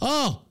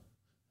 Oh,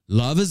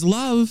 love is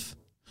love.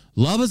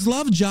 Love is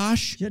love,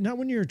 Josh. Yeah, not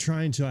when you're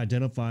trying to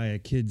identify a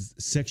kid's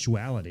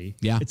sexuality.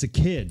 Yeah. It's a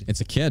kid. It's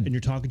a kid. And you're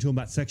talking to him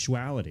about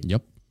sexuality.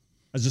 Yep.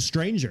 As a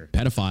stranger.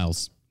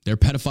 Pedophiles. They're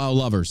pedophile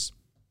lovers.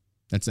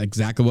 That's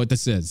exactly what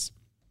this is.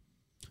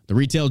 The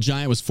retail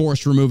giant was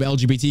forced to remove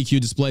LGBTQ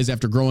displays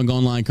after growing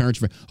online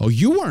controversy. Oh,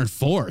 you weren't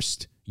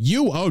forced.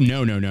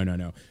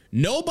 No.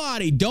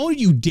 Nobody, don't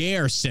you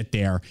dare sit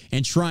there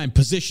and try and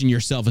position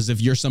yourself as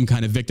if you're some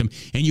kind of victim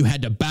and you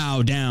had to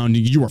bow down and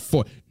you were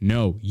forced.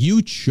 No,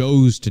 you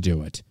chose to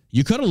do it.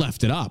 You could have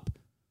left it up.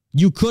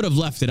 You could have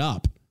left it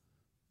up.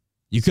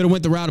 You could have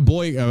went the route of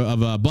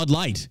Bud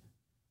Light.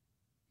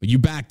 But you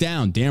backed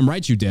down. Damn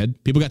right you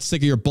did. People got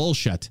sick of your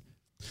bullshit.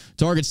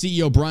 Target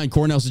CEO Brian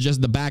Cornell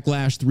suggested the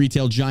backlash the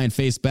retail giant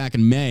faced back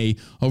in May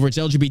over its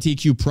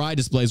LGBTQ pride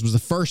displays was the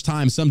first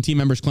time some team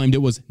members claimed it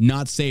was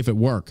not safe at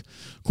work.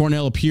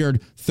 Cornell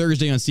appeared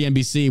Thursday on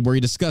CNBC where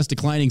he discussed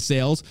declining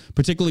sales,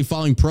 particularly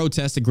following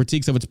protests and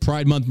critiques of its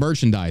Pride Month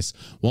merchandise.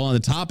 While on the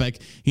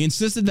topic, he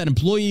insisted that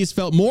employees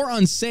felt more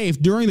unsafe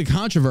during the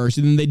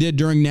controversy than they did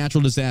during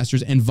natural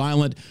disasters and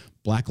violent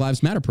Black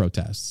Lives Matter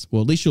protests.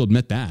 Well, at least you'll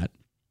admit that.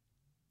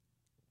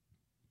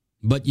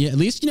 But yeah, at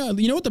least, you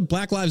know what the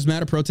Black Lives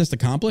Matter protest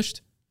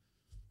accomplished?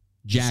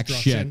 Jack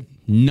shit.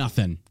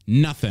 Nothing.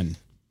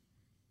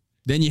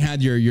 Then you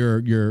had your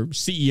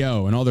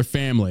CEO and all their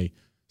family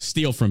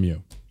steal from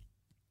you.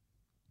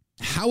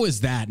 How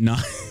is that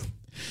not?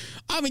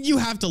 I mean, you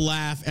have to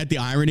laugh at the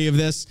irony of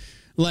this.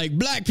 Like,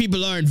 black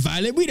people aren't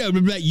violent. We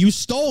don't. You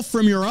stole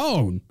from your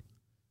own.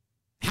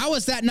 How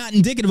is that not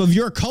indicative of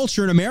your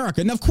culture in America?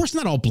 And of course,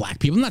 not all black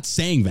people. I'm not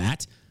saying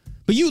that.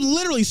 But you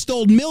literally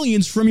stole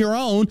millions from your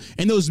own,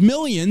 and those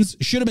millions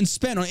should have been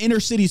spent on inner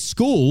city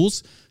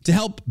schools to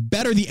help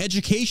better the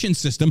education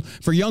system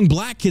for young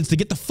black kids to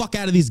get the fuck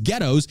out of these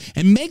ghettos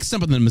and make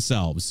something of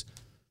themselves.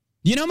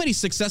 You know how many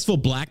successful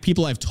black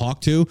people I've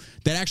talked to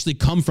that actually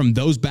come from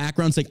those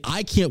backgrounds? Like,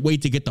 I can't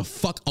wait to get the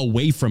fuck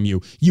away from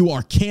you. You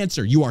are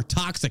cancer. You are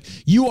toxic.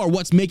 You are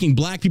what's making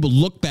black people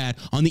look bad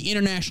on the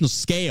international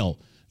scale.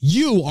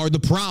 You are the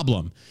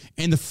problem.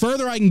 And the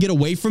further I can get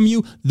away from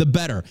you, the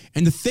better.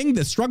 And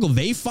the struggle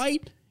they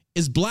fight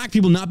is black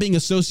people not being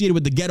associated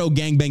with the ghetto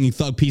gangbanging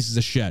thug pieces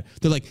of shit.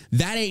 They're like,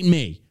 that ain't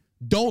me.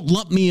 Don't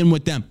lump me in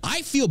with them.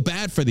 I feel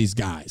bad for these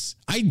guys.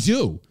 I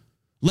do.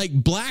 Like,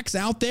 blacks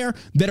out there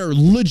that are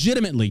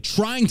legitimately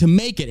trying to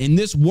make it in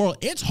this world.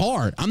 It's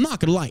hard. I'm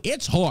not going to lie.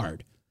 It's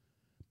hard.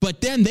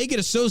 But then they get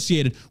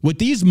associated with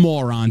these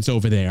morons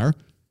over there.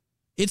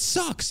 It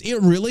sucks.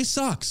 It really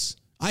sucks.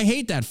 I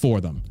hate that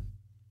for them.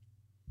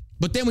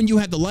 But then when you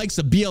have the likes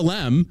of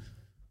BLM,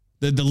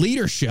 the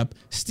leadership,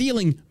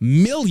 stealing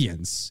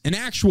millions in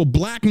actual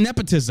black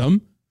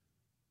nepotism,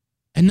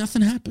 and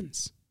nothing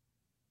happens.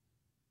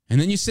 And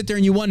then you sit there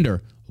and you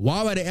wonder,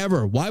 why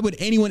would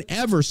anyone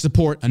ever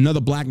support another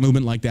black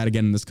movement like that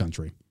again in this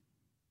country?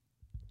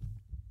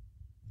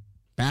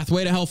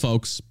 Pathway to hell,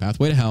 folks.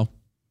 Pathway to hell.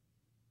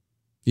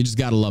 You just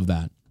got to love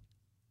that.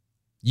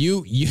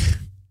 You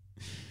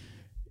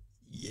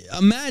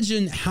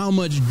imagine how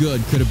much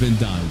good could have been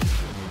done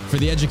for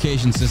the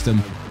education system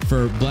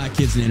for black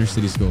kids in inner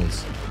city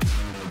schools.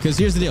 Because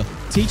here's the deal.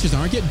 Teachers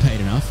aren't getting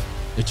paid enough.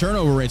 The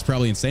turnover rate's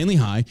probably insanely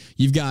high.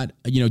 You've got,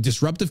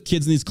 disruptive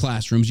kids in these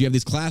classrooms. You have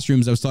these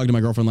classrooms. I was talking to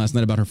my girlfriend last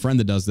night about her friend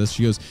that does this.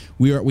 She goes,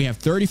 we have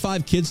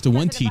 35 kids to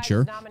one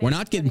teacher. We're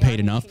not getting paid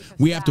enough.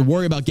 We have to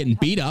worry about getting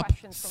beat up,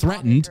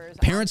 threatened,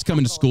 parents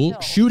coming to school,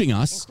 shooting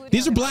us.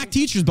 These are black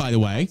teachers, by the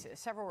way.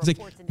 It's like,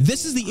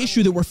 this is the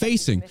issue that we're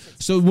facing.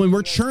 So when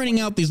we're churning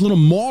out these little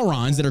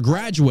morons that are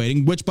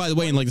graduating, which, by the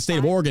way, in like the state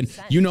of Oregon,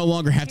 you no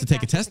longer have to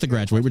take a test to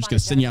graduate. We're just going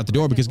to send you out the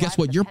door because guess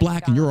what? You're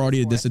black and you're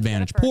already at a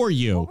disadvantage. Poor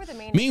you.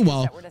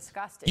 Meanwhile,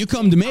 you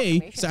come to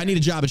me, say I need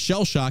a job at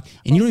Shell Shock,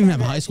 and you don't even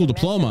have a high school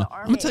diploma.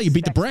 I'm going to tell you,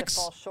 beat the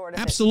bricks.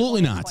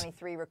 Absolutely not.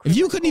 If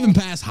you couldn't even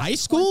pass high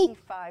school,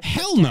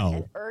 hell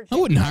no. I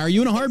wouldn't hire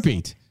you in a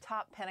heartbeat.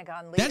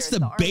 That's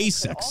the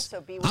basics.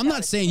 I'm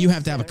not saying you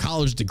have to have a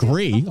college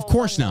degree. Of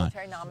course not.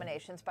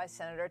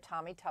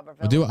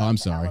 I'm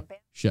sorry.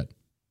 Shit.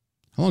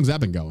 How long has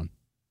that been going?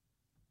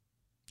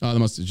 Oh, that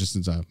must have just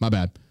since my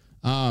bad.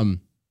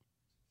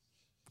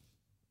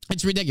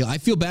 It's ridiculous. I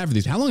feel bad for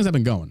these. How long has that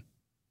been going?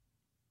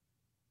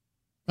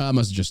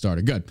 Must have just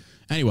started. Good.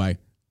 Anyway,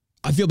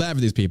 I feel bad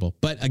for these people.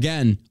 But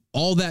again,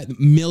 all that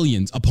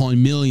millions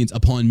upon millions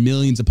upon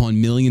millions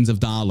upon millions of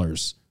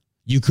dollars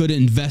you could have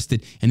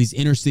invested in these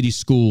inner city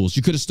schools.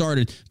 You could have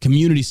started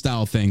community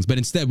style things. But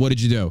instead, what did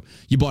you do?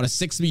 You bought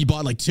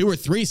like 2 or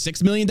 3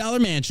 $6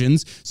 million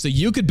mansions so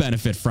you could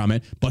benefit from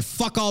it. But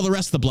fuck all the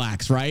rest of the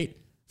blacks, right?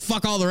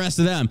 Fuck all the rest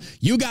of them.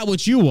 You got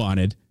what you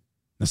wanted.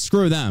 Now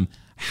screw them.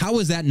 How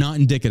is that not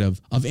indicative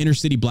of inner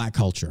city black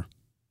culture?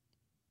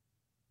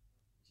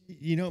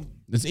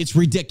 It's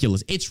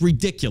ridiculous. It's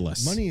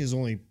ridiculous. Money is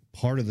only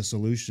part of the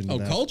solution. Oh,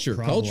 culture.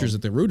 Culture's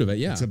at the root of it,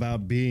 yeah. It's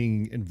about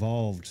being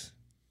involved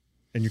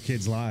in your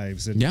kids'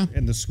 lives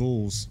and the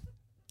schools.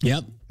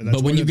 Yep.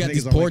 But when you've got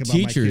these poor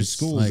teachers,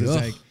 schools, it's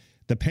like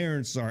the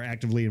parents are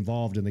actively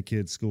involved in the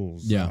kids'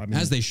 schools. So, yeah,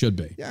 as they should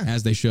be. Yeah.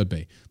 As they should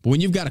be. But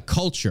when you've got a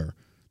culture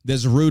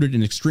that's rooted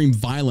in extreme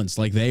violence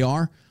like they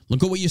are,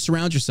 look at what you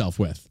surround yourself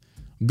with.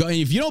 Go,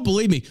 if you don't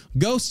believe me,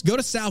 go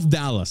to South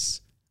Dallas.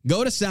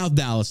 Go to South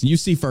Dallas and you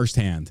see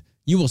firsthand.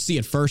 You will see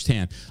it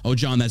firsthand. Oh,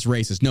 John, that's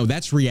racist. No,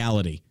 that's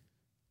reality.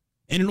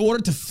 And in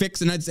order to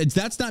fix, and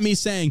that's not me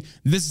saying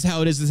this is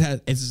how it is.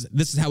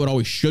 This is how it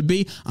always should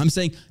be. I'm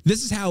saying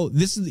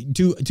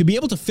to be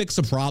able to fix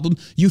a problem,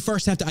 you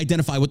first have to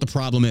identify what the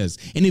problem is.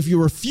 And if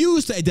you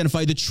refuse to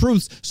identify the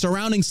truths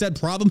surrounding said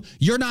problem,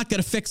 you're not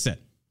going to fix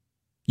it.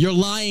 You're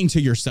lying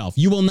to yourself.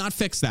 You will not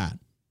fix that.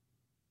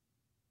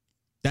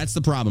 That's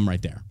the problem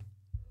right there.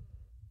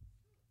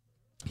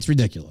 It's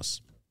ridiculous.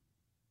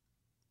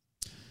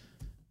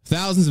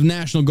 Thousands of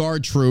National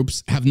Guard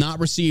troops have not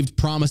received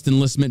promised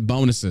enlistment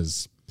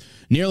bonuses.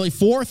 Nearly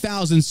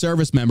 4,000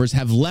 service members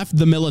have left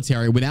the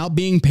military without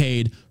being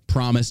paid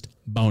promised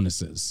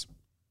bonuses.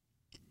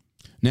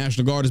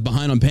 National Guard is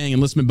behind on paying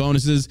enlistment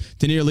bonuses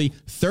to nearly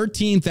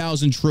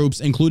 13,000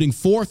 troops, including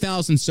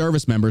 4,000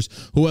 service members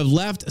who have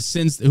left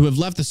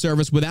the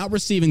service without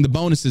receiving the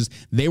bonuses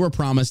they were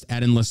promised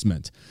at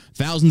enlistment.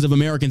 Thousands of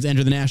Americans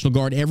enter the National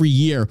Guard every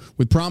year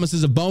with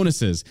promises of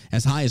bonuses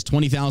as high as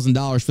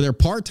 $20,000 for their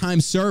part-time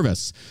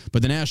service.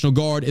 But the National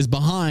Guard is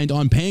behind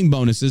on paying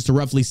bonuses to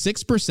roughly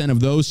 6%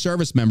 of those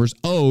service members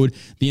owed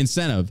the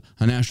incentive,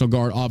 a National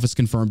Guard office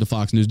confirmed to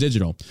Fox News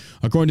Digital.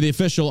 According to the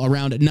official,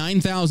 around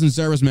 9,000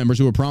 service members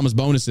who were promised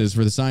bonuses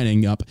for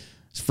signing up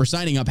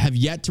have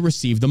yet to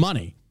receive the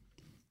money.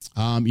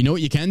 You know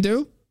what you can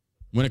do?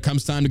 When it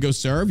comes time to go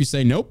serve, you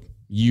say, nope,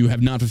 you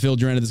have not fulfilled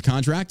your end of this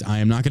contract. I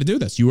am not going to do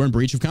this. You are in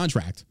breach of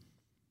contract.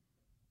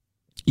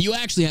 You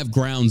actually have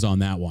grounds on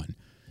that one.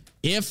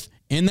 If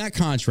in that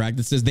contract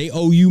that says they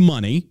owe you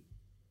money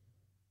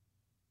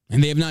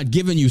and they have not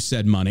given you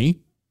said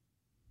money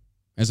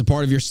as a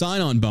part of your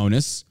sign-on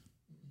bonus,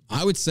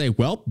 I would say,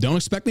 well, don't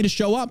expect me to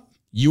show up.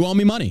 You owe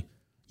me money.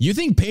 You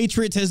think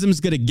patriotism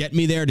is going to get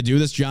me there to do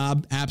this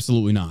job?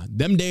 Absolutely not.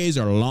 Them days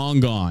are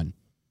long gone.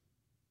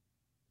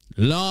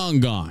 Long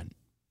gone.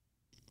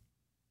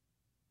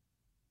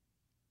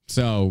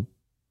 So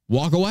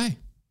walk away.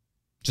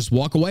 Just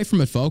walk away from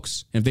it,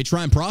 folks. And if they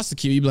try and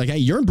prosecute you, be like, hey,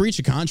 you're in breach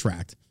of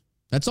contract.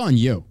 That's on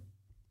you.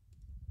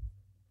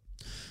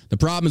 The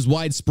problem is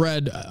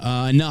widespread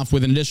enough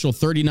with an additional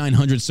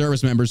 3,900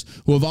 service members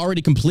who have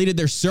already completed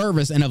their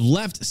service and have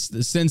left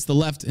since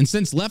left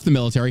the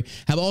military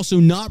have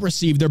also not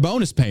received their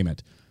bonus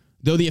payment.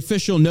 Though the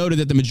official noted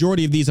that the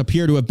majority of these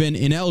appear to have been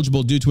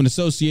ineligible due to an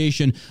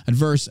associated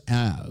adverse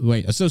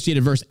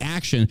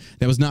action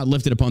that was not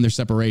lifted upon their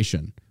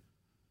separation.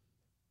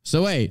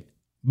 So wait,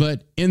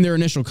 but in their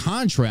initial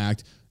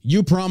contract,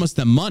 you promised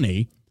them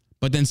money,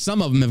 but then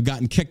some of them have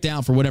gotten kicked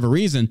out for whatever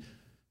reason.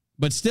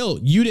 But still,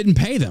 you didn't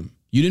pay them.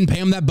 You didn't pay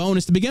them that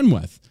bonus to begin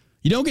with.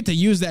 You don't get to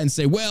use that and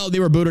say, well, they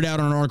were booted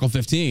out on Article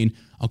 15.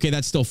 Okay,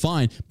 that's still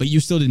fine, but you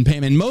still didn't pay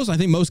them. And I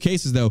think most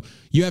cases, though,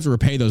 you have to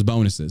repay those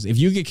bonuses. If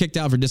you get kicked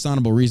out for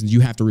dishonorable reasons,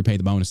 you have to repay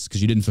the bonuses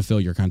because you didn't fulfill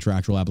your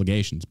contractual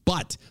obligations.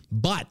 But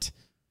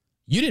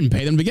you didn't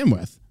pay them to begin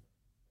with.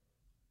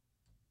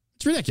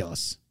 It's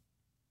ridiculous.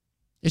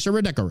 It's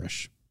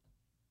ridiculous.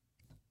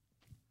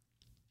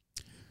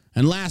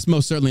 And last,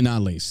 most certainly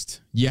not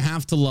least, you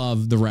have to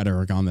love the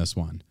rhetoric on this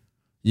one.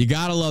 You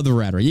got to love the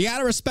rhetoric. You got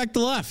to respect the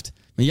left.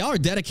 I mean, y'all are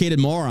dedicated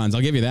morons.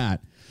 I'll give you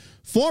that.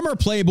 Former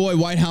Playboy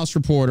White House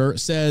reporter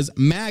says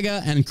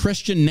MAGA and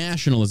Christian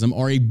nationalism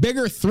are a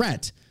bigger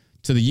threat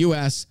to the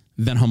U.S.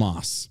 than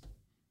Hamas.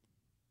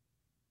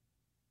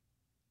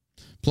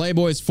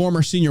 Playboy's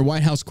former senior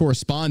White House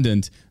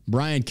correspondent,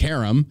 Brian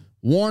Karam,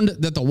 warned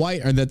that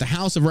the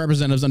House of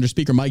Representatives under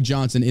Speaker Mike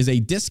Johnson is a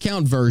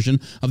discount version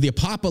of the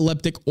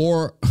apocalyptic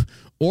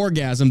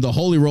orgasm the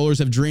Holy Rollers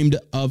have dreamed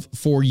of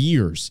for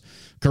years.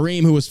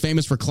 Kareem, who was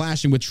famous for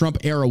clashing with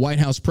Trump-era White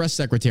House press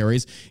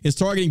secretaries, is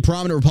targeting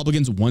prominent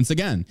Republicans once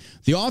again.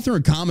 The author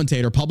and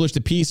commentator published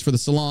a piece for The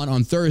Salon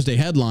on Thursday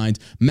headlined,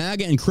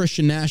 MAGA and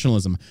Christian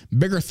Nationalism,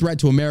 bigger threat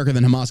to America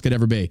than Hamas could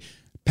ever be.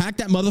 Pack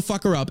that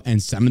motherfucker up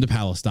and send him to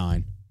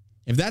Palestine.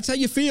 If that's how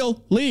you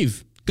feel,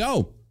 leave.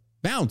 Go.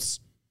 Bounce.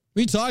 What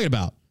are you talking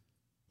about?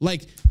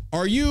 Like,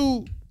 are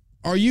you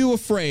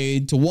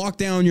afraid to walk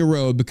down your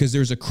road because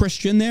there's a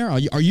Christian there?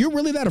 Are you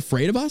really that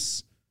afraid of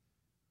us?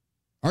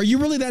 Are you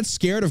really that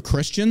scared of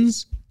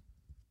Christians?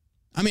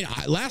 I mean,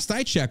 last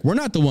I checked, we're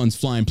not the ones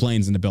flying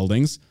planes into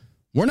buildings.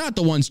 We're not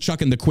the ones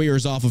chucking the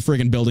queers off of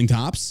friggin' building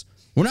tops.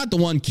 We're not the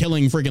one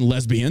killing friggin'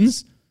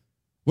 lesbians.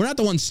 We're not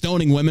the one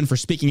stoning women for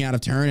speaking out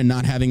of turn and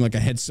not having like a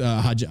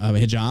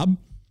hijab.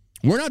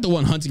 We're not the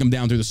one hunting them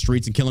down through the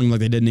streets and killing them like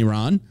they did in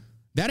Iran.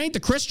 That ain't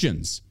the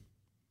Christians.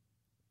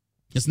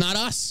 It's not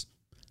us.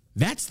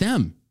 That's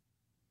them.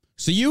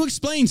 So you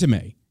explain to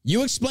me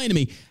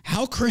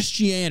how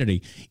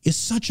Christianity is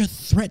such a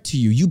threat to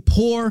you. You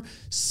poor,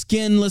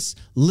 skinless,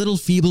 little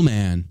feeble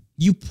man.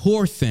 You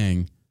poor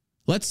thing.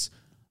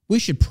 We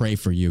should pray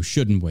for you,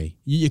 shouldn't we?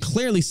 You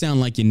clearly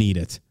sound like you need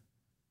it.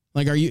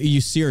 Like, are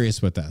you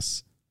serious with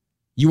this?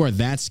 You are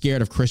that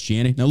scared of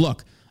Christianity? Now,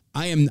 look,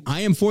 I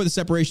am for the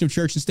separation of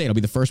church and state. I'll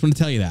be the first one to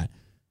tell you that.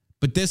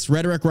 But this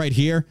rhetoric right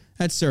here,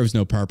 that serves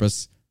no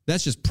purpose.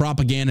 That's just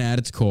propaganda at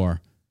its core.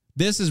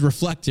 This is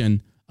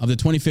reflection of the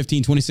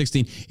 2015,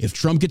 2016. If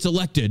Trump gets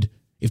elected,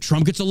 it's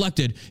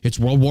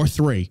World War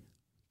III.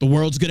 The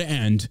world's going to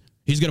end.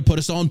 He's going to put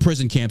us all in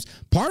prison camps.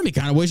 Part of me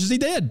kind of wishes he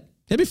did.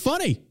 It'd be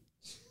funny.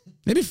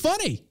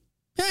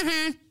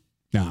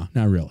 No,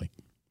 not really.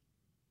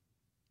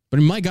 But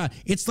my God,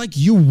 it's like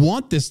you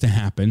want this to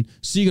happen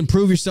so you can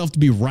prove yourself to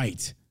be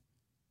right.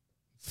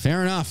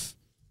 Fair enough.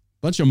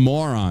 Bunch of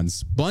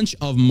morons.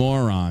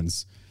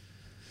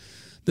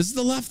 This is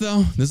the left,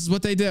 though. This is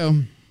what they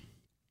do.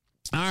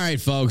 All right,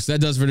 folks, that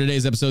does for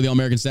today's episode of the All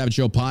American Savage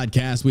Show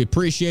podcast. We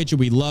appreciate you.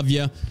 We love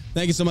you.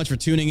 Thank you so much for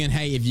tuning in.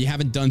 Hey, if you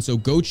haven't done so,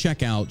 go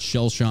check out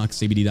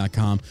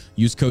shellshockcbd.com.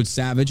 Use code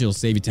SAVAGE. It'll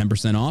save you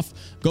 10% off.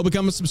 Go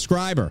become a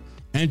subscriber.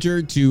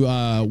 Enter to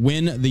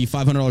win the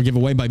 $500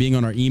 giveaway by being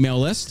on our email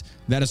list.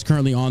 That is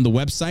currently on the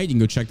website. You can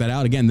go check that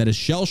out. Again, that is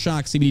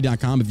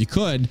shellshockcbd.com. If you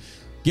could,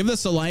 give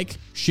us a like,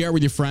 share it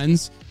with your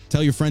friends,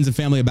 tell your friends and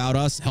family about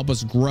us, help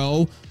us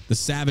grow the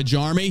Savage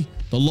Army,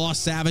 the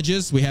Lost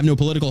Savages. We have no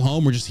political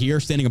home. We're just here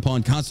standing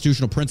upon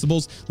constitutional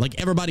principles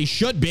like everybody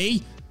should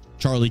be.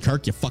 Charlie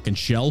Kirk, you fucking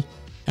shell.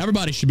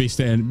 Everybody should be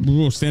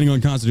standing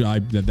on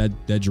constitution.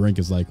 That drink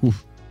is like,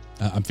 oof,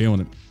 I'm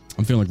feeling it.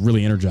 I'm feeling like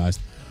really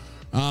energized.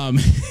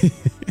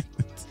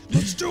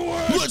 Let's do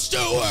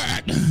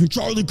it.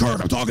 Charlie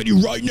Kirk, I'm talking to you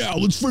right now.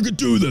 Let's freaking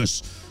do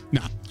this.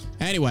 Nah.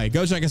 Anyway,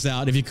 go check us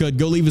out. If you could,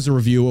 go leave us a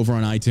review over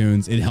on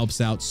iTunes. It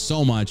helps out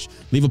so much.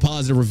 Leave a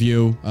positive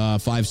review,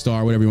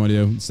 5-star, whatever you want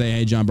to do. Say,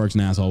 hey, John Burke's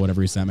an asshole,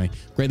 whatever you sent me.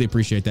 Greatly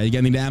appreciate that. You got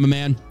anything to add, my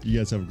man? You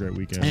guys have a great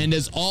weekend. And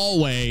as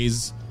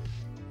always,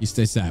 you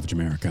stay savage,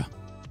 America.